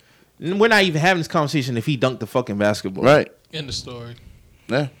player. And we're not even having this conversation if he dunked the fucking basketball. Right. End of story.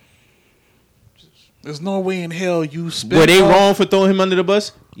 Yeah. There's no way in hell you spend. Were they wrong for throwing him under the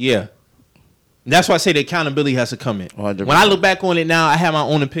bus? Yeah. That's why I say the accountability has to come in. 100%. When I look back on it now, I have my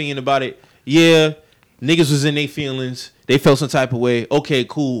own opinion about it. Yeah, niggas was in their feelings. They felt some type of way. Okay,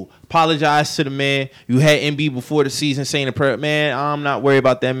 cool. Apologize to the man. You had MB before the season saying the prayer, man, I'm not worried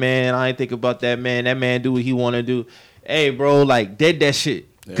about that man. I ain't think about that man. That man do what he want to do. Hey, bro, like, dead that shit.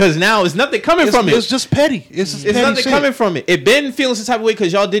 Because now it's nothing coming from it. It's just petty. It's just It's petty nothing shit. coming from it. If Ben feeling some type of way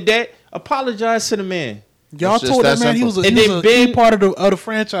because y'all did that, apologize to the man. Y'all It's just told that that man he simple. was And a then key Ben- part of the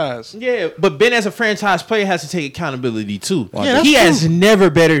franchise. Yeah, but Ben as a franchise player has to take accountability too. Yeah, that's he true. has never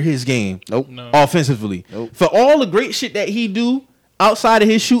bettered his game Nope. No. offensively. Nope. For all the great shit that he do outside of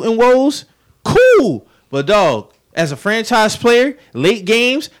his shooting woes, cool. But dog, as a franchise player, late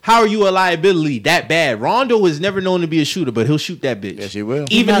games, how are you a liability that bad? Rondo was never known to be a shooter, but he'll shoot that bitch. Yes, he will.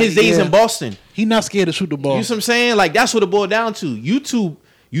 Even He his not- days yeah. in Boston. He not scared to shoot the ball. You see what I'm saying? Like, that's what it boiled down to. You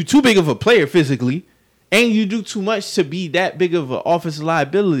too big of a player physically, and you do too much to be that big of an offensive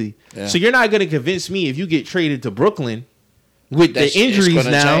liability. Yeah. So you're not going to convince me if you get traded to Brooklyn with That's- the it's injuries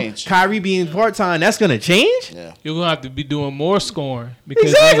gonna now, change. Kyrie being part-time, that's going to change? Yeah. You're gonna have to be doing more scoring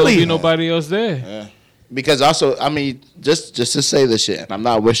because there's Exactly. gonna be nobody else there. Yeah. Because also, I mean, just to say this shit, and I'm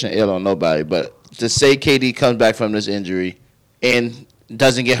not wishing ill on nobody, but to say KD comes back from this injury and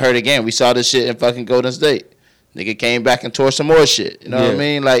doesn't get hurt again. We saw this shit in fucking Golden State. Nigga came back and tore some more shit. You know what I Yeah.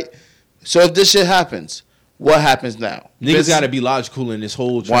 mean? Like, so if this shit happens, what happens now? Niggas got to be logical in this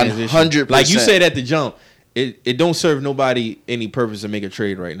whole transition. 100%. Like you said at the jump, it don't serve nobody any purpose to make a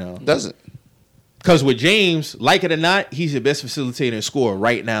trade right now. Doesn't. Because with James, like it or not, he's the best facilitator and scorer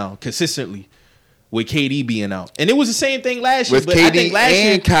right now, consistently, with KD being out. And it was the same thing last year. With But I think KD last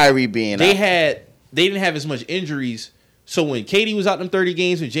year and Kyrie being they out. they didn't have as much injuries. So when KD was out them 30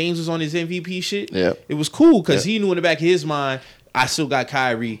 games and James was on his MVP shit, Yep. it was cool because Yep. he knew in the back of his mind, I still got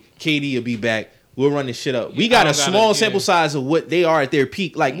Kyrie. KD will be back. We'll run this shit up. We got a I don't gotta- small yeah. sample size of what they are at their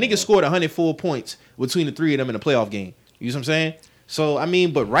peak. Like, niggas scored 104 points between the 3 of them in a playoff game. You know what I'm saying? So, I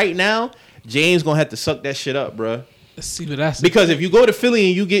mean, but right now, James going to have to suck that shit up, bruh. Let's see what that's Because if you go to Philly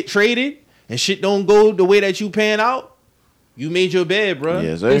and you get traded and shit don't go the way that you pan out, you made your bed, bruh.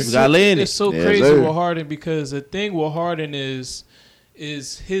 Yes, sir. You got to lay in it's it. so Yes, crazy sir. with Harden because the thing with Harden is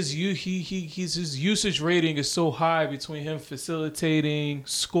his usage rating is so high between him facilitating,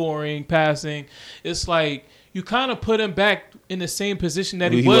 scoring, passing. It's like you kind of put him back in the same position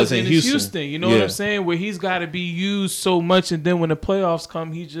that he was in Houston. You know what Yeah. I'm saying? Where he's got to be used so much, and then when the playoffs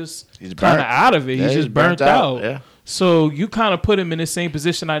come, he's He's kind of burnt. out of it. Yeah, he's just burnt out. Yeah. So you kind of put him in the same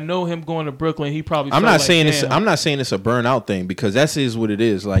position. I know him going to Brooklyn. He probably. I'm felt not like, saying it's "Damn, I'm not saying it's a burnout thing because that is what it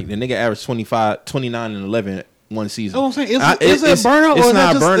is. Like the nigga averaged 25, 29 and 11 one season. That's what I'm saying. Is it a burnout It's or is not that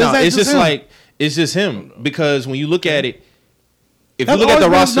a just- is burnout. that It's just just him? like it's just him because when you look at it, if That's you look at the always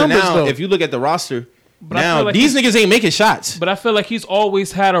been his roster numbers, now, though. if you look at the roster But I now, feel like these he's- niggas ain't making shots. But I feel like he's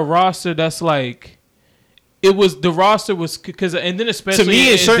always had a roster that's like, it was the roster was because and then especially me,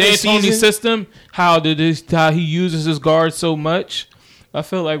 in in certain D'Antoni's seasons- system, how he uses his guards so much. I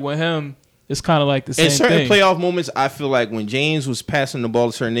feel like with him, it's kind of like the same In certain thing. playoff moments, I feel like when James was passing the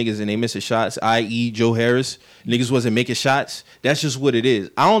ball to certain niggas and they missing shots, i.e. Joe Harris, niggas wasn't making shots. That's just what it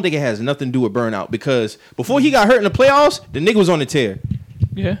is. I don't think it has nothing to do with burnout because before he got hurt in the playoffs, the nigga was on the tear.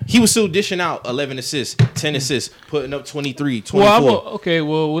 Yeah. He was still dishing out 11 assists, 10 assists, putting up 23, 24.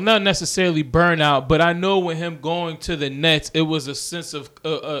 Well, not necessarily burnout, but I know when him going to the Nets, it was a sense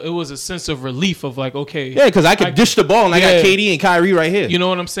of relief of like, okay, Yeah, because I could dish the ball and I got KD and Kyrie right here. You know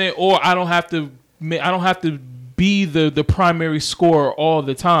what I'm saying? Or I don't have to be the primary scorer all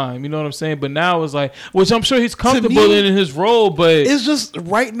the time. You know what I'm saying? But now it's like, which I'm sure he's comfortable in his role, but it's just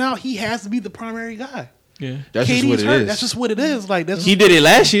right now he has to be the primary guy. yeah, That's KD's just what it hurt. is. That's just what it is. Like that's He did it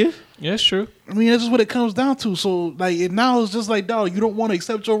last year. yeah, it's true. I mean, that's just what it comes down to. So, like, now it's just like, dog, you don't want to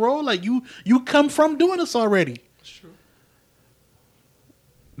accept your role. Like, you come from doing this already.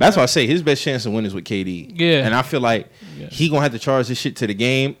 That's why I say his best chance to win is with KD. Yeah. And I feel like he going to have to charge this shit to the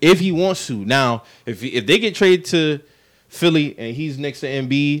game if he wants to. Now, if they get traded to Philly and he's next to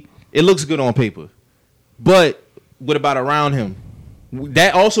Embiid, it looks good on paper. But what about around him?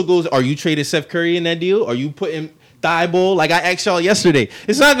 That also goes, are you trading Seth Curry in that deal? Are you putting Thibault? Like I asked y'all yesterday.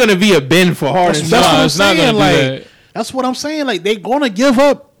 It's not going to be a Ben for Harden. That's what I'm it's not saying. gonna be Like, that. that's what I'm saying. Like, they're going to give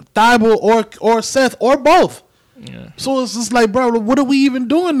up Thibault or Seth or both. Yeah. So it's just like, bro, what are we even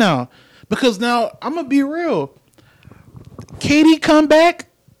doing now? Because now, I'm going to be real. KD come back,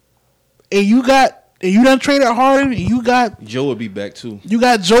 and you done traded Harden, and you got Joe will be back too.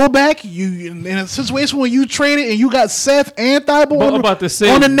 Joe back. You in a situation where you traded and you got Seth and Thibault But I'm on, about to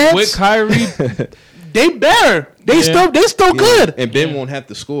say on the Nets. with Kyrie, They better. They still good. And Ben won't have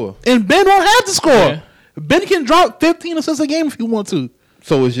to score. And Ben won't have to score. Yeah. Ben can drop 15 assists a game if he want to.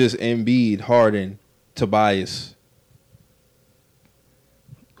 So it's just Embiid, Harden, Tobias.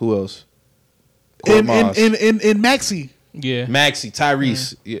 Who else? And Korkmaz. Maxey. yeah. Maxey,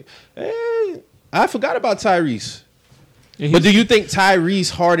 Tyrese. Yeah. I forgot about Tyrese. Yeah, But do you think Tyrese,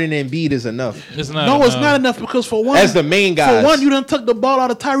 Harden, and Embiid is enough? it's not. No, it's not enough because for one, As the main guys. For one, you done took the ball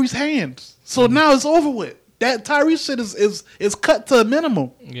out of Tyrese's hands. So now it's over with. That Tyrese shit is cut to a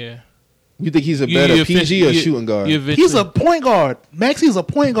minimum. Yeah. You think he's a better PG or shooting guard? He's a point guard. Maxey's a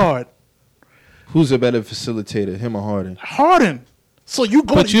point guard. Who's a better facilitator, him or Harden? Harden. So you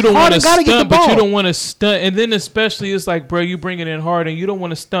go. But you don't want to gotta get the stunt. ball. But you don't want to stunt. And then especially it's like, bro, you bringing in Harden. You don't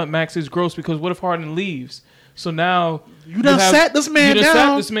want to stunt Max's gross because what if Harden leaves? So now You done sat this man you done down.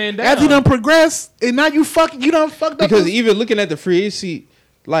 sat this man down. After you done progressed, and now you done fucked up. Because his- even looking at the free agency,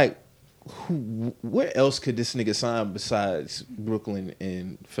 like, where else could this nigga sign besides Brooklyn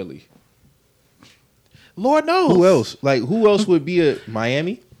and Philly? Lord knows. Who else? Like, who else would be a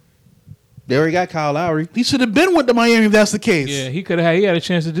Miami? They already got Kyle Lowry. He should have been with the Miami if that's the case. Yeah, he had a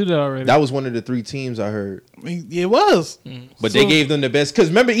chance to do that already. That was one of the 3 teams I heard. I mean, it was. But So- they gave them the best. Because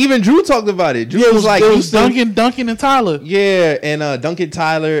remember, even Drew talked about it. Drew Yeah, was like, it was Houston. Duncan, and Tyler. Yeah, and Duncan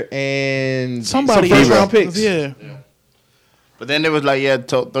Tyler and Somebody some first else. round picks. Yeah. But then it was like, yeah,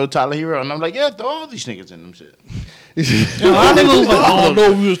 throw Tyler Hero. And I'm like, yeah, throw all these niggas in them shit. I don't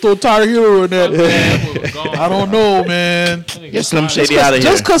know. We was still Tyler Hero in that. I don't know, man. Get Slim Shady out of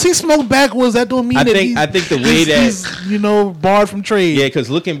here. Just because he smoked backwards, that don't mean I that think the way that he's barred from trade. yeah, because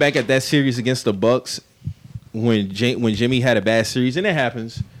looking back at that series against the Bucks, when Jimmy had a bad series, and it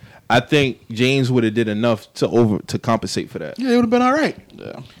happens, I think James would have did enough to compensate for that. Yeah, it would have been all right.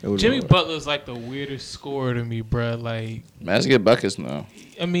 Yeah. It would've Jimmy been all right. Butler's like the weirdest scorer to me, bro. Like, Man's get buckets now.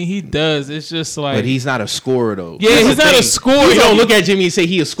 I mean, he does. It's just like, But he's not a scorer though. Yeah, That's he's the not a thing. scorer. You don't look at Jimmy and say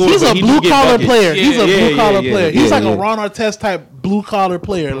he a scorer. He's but a he do blue get collar buckets. player. Yeah, He's a yeah, blue collar yeah, player. yeah, He's like yeah. a Ron Artest type blue collar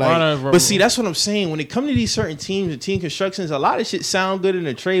player. Like, But see, that's what I'm saying. When it comes to these certain teams and team constructions, a lot of shit sound good in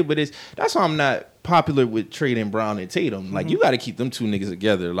the trade, but that's why I'm not popular with trading Brown and Tatum. Like, you got to keep them 2 niggas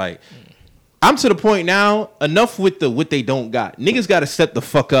together. Like, I'm to the point now. Enough with what they don't got. Niggas got to step the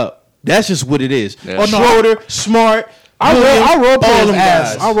fuck up. That's just what it is. Yeah. Oh, no, Schroeder, Smart. our role all players them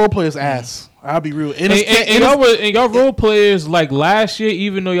ass. guys. Our role players ass. I'll be real. And and y'all role players like last year,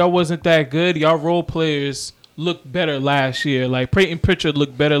 even though y'all wasn't that good, y'all role players looked better last year. Like Peyton Pritchard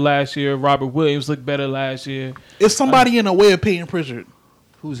looked better last year. Robert Williams looked better last year. it's somebody in the way of Peyton Pritchard.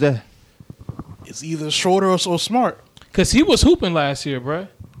 Who's that? It's either Schroeder or Smart. Cause he was hooping last year, bro.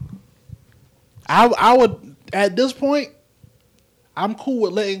 I would at this point, I'm cool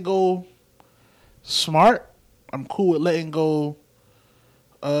with letting go Smart. I'm cool with letting go.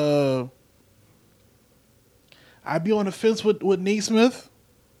 I'd be on the fence with Naismith.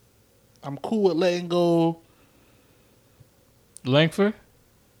 I'm cool with letting go. Langford.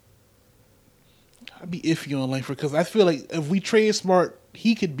 I'd be iffy on Langford because I feel like if we trade Smart,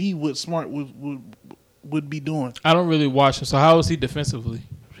 he could be what Smart would be doing. I don't really watch him. So how is he defensively?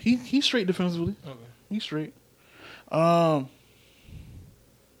 He's straight defensively. Okay. He's straight. I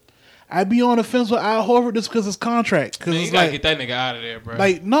I'd be on the fence with Al Horford just because his contract. Because Man, you it's gotta like, get that nigga out of there, bro.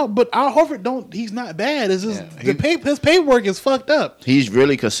 like no, but Al Horford he's not bad. It's just Yeah, his paperwork is fucked up. He's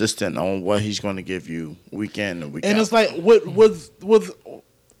really consistent on what he's going to give you week in and week out. And it's like with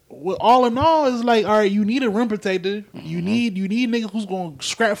all in all, it's like, all right, you need a rim protector. You need nigga who's gonna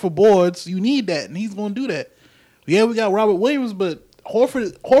scrap for boards. You need that, and he's gonna do that. Yeah, we got Robert Williams, but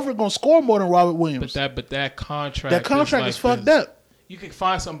Horford gonna score more than Robert Williams. but that contract Is fucked up. You can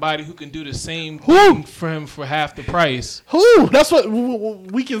find somebody who can do the same Who? thing for him for half the price. Who? That's what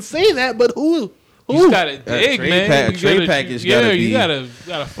we can say that, but who? You just gotta dig, trade man. trade package Yeah, gotta you be-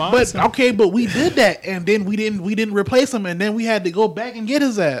 gotta find. But some. okay, but we did that, and then we didn't replace him, and then we had to go back and get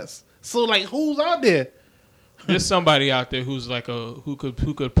his ass. So like, who's out there? There's somebody out there who's like who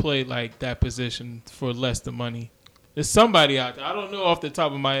could play like that position for less than money. There's somebody out there. I don't know off the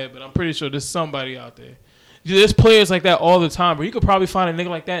top of my head, but I'm pretty sure there's somebody out there. There's players like that all the time, but you could probably find a nigga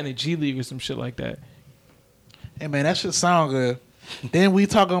like that in the G League or some shit like that. Hey man, that shit sound good. Then we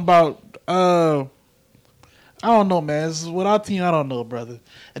talking about I don't know, man. This is what our team. I don't know, brother.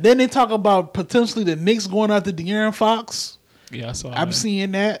 And then they talk about potentially the Knicks going after De'Aaron Fox. Yeah, I saw I'm that.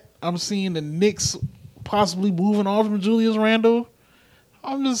 seeing that. I'm seeing the Knicks possibly moving on from Julius Randle.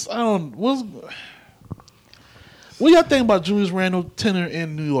 What y'all think about Julius Randle tenure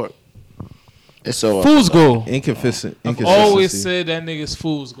in New York? It's so Fool's goal. Inconsistent. I've always said that nigga's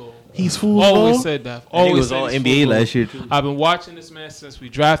fool's goal. He's fool's Always goal? said that. He Always was said on he's NBA fool's last year. goal. I've been watching this man since we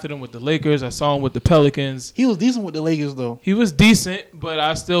drafted him with the Lakers. I saw him with the Pelicans. He was decent with the Lakers though. He was decent, but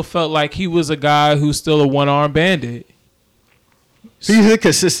I still felt like he was a guy who's still a one-arm bandit. He's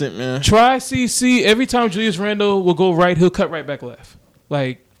inconsistent, man. Try CC. Every time Julius Randle will go right, he'll cut right back left.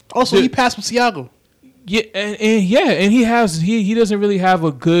 Like, Also, he passed with Siakam. yeah, and he doesn't really have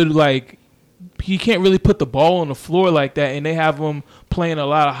a good like. He can't really put the ball on the floor like that, and they have him playing a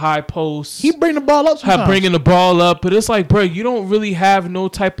lot of high posts. He bring the ball up sometimes. Bringing the ball up, but it's like, bro, you don't really have no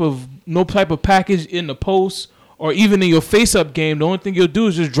type of package in the post or even in your face-up game. The only thing you'll do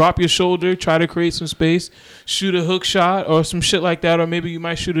is just drop your shoulder, try to create some space, shoot a hook shot or some shit like that, or maybe you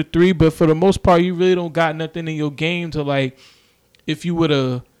might shoot a three. But for the most part, you really don't got nothing in your game to like. If you were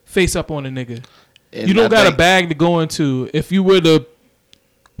to face up on a nigga, And you don't I got a think- bag to go into. If you were to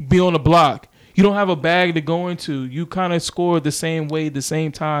be on the block, you don't have a bag to go into. You kind of score the same way, the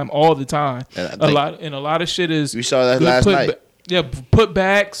same time, all the time. And I think- A lot of shit is. We saw that good last night.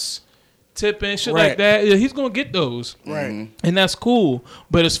 Putbacks, tipping, shit Right. like that. Yeah, he's gonna get those, Right. and that's cool.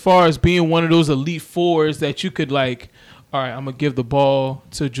 But as far as being one of those elite fours that you could like, all right, I'm gonna give the ball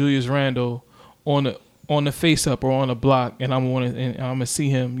to Julius Randle on the face up or on the block, and I'm gonna see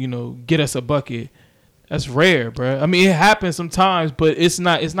him, get us a bucket. That's rare, bro. I mean, it happens sometimes, but it's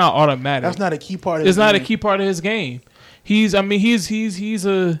not automatic. That's not a key part of It's his not a game. key part of his game. He's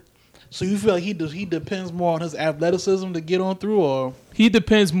a. So you feel like he depends more on his athleticism to get on through, or He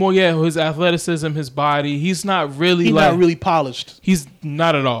depends more, on his athleticism, his body. He's not really he's like not really polished? he's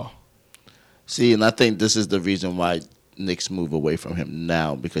not at all. See, and I think this is the reason why Knicks move away from him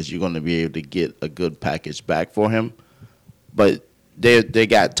now, because you're going to be able to get a good package back for him. But they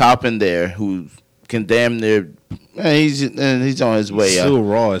got Toppin there who can damn near he's on his way Still up.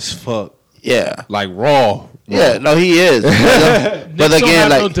 raw as fuck. Yeah. Like raw. Yeah, no, he is. But Knicks don't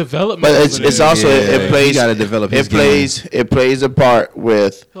again, have no like, development but it's over there. also Yeah, it he plays. gotta develop his it plays a part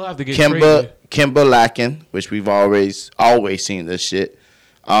with He'll have to get traded. Kimba lacking, which we've always seen this shit.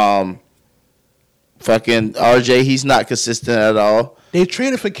 Fucking RJ, he's not consistent at all. They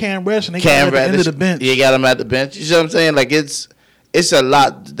traded for Cam Reddish and they got Cam him at the end of Reddish, the bench. you got him at the bench. You see what I'm saying? Like it's a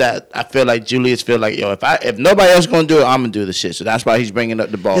lot that I feel like Julius feel like, yo, if nobody else gonna do it, I'm gonna do the shit. So that's why he's bringing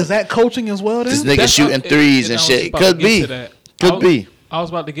up the ball. Is that coaching as well? This Then nigga shooting threes and shit. Could be. Could be. I was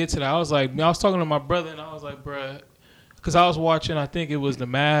about to get to that. I was talking to my brother and I was like, bruh, because I was watching, I think it was the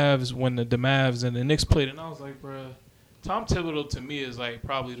Mavs when the Mavs and the Knicks played, and I was like, bruh, Tom Thibodeau to me is like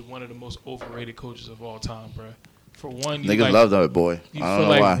probably one of the most overrated coaches of all time, bruh. For one, you Niggas love that boy. You I feel don't know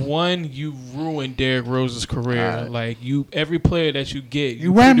like why. one, you ruined Derrick Rose's career. Alright. Like every player that you get,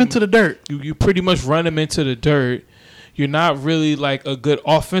 you ran him pretty into the dirt. you pretty much run him into the dirt. You're not really like a good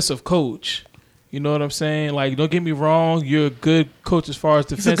offensive coach. You know what I'm saying? Like, don't get me wrong, you're a good coach as far as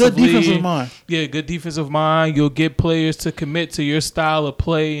He's a defensively. good defensive mind. Yeah, good defensive mind. You'll get players to commit to your style of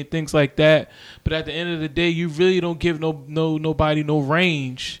play and things like that. But at the end of the day, you really don't give nobody no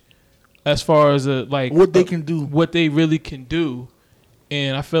range as far as What they can do. what they really can do.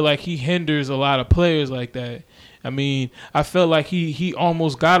 And I feel like he hinders a lot of players like that. I mean, I felt like he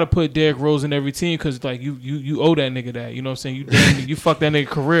almost got to put Derrick Rose in every team because like you owe that nigga that. You know what I'm saying? You fucked that nigga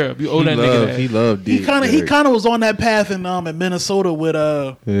career up. You owe that nigga that. He loved He kind of was on that path in Minnesota with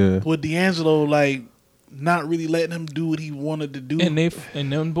D'Angelo, like not really letting him do what he wanted to do. And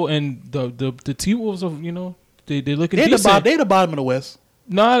the T-Wolves of they looking decent. They the bottom of the West.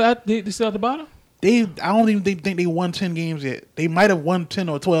 No, they still at the bottom. I don't even think they won 10 games yet. They might have won 10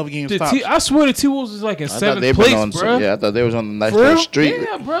 or 12 games. I swear the T-Wolves is like in seventh place, bro. Yeah, I thought they was on the nice For little real? streak.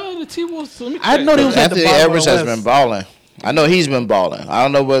 Yeah, bro. The T-Wolves. Let me check. I know they was at the Anthony bottom Edwards of the has West. been balling. I know he's been balling. I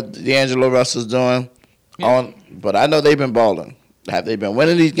don't know what D'Angelo Russell's doing, but I know they've been balling. Have they been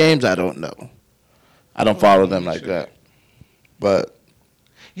winning these games? I don't know. I don't follow them like that. But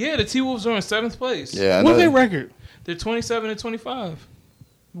yeah, the T-Wolves are in seventh place. yeah, I What's know. their record? They're 27-25.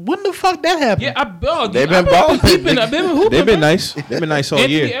 When the fuck that happened? Yeah, They've been I've balling. peeping. I've been hooping. They've been man. nice. They've been nice all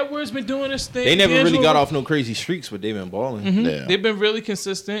Anthony year. Edwards been doing this thing. They never really D'Angelo- got off no crazy streaks, but they've been balling. Mhm. Yeah. They've been really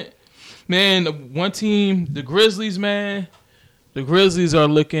consistent. Man, one team, the Grizzlies, man. The Grizzlies are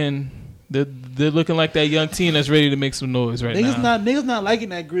looking. They're looking like that young team that's ready to make some noise right now. Niggas not liking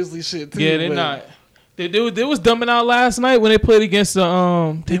that Grizzly shit too. Yeah, they're but not. They was dumbing out last night when they played against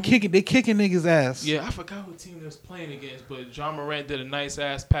the They kicking niggas ass. Yeah, I forgot what team they was playing against, but John Morant did a nice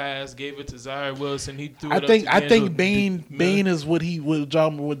ass pass, gave it to Zaire Wilson. He threw it. I think Bane is what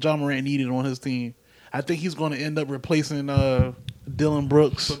John Morant needed on his team. I think he's going to end up replacing Dylan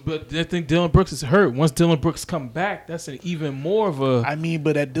Brooks. But I think Dylan Brooks is hurt. Once Dylan Brooks come back, that's an even more of a. I mean,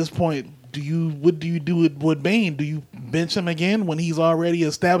 but at this point, what do you do with Bane? Do you bench him again when he's already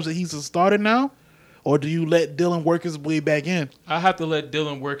established that he's a starter now, or do you let Dylan work his way back in? I have to let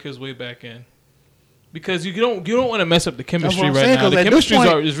Dylan work his way back in because you don't want to mess up the chemistry That's what I'm right saying, now. The 'cause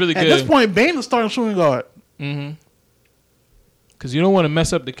chemistry is really good. At this point, Bane is starting shooting guard. Mm-hmm. Because you don't want to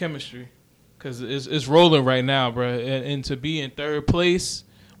mess up the chemistry. Because it's rolling right now, bro. And to be in third place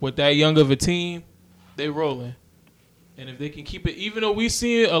with that young of a team, they rolling. And if they can keep it, even though we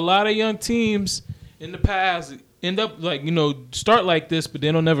see a lot of young teams in the past end up start like this, but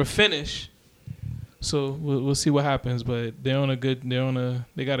they don't never finish. So we'll see what happens. But they got a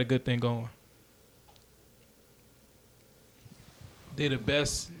good thing going. They're the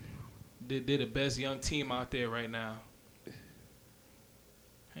best. They're the best young team out there right now.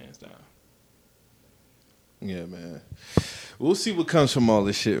 Hands down. Yeah, man. We'll see what comes from all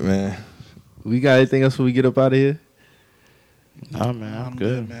this shit, man. We got anything else when we get up out of here? Nah, man, I'm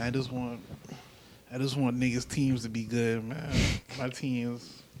good. man. I just want niggas' teams to be good, man. My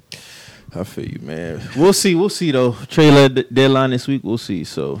teams. I feel you, man. We'll see though. Trailer deadline this week. We'll see.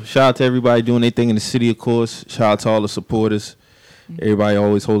 So shout out to everybody doing their thing in the city, of course. Shout out to all the supporters. Everybody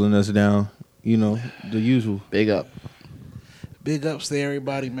always holding us down. The usual. Big up. Big ups to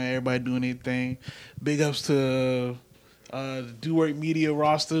everybody, man. Everybody doing their thing. Big ups to the Do Work Media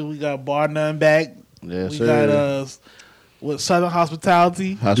roster. We got Bar None back. Yes, we sir. got Southern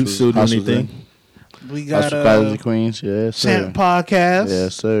Hospitality. Duke still doing anything? We got Hospitality Queens. Yes, sir. Champ Podcast.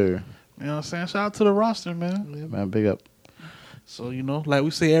 Yes, sir. You know what I'm saying? Shout out to the roster, man. Yeah, man, big up. So, like we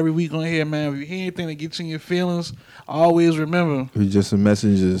say every week on here, man, if you hear anything that gets you in your feelings, always remember, We just some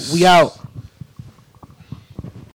messengers. we out.